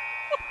shot.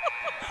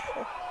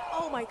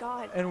 Oh, my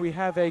God. And we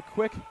have a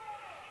quick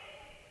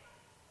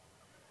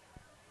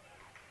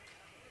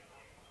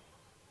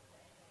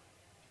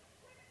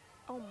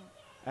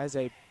as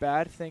a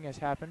bad thing has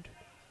happened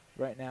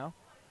right now.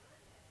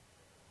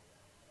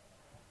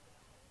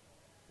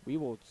 We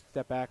will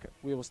step back.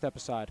 We will step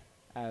aside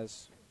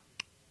as.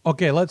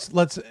 Okay,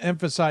 let's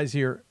emphasize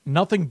here.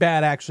 Nothing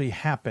bad actually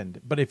happened,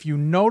 but if you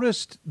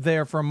noticed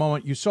there for a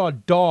moment, you saw a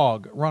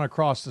dog run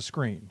across the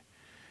screen.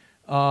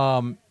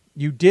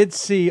 You did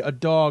see a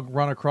dog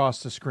run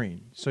across the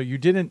screen, so you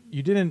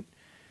didn't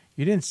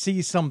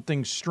see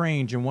something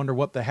strange and wonder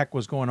what the heck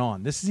was going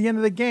on. This is the end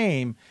of the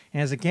game,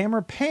 and as the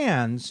camera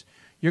pans,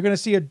 you're going to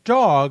see a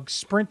dog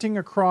sprinting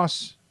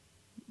across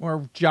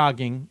or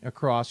jogging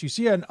across. You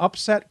see an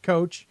upset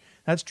coach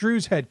That's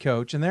Drew's head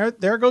coach. And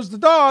there goes the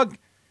dog.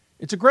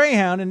 It's a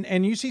greyhound,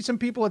 and you see some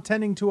people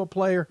attending to a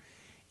player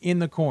in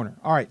the corner.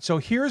 All right, so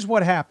here's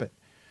what happened.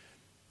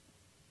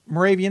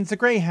 Moravian's the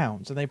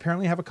Greyhounds, and they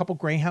apparently have a couple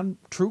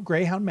true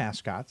Greyhound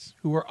mascots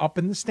who are up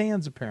in the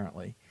stands,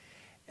 apparently.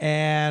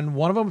 And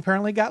one of them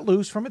apparently got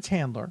loose from its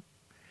handler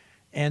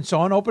and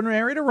saw an open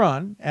area to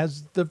run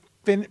as the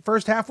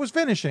first half was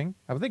finishing.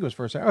 I think it was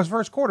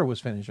first quarter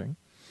was finishing.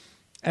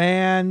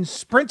 And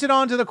sprinted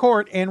onto the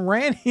court and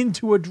ran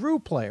into a Drew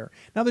player.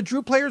 Now, the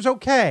Drew player's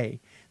okay.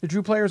 The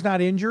Drew player's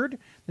not injured.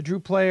 The Drew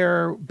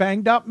player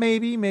banged up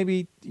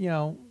maybe,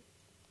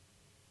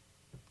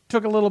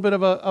 took a little bit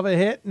of a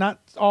hit. Not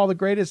all the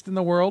greatest in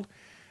the world.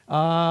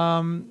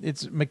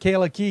 It's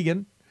Michaela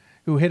Keegan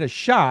who hit a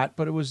shot,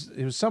 but it was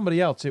somebody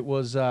else. It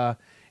was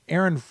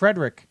Aaron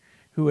Frederick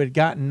who had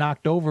gotten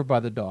knocked over by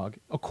the dog.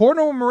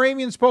 According to a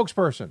Moravian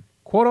spokesperson,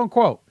 quote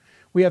unquote,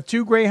 we have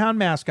two Greyhound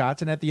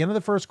mascots, and at the end of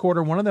the first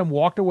quarter, one of them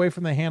walked away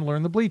from the handler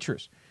in the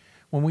bleachers.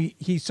 When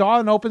he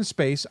saw an open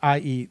space,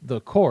 i.e. the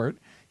court,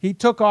 he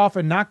took off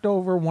and knocked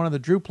over one of the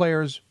Drew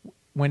players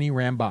when he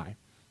ran by.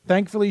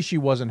 Thankfully, she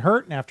wasn't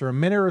hurt, and after a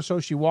minute or so,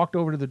 she walked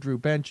over to the Drew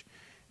bench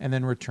and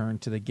then returned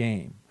to the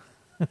game.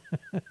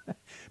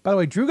 By the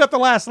way, Drew got the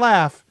last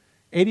laugh,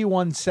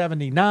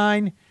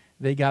 81-79.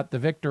 They got the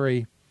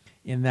victory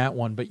in that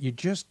one, but you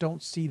just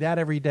don't see that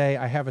every day.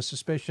 I have a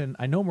suspicion.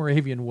 I know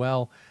Moravian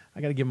well. I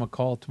got to give him a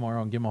call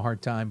tomorrow and give him a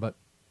hard time, but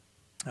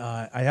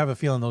I have a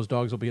feeling those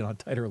dogs will be on a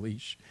tighter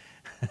leash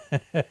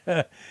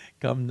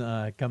come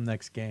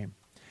next game.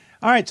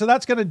 All right, so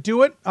that's going to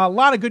do it. A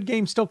lot of good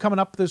games still coming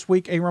up this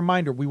week. A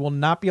reminder, we will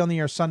not be on the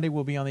air Sunday.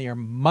 We'll be on the air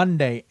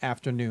Monday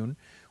afternoon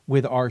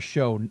with our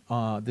show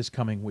this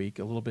coming week,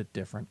 a little bit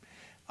different.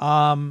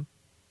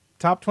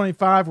 Top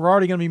 25, we're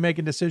already going to be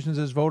making decisions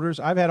as voters.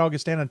 I've had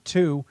Augustana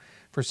 2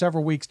 for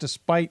several weeks,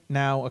 despite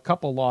now a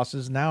couple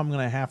losses. Now I'm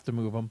going to have to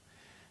move them.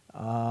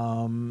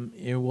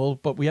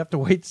 But we have to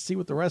wait to see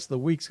what the rest of the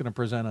week's going to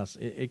present us.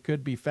 It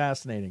could be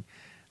fascinating.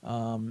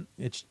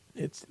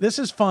 This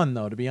is fun,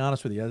 though, to be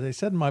honest with you. As I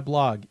said in my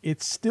blog,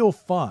 it's still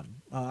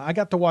fun. I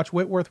got to watch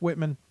Whitworth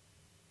Whitman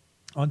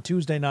on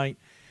Tuesday night.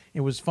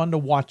 It was fun to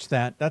watch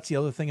that. That's the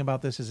other thing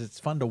about this is it's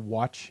fun to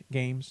watch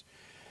games.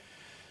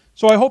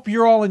 So I hope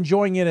you're all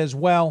enjoying it as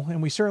well,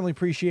 and we certainly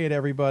appreciate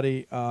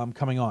everybody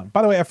coming on.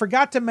 By the way, I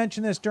forgot to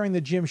mention this during the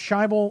Jim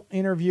Scheibel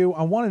interview.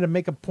 I wanted to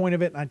make a point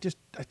of it, and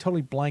I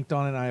totally blanked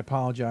on it, and I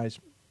apologize.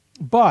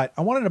 But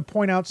I wanted to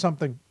point out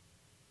something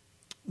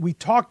we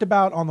talked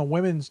about on the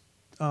women's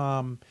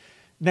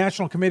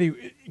national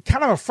committee,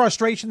 kind of a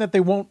frustration that they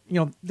won't,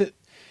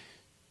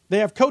 they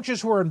have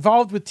coaches who are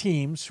involved with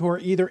teams who are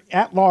either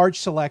at-large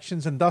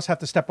selections and thus have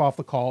to step off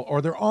the call, or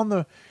they're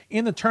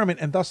in the tournament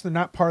and thus they're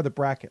not part of the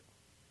bracket.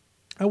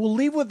 I will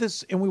leave with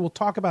this, and we will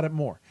talk about it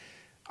more.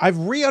 I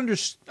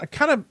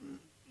kind of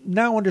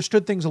now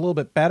understood things a little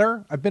bit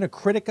better. I've been a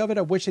critic of it.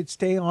 I wish they'd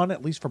stay on,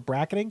 at least for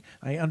bracketing.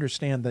 I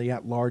understand the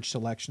at-large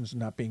selections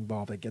not being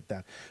involved. I get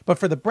that. But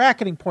for the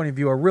bracketing point of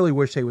view, I really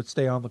wish they would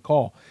stay on the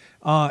call.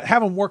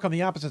 Have them work on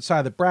the opposite side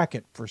of the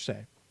bracket, per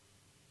se.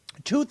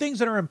 Two things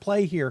that are in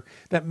play here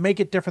that make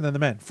it different than the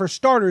men. For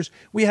starters,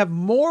 we have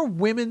more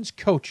women's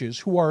coaches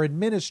who are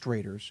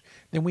administrators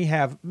than we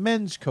have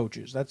men's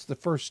coaches. That's the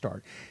first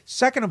start.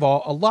 Second of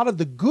all, a lot of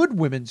the good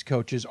women's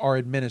coaches are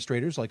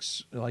administrators, like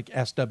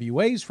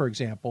SWAs, for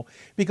example,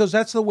 because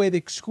that's the way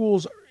the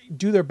schools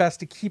do their best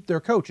to keep their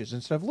coaches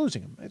instead of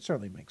losing them. It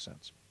certainly makes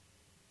sense.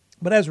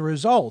 But as a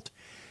result,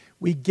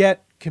 we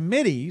get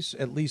committees,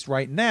 at least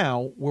right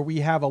now, where we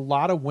have a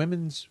lot of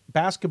women's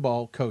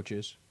basketball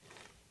coaches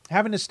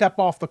having to step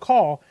off the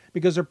call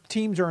because their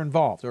teams are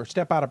involved, or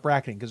step out of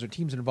bracketing because their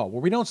teams are involved.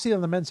 Well, we don't see it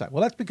on the men's side.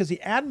 Well, that's because the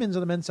admins on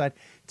the men's side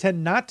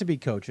tend not to be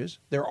coaches.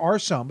 There are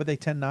some, but they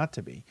tend not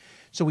to be.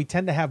 So we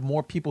tend to have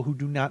more people who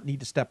do not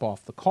need to step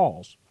off the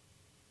calls.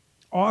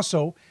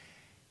 Also,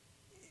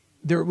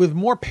 with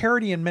more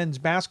parity in men's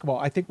basketball,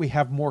 I think we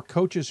have more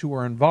coaches who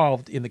are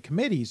involved in the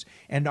committees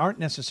and aren't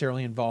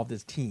necessarily involved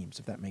as teams,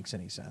 if that makes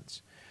any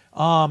sense.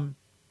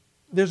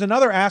 There's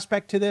another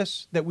aspect to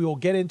this that we will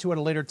get into at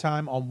a later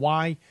time on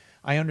why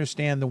I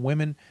understand the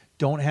women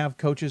don't have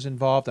coaches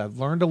involved. I've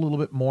learned a little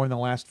bit more in the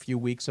last few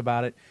weeks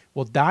about it.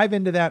 We'll dive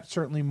into that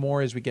certainly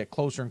more as we get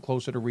closer and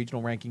closer to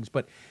regional rankings.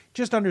 But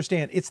just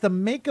understand, it's the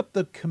makeup of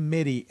the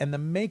committee and the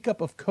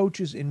makeup of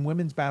coaches in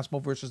women's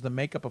basketball versus the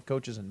makeup of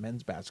coaches in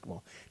men's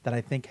basketball that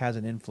I think has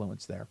an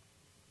influence there.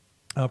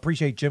 I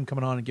appreciate Jim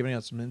coming on and giving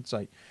us some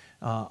insight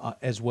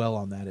as well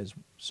on that.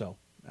 So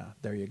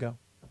there you go.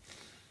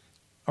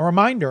 A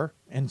reminder,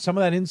 and some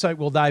of that insight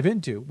we'll dive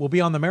into, will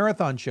be on the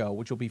Marathon Show,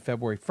 which will be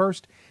February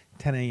 1st,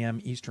 10 a.m.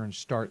 Eastern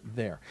start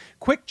there.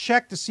 Quick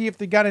check to see if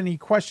they got any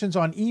questions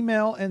on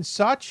email and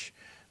such,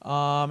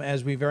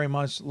 as we very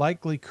much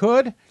likely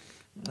could.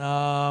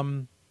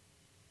 Let's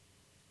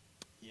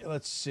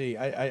see.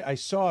 I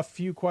saw a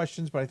few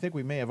questions, but I think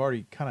we may have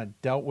already kind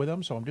of dealt with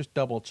them, so I'm just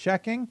double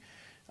checking.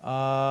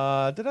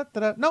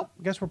 Nope,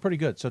 guess we're pretty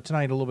good. So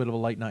tonight, a little bit of a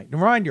light night.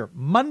 Reminder,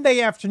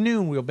 Monday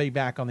afternoon, we'll be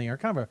back on the air.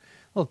 Kind of a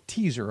little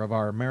teaser of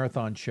our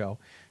Marathon Show.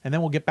 and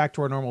then we'll get back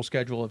to our normal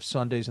schedule of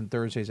Sundays and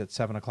Thursdays at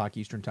 7 o'clock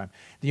Eastern Time.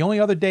 The only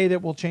other day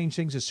that will change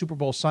things is Super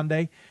Bowl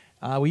Sunday.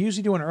 We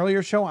usually do an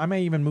earlier show. I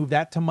may even move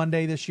that to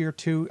Monday this year,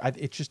 too.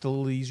 It's just a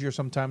little easier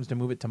sometimes to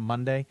move it to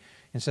Monday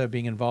instead of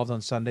being involved on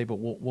Sunday, but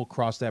we'll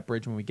cross that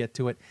bridge when we get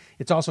to it.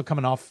 It's also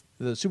coming off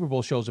the Super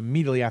Bowl shows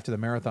immediately after the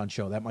marathon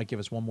show. That might give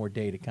us one more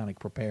day to kind of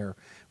prepare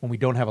when we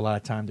don't have a lot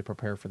of time to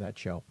prepare for that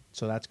show.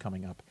 So that's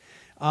coming up.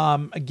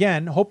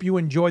 Again, hope you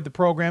enjoyed the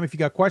program. If you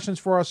got questions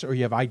for us or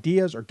you have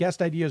ideas or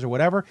guest ideas or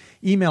whatever,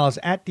 email us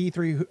at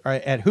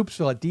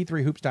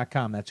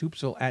hoopsville@d3hoops.com. That's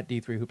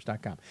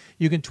hoopsville@d3hoops.com.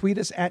 You can tweet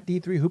us at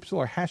D3Hoopsville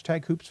or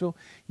hashtag Hoopsville.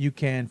 You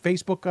can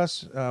Facebook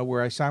us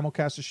where I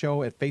simulcast the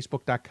show at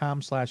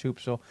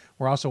facebook.com/Hoopsville.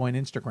 We're also on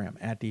Instagram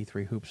at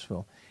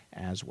D3Hoopsville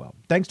as well.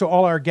 Thanks to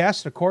all our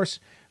guests, of course,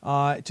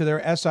 to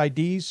their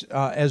SIDs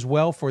as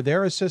well for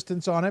their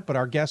assistance on it, but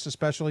our guests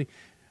especially,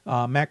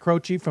 Matt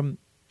Croce from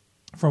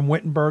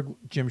Wittenberg,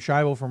 Jim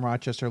Scheibel from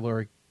Rochester,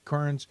 Laurie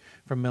Kearns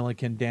from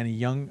Milliken, Danny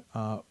Young,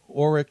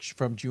 Orich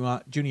from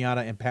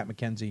Juniata, and Pat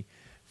McKenzie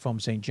from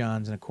St.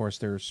 John's, and of course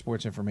their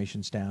sports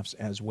information staffs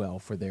as well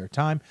for their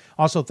time.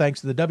 Also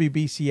thanks to the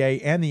WBCA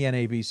and the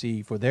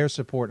NABC for their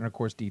support, and of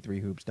course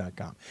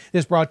D3Hoops.com.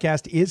 This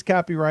broadcast is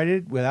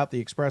copyrighted without the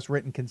express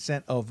written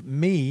consent of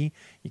me.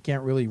 You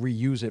can't really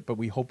reuse it, but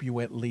we hope you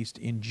at least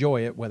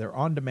enjoy it, whether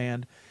on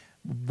demand,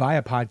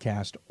 via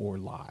podcast, or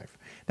live.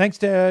 Thanks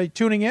to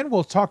tuning in.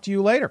 We'll talk to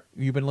you later.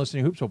 You've been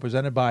listening to Hoopsville,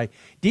 presented by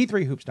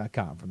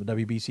D3Hoops.com from the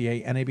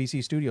WBCA and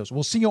ABC studios.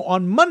 We'll see you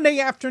on Monday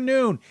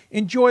afternoon.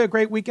 Enjoy a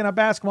great weekend of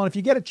basketball. And if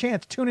you get a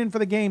chance, tune in for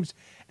the games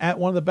at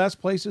one of the best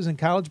places in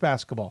college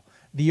basketball,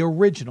 the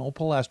original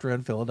Palestra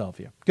in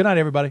Philadelphia. Good night,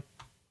 everybody.